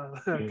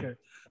 Okay,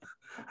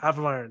 I've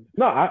learned.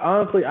 No, I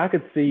honestly I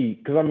could see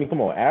because I mean, come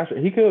on, Asher,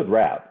 he could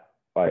rap.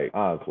 Like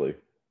honestly,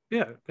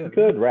 Yeah, he yeah,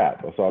 could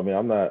rap. So I mean,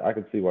 I'm not. I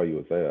could see why you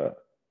would say that.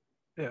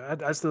 yeah.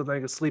 I still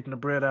think it's "Sleep in the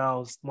Bread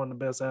Owl" is one of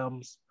the best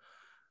albums,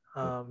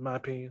 in my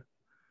opinion.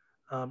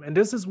 And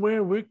this is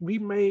where we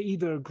may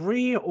either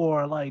agree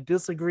or like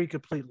disagree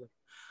completely.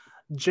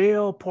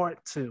 Jail Part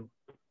Two.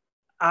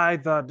 I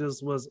thought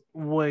this was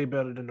way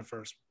better than the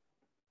first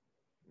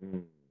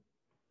Mm.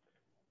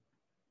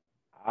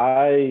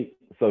 I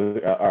so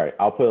all right.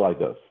 I'll put it like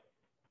this.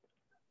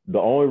 The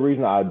only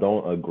reason I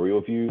don't agree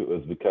with you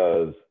is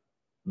because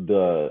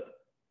the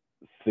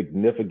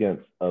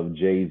significance of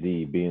Jay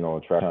Z being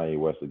on track Kanye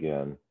West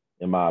again,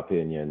 in my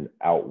opinion,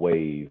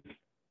 outweighs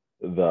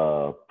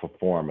the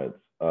performance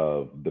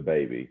of the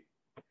baby.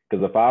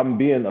 Because if I'm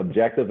being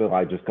objective and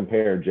like just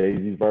compare Jay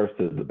Z's verse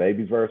to the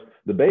baby's verse,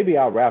 the baby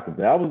out rapping.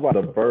 That was like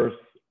the verse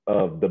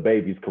of the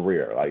baby's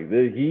career. Like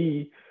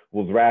he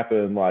was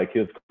rapping like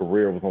his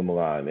career was on the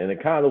line, and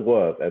it kind of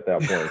was at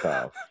that point in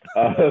time.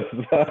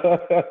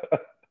 one.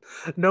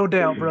 No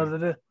doubt,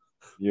 brother.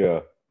 Yeah,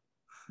 No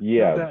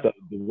yeah. doubt. So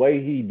the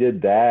way he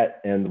did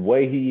that, and the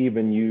way he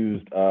even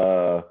used,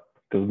 because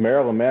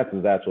Marilyn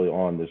Manson's actually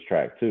on this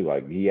track too.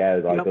 Like he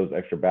added like Yep. those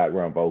extra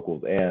background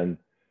vocals, and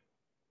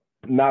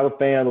not a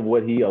fan of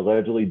what he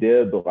allegedly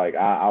did, but like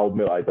I'll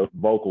admit, like those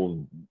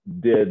vocals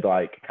did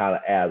like kind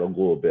of add a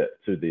little bit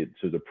to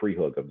the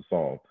pre-hook of the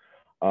song.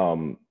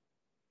 Um,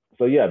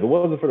 so yeah, if it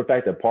wasn't for the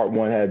fact that part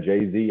one had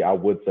Jay Z, I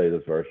would say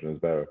this version is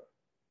better.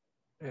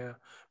 Yeah.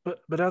 But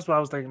that's what I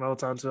was thinking all the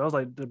time too. I was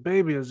like, the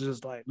baby is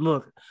just like,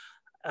 look,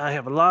 I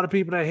have a lot of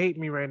people that hate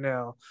me right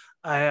now.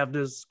 I have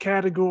this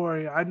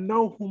category. I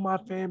know who my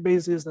fan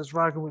base is that's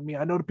rocking with me.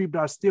 I know the people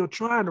that are still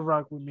trying to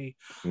rock with me.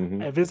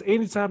 Mm-hmm. If it's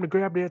any time to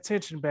grab their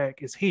attention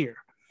back, it's here.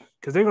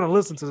 Because they're gonna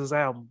listen to this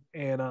album.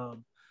 And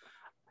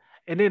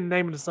then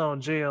naming the song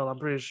Jail, I'm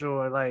pretty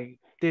sure like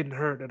didn't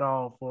hurt at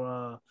all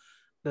for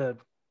the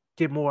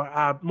get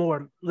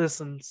more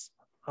listens.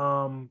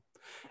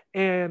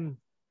 And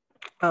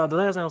the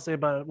last thing I'll say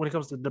about it when it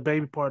comes to the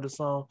baby part of the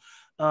song,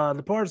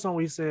 the part of the song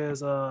where he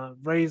says,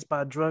 raised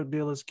by drug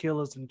dealers,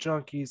 killers, and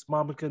junkies,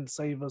 mama couldn't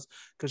save us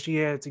because she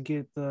had to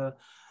get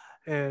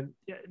and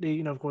they,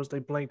 of course, they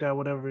blanked out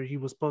whatever he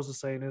was supposed to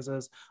say. And it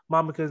says,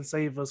 mama couldn't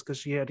save us because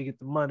she had to get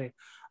the money.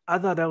 I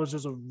thought that was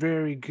just a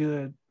very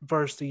good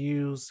verse to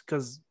use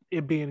because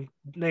it being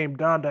named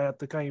Donda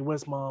after Kanye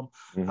West mom,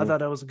 I Mm-hmm. thought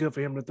that was good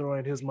for him to throw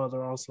in his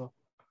mother also.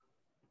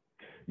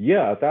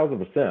 Yeah,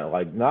 1,000%.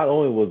 Like not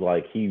only was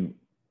like he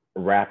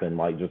rapping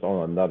like just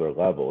on another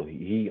level,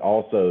 he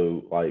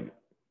also like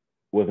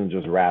wasn't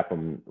just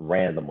rapping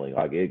randomly.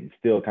 Like it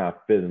still kind of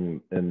fit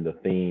in the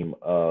theme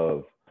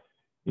of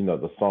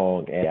the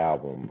song and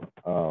album.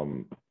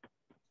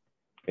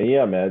 And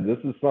yeah, man, this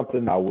is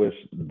something I wish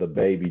the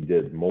baby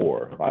did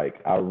more.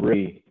 Like I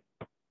really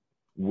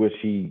wish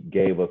he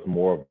gave us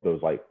more of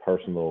those like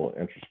personal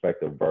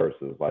introspective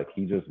verses. Like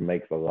he just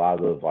makes a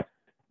lot of like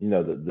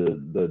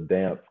the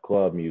dance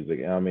club music.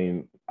 And I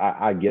mean,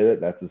 I get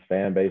it. That's his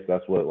fan base.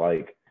 That's what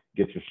like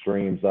gets your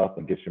streams up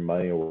and gets your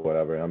money or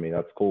whatever. I mean,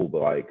 that's cool.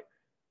 But like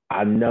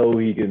I know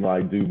he can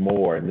like do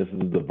more. And this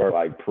is the verse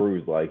like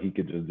proves like he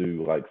could just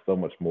do like so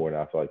much more. And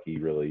I feel like he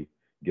really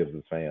gives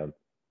his fans.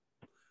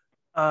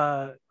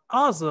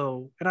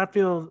 Also, and I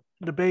feel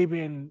the baby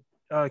and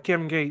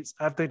Kevin Gates,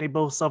 I think they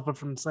both suffered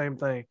from the same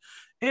thing.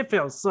 It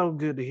felt so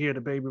good to hear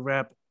the baby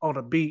rap on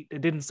a beat.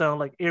 It didn't sound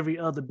like every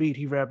other beat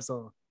he raps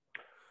on.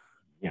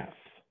 Yes.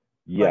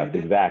 Yes,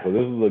 Like, exactly.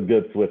 This is a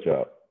good switch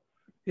up.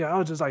 yeah, I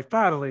was just like,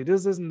 finally,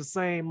 this isn't the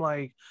same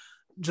like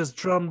just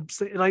drum.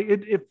 Like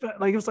it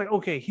was like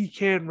okay, he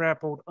can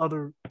rap on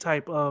other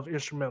type of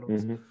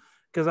instrumentals. Mm-hmm.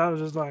 Because I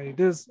was just like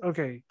this,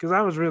 okay. Because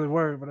I was really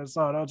worried when I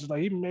saw it. I was just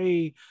like, he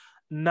may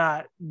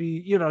not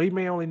be, he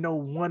may only know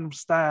one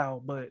style,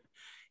 but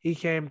he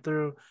came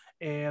through.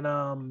 And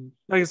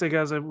like I said,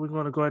 guys, we're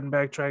going to go ahead and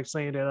backtrack,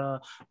 saying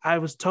that I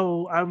was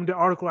told, the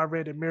article I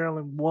read that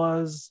Maryland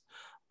was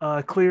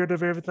cleared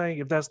of everything.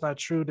 If that's not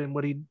true, then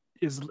what he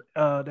is,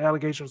 the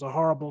allegations are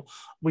horrible.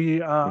 We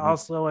Mhm.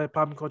 also at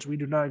PoppinCulture, we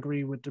do not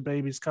agree with the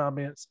baby's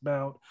comments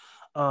about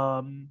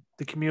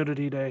the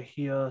community that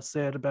he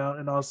said about,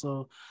 and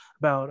also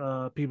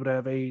about people that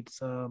have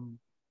AIDS.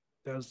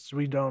 That's,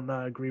 we don't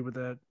not agree with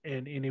that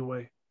in any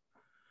way.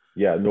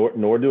 Yeah,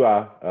 nor do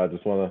I. I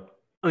just want to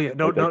Oh yeah,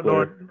 no, make no, that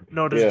no, clear.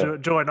 no. This is Yeah.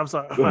 Jordan. I'm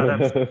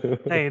sorry.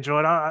 Hey,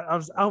 Jordan. I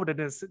was out of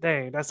this.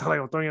 Dang, that's like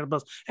I'm throwing you on the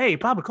bus. Hey,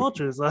 Papa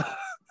Culture is.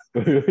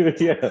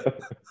 Yeah.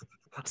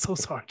 I'm so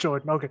sorry,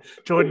 Jordan. Okay,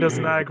 Jordan does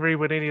not agree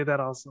with any of that.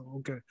 Also,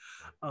 okay.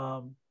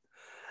 Um,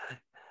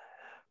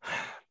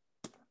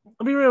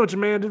 I'll be real with you,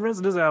 man. The rest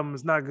of this album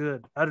is not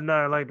good. I do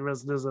not like the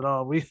rest of this at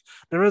all.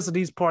 The rest of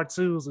these part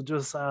twos are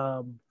just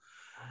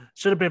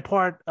should have been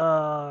part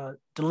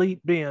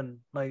delete bin,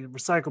 like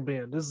recycle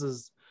bin. This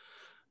is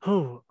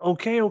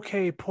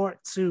okay part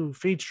two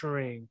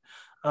featuring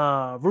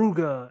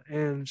Ruga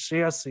and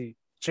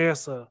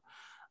Chessa.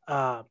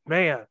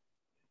 Man,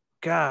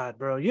 God,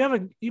 bro.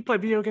 You play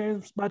video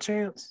games by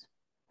chance?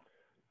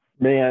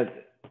 Man,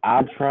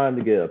 I'm trying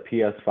to get a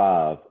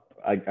PS5.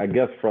 I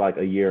guess for like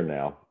a year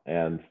now,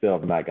 and still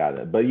have not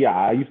gotten it. But yeah,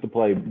 I used to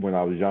play when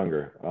I was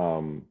younger.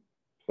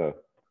 So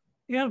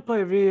You ever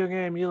play a video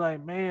game, you're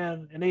like,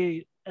 man, and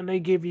they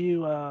give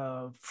you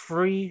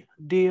free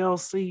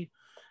DLC,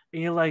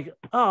 and you're like,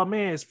 oh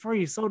man, it's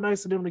free. So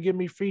nice of them to give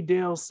me free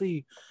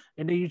DLC.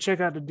 And then you check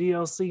out the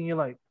DLC and you're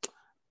like,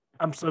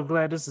 I'm so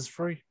glad this is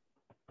free.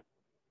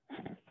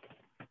 it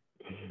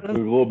was a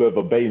little bit of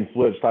a bait and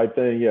switch type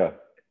thing. Yeah.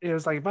 It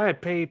was like if I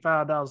had paid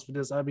 $5 for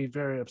this, I'd be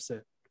very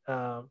upset.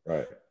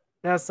 Right.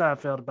 That's how I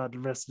felt about the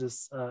rest of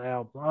this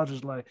album. I was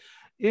just like,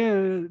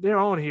 yeah, they're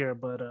on here,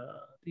 but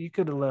you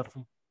could have left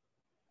them.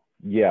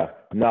 Yeah.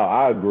 No,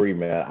 I agree,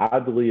 man. I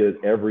deleted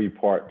every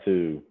part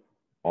two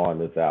on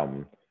this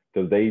album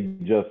because they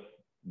just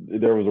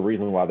there was a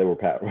reason why they were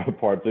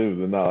part twos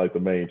and not like the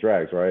main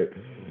tracks, right?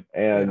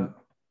 Yeah, And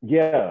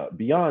yeah,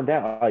 beyond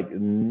that, like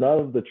none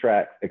of the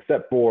tracks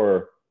except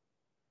for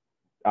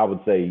I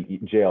would say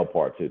Jail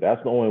Part Two.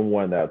 That's the only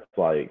one that's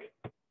like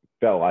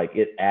felt like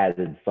it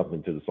added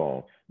something to the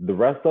song. The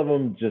rest of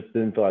them just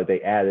didn't feel like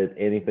they added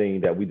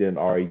anything that we didn't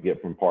already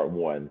get from part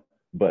one,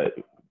 but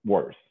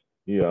worse.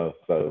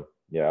 So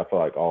yeah, I feel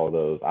like all of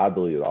those. I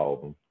deleted all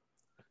of them.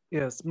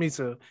 yes, me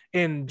too.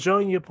 And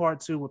Junior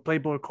Part Two with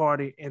Playboy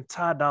Cardi and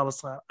Ty Dolla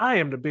Sign. I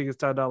am the biggest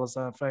Ty Dolla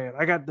Sign fan.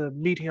 I got to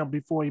meet him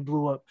before he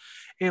blew up,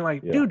 and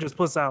like, Yeah. dude just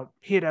puts out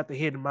hit after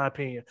hit, in my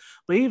opinion.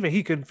 But even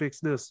he couldn't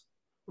fix this.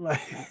 Like,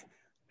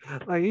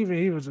 like even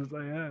he was just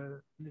like,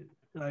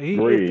 like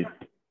Agreed.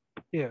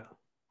 yeah,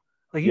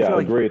 like he Yeah, felt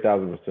like, agree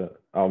 1,000%.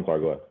 Oh, I'm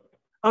sorry. Go ahead.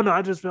 oh no,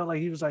 I just felt like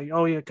he was like,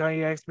 oh yeah,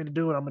 Kanye asked me to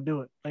do it, I'm gonna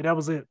do it. Like that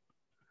was it.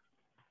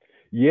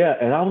 Yeah,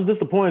 and I was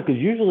disappointed because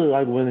usually,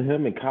 like when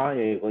him and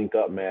Kanye link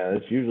up, man,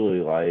 it's usually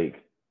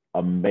like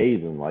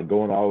amazing. Like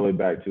going all the way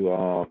back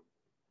to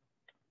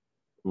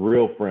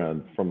Real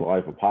Friends from the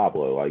Life of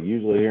Pablo. Like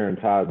usually hearing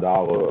Ty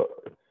Dolla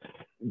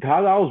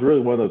is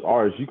really one of those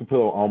artists you can put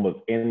on almost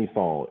any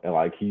song, and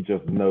like he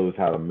just knows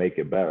how to make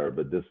it better.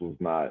 But this was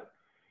not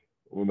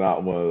one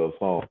of those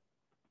songs.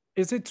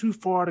 Is it too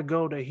far to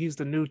go that he's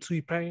the new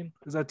T-Pain?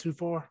 Is that too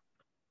far?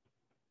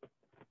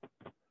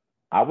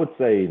 I would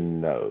say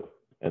no,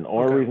 and the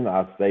only Okay. reason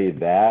I say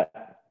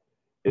that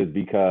is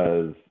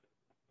because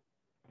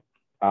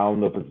I don't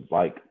know if it's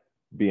like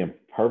being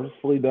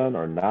purposefully done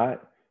or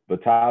not,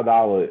 but Ty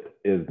Dolla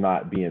is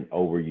not being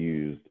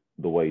overused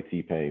the way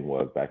T Pain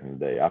was back in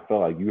the day. I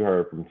felt like you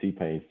heard from T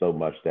Pain so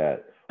much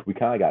that we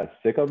kind of got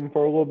sick of him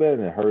for a little bit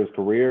and it hurt his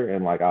career.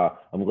 And like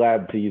I'm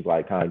glad he's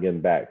like kind of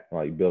getting back,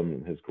 like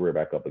building his career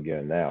back up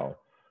again now.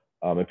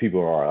 And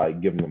people are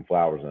like giving him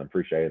flowers and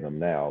appreciating them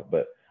now.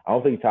 But I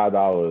don't think Ty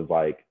Dolla is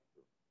like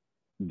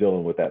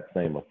dealing with that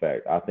same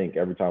effect. I think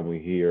every time we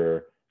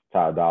hear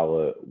Ty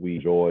Dolla, we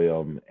enjoy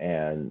him,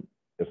 and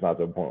it's not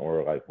to the point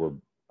where like we're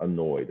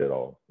annoyed at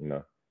all.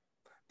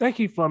 Thank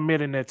you for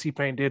admitting that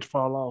T-Pain did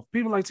fall off.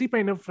 People like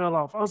T-Pain never fell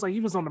off. I was like, he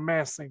was on the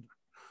Masked Singer.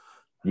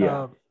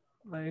 Yeah,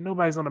 Like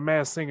nobody's on the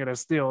Masked Singer that's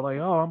still like,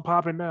 oh, I'm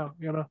popping now,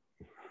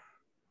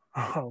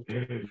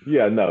 Okay.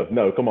 yeah,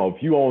 no, come on.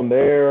 If you on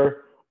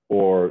there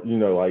or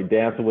like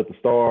Dancing with the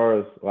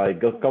Stars,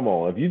 like come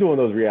on. If you're doing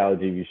those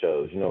reality TV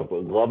shows,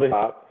 Love and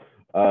Hop,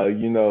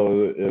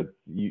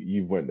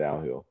 you went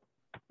downhill.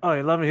 Oh,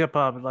 yeah, love and hip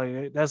hop.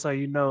 Like that's how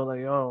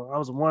like, oh, I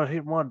was a one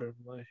hit wonder.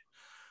 Like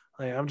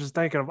I'm just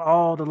thinking of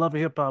all the love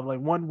and hip hop, like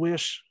One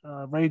Wish,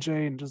 Ray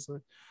J, and just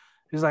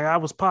he's like, I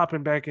was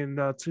popping back in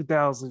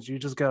 2000s. You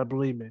just gotta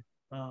believe me.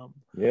 Um,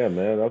 Yeah,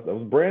 man, that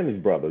was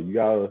Brandy's brother. You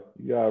gotta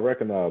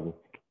recognize him.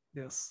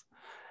 yes.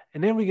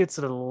 And then we get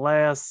to the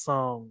last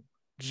song,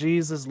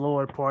 Jesus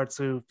Lord Part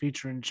Two,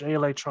 featuring Jay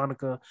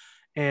Electronica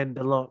and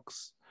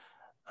Deluxe.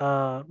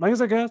 Like I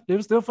said, guys, it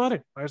was still funny.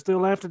 I still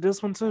laughed at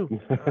this one too.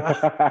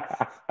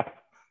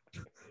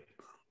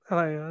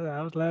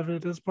 I was laughing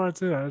at this part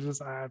too. I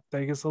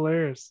think it's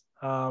hilarious.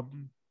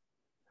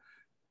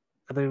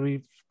 I think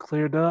we've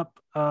cleared up.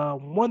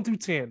 1 through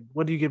 10,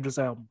 what do you give this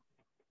album?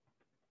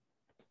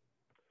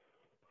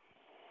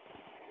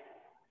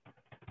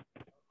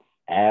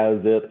 As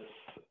it's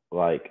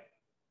like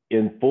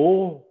in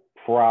full,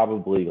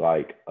 probably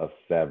like a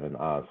 7,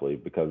 honestly,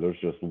 because there's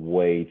just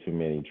way too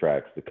many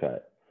tracks to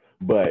cut.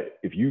 But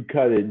if you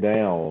cut it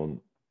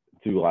down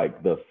to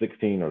like the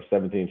 16 or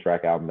 17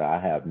 track album that I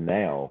have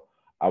now,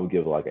 I would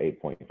give it like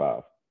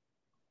 8.5.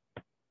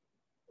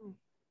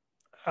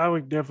 I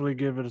would definitely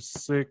give it a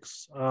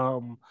 6.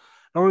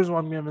 The only reason why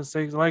I'm giving it a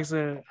 6, like I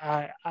said,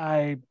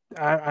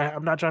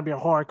 I'm not trying to be a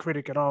hard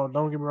critic at all.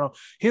 Don't get me wrong.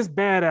 His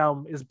bad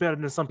album is better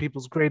than some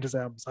people's greatest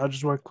albums. I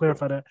just want to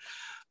clarify that.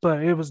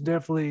 But it was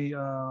definitely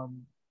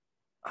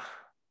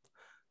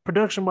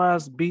production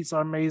wise, beats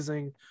are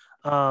amazing.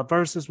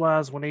 Verses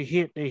wise, when they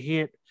hit, they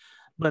hit.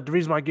 But the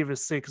reason why I give it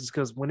 6 is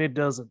because when it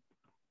doesn't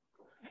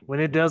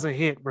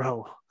hit,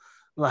 bro,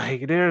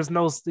 like there's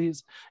no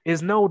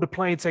it's no the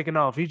plane taking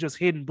off. He just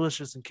hitting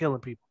bushes and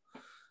killing people.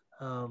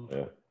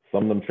 Yeah.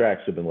 Some of them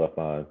tracks have been left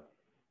behind.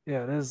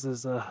 Yeah, this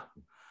is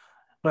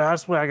but I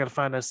swear I gotta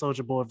find that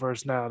Soldier Boy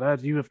verse now.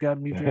 That you have got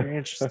me very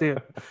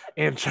interested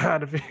in trying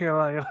to figure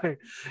like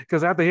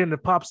because after hearing the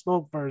Pop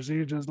Smoke verse,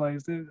 you just like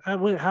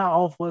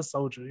how off was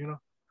Soldier, you know?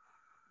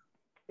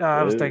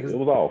 I was It thinking,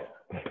 was off.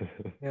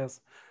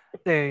 yes.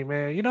 Hey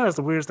man, you know that's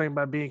the weirdest thing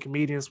about being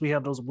comedians. We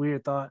have those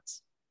weird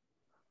thoughts.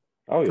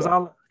 Oh Because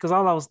yeah.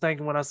 all I was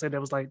thinking when I said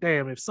that was like,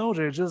 damn, if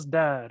Soldier had just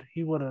died,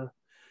 he would have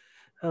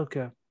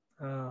okay.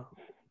 Uh,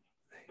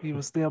 he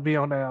would still be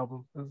on the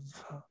album.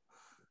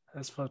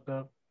 That's fucked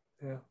up.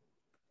 Yeah.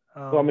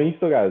 So I Um, mean, he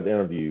still got his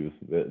interviews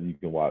that you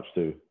can watch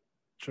too.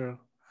 true.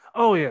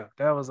 Oh yeah,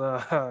 that was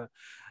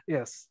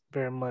yes,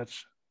 very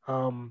much.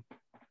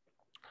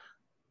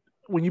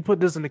 When you put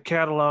this in the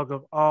catalog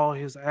of all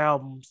his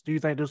albums, do you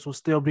think this will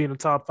still be in the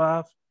top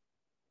five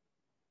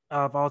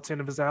out of all 10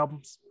 of his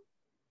albums?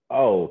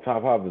 Oh,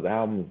 top 5 of his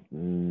albums?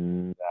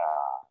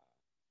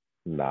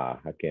 Nah,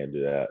 I can't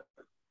do that.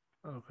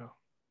 Okay.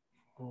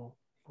 Cool.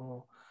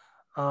 Cool.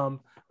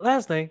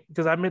 Last thing,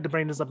 because I meant to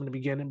bring this up in the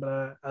beginning,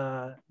 but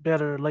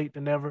better late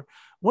than never.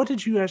 What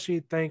did you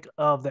actually think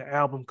of the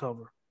album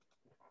cover?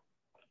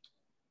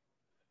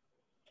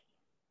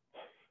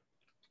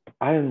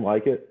 I didn't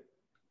like it.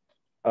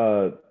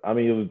 I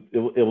mean, it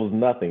was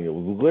nothing. It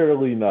was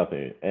literally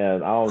nothing.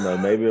 And I don't know.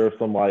 Maybe there's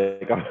some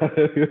like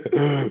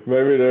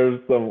maybe there's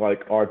some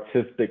like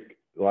artistic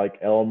like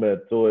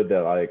element to it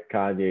that like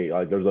Kanye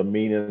like there's a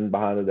meaning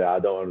behind it that I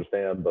don't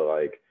understand. But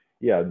like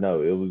yeah,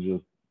 no, it was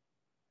just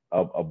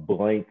a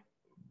blank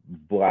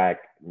black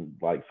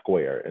like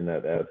square, and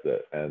that's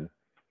it. And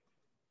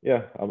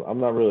yeah, I'm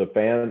not really a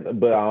fan,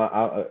 but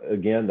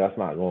again, that's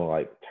not going to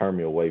like turn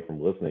me away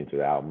from listening to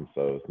the album.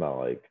 So it's not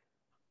like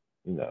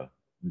you know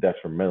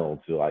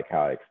detrimental to like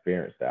how I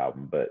experienced the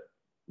album. But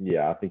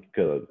yeah, I think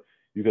you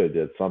could have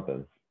did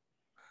something.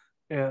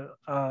 Yeah,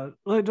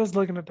 just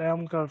looking at the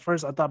album cover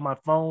first, I thought my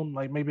phone,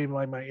 like maybe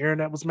like my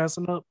internet was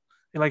messing up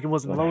and like it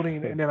wasn't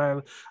loading. And then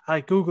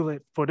I Googled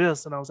it for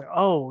this and I was like,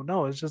 oh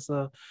no, it's just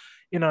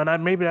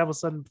and maybe that was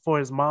something for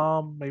his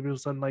mom. Maybe it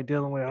was something like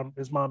dealing with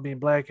his mom being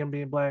black, him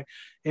being black.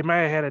 It might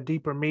have had a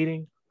deeper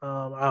meaning.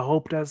 I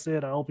hope that's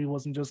it. I hope he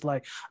wasn't just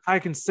like, I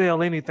can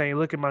sell anything.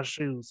 Look at my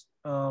shoes.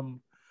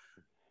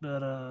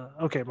 But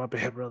okay, my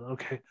bad, brother.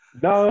 Okay.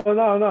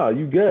 No.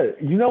 You good.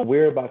 You know,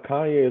 weird about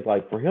Kanye is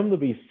like for him to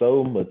be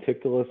so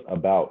meticulous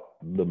about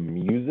the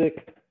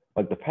music.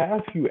 Like the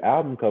past few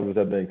album covers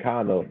have been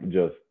kind of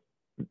just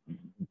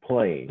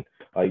plain.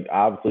 Like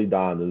obviously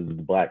Don is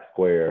the black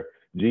square.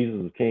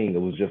 Jesus is King.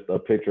 It was just a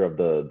picture of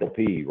the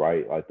P,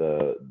 right? Like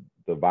the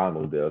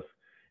vinyl disc.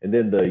 And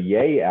then the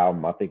Ye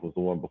album, I think, was the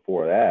one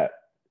before that.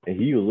 And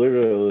he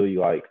literally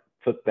like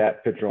took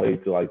that picture away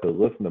to like the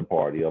listening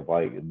party of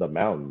like the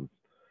mountains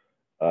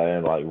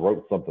and like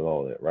wrote something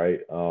on it,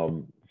 right?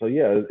 So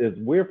yeah, it's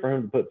weird for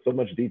him to put so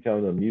much detail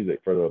in the music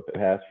for the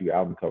past few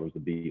album covers to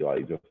be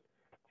like just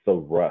so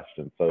rushed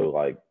and so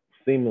like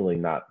seemingly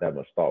not that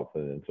much thought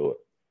put into it.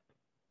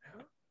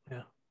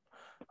 Yeah.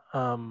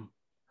 Um,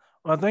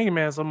 well, thank you,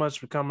 man, so much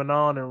for coming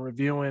on and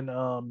reviewing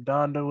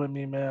Donda with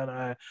me,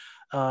 man.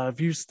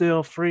 If you're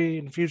still free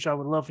in the future, I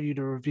would love for you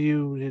to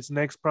review his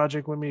next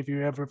project with me if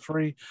you're ever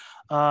free.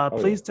 Oh yeah.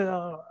 Please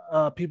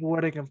tell people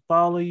where they can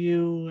follow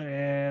you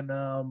and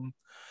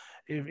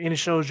if any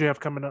shows you have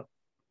coming up.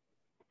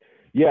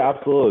 Yeah,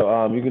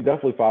 absolutely. You can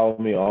definitely follow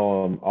me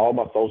on all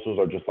my socials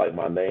are just like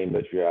my name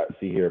that you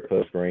see here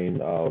post screen.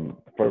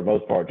 For the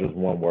most part, just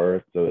one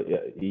word, so yeah,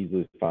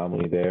 easily find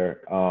me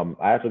there.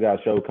 I actually got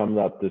a show coming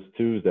up this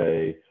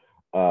Tuesday.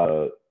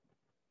 Uh,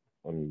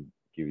 Let me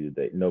give you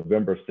the date,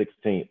 November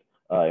 16th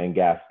in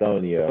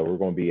Gastonia. We're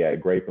going to be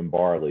at Grape and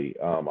Barley.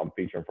 I'm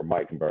featuring from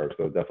Meichenberg,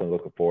 so definitely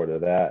looking forward to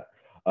that.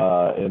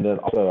 And then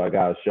also I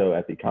got a show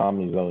at the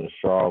Comedy Zone in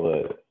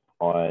Charlotte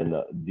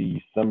on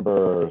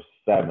December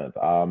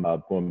 7th. I'm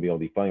going to be on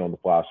the Funny on the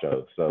Fly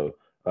show. So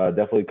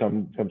definitely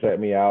come check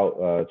me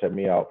out. Check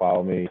me out.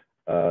 Follow me.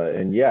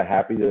 And yeah,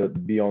 happy to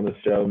be on the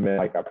show, man.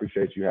 Like I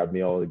appreciate you having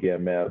me on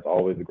again, man. It's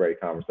always a great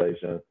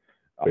conversation.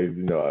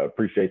 I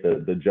appreciate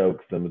the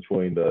jokes in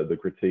between the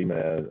critique,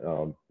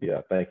 man.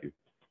 Yeah, thank you.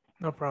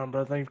 No problem,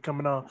 brother. Thanks for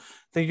coming on.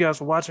 Thank you guys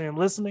for watching and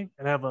listening,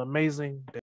 and have an amazing day.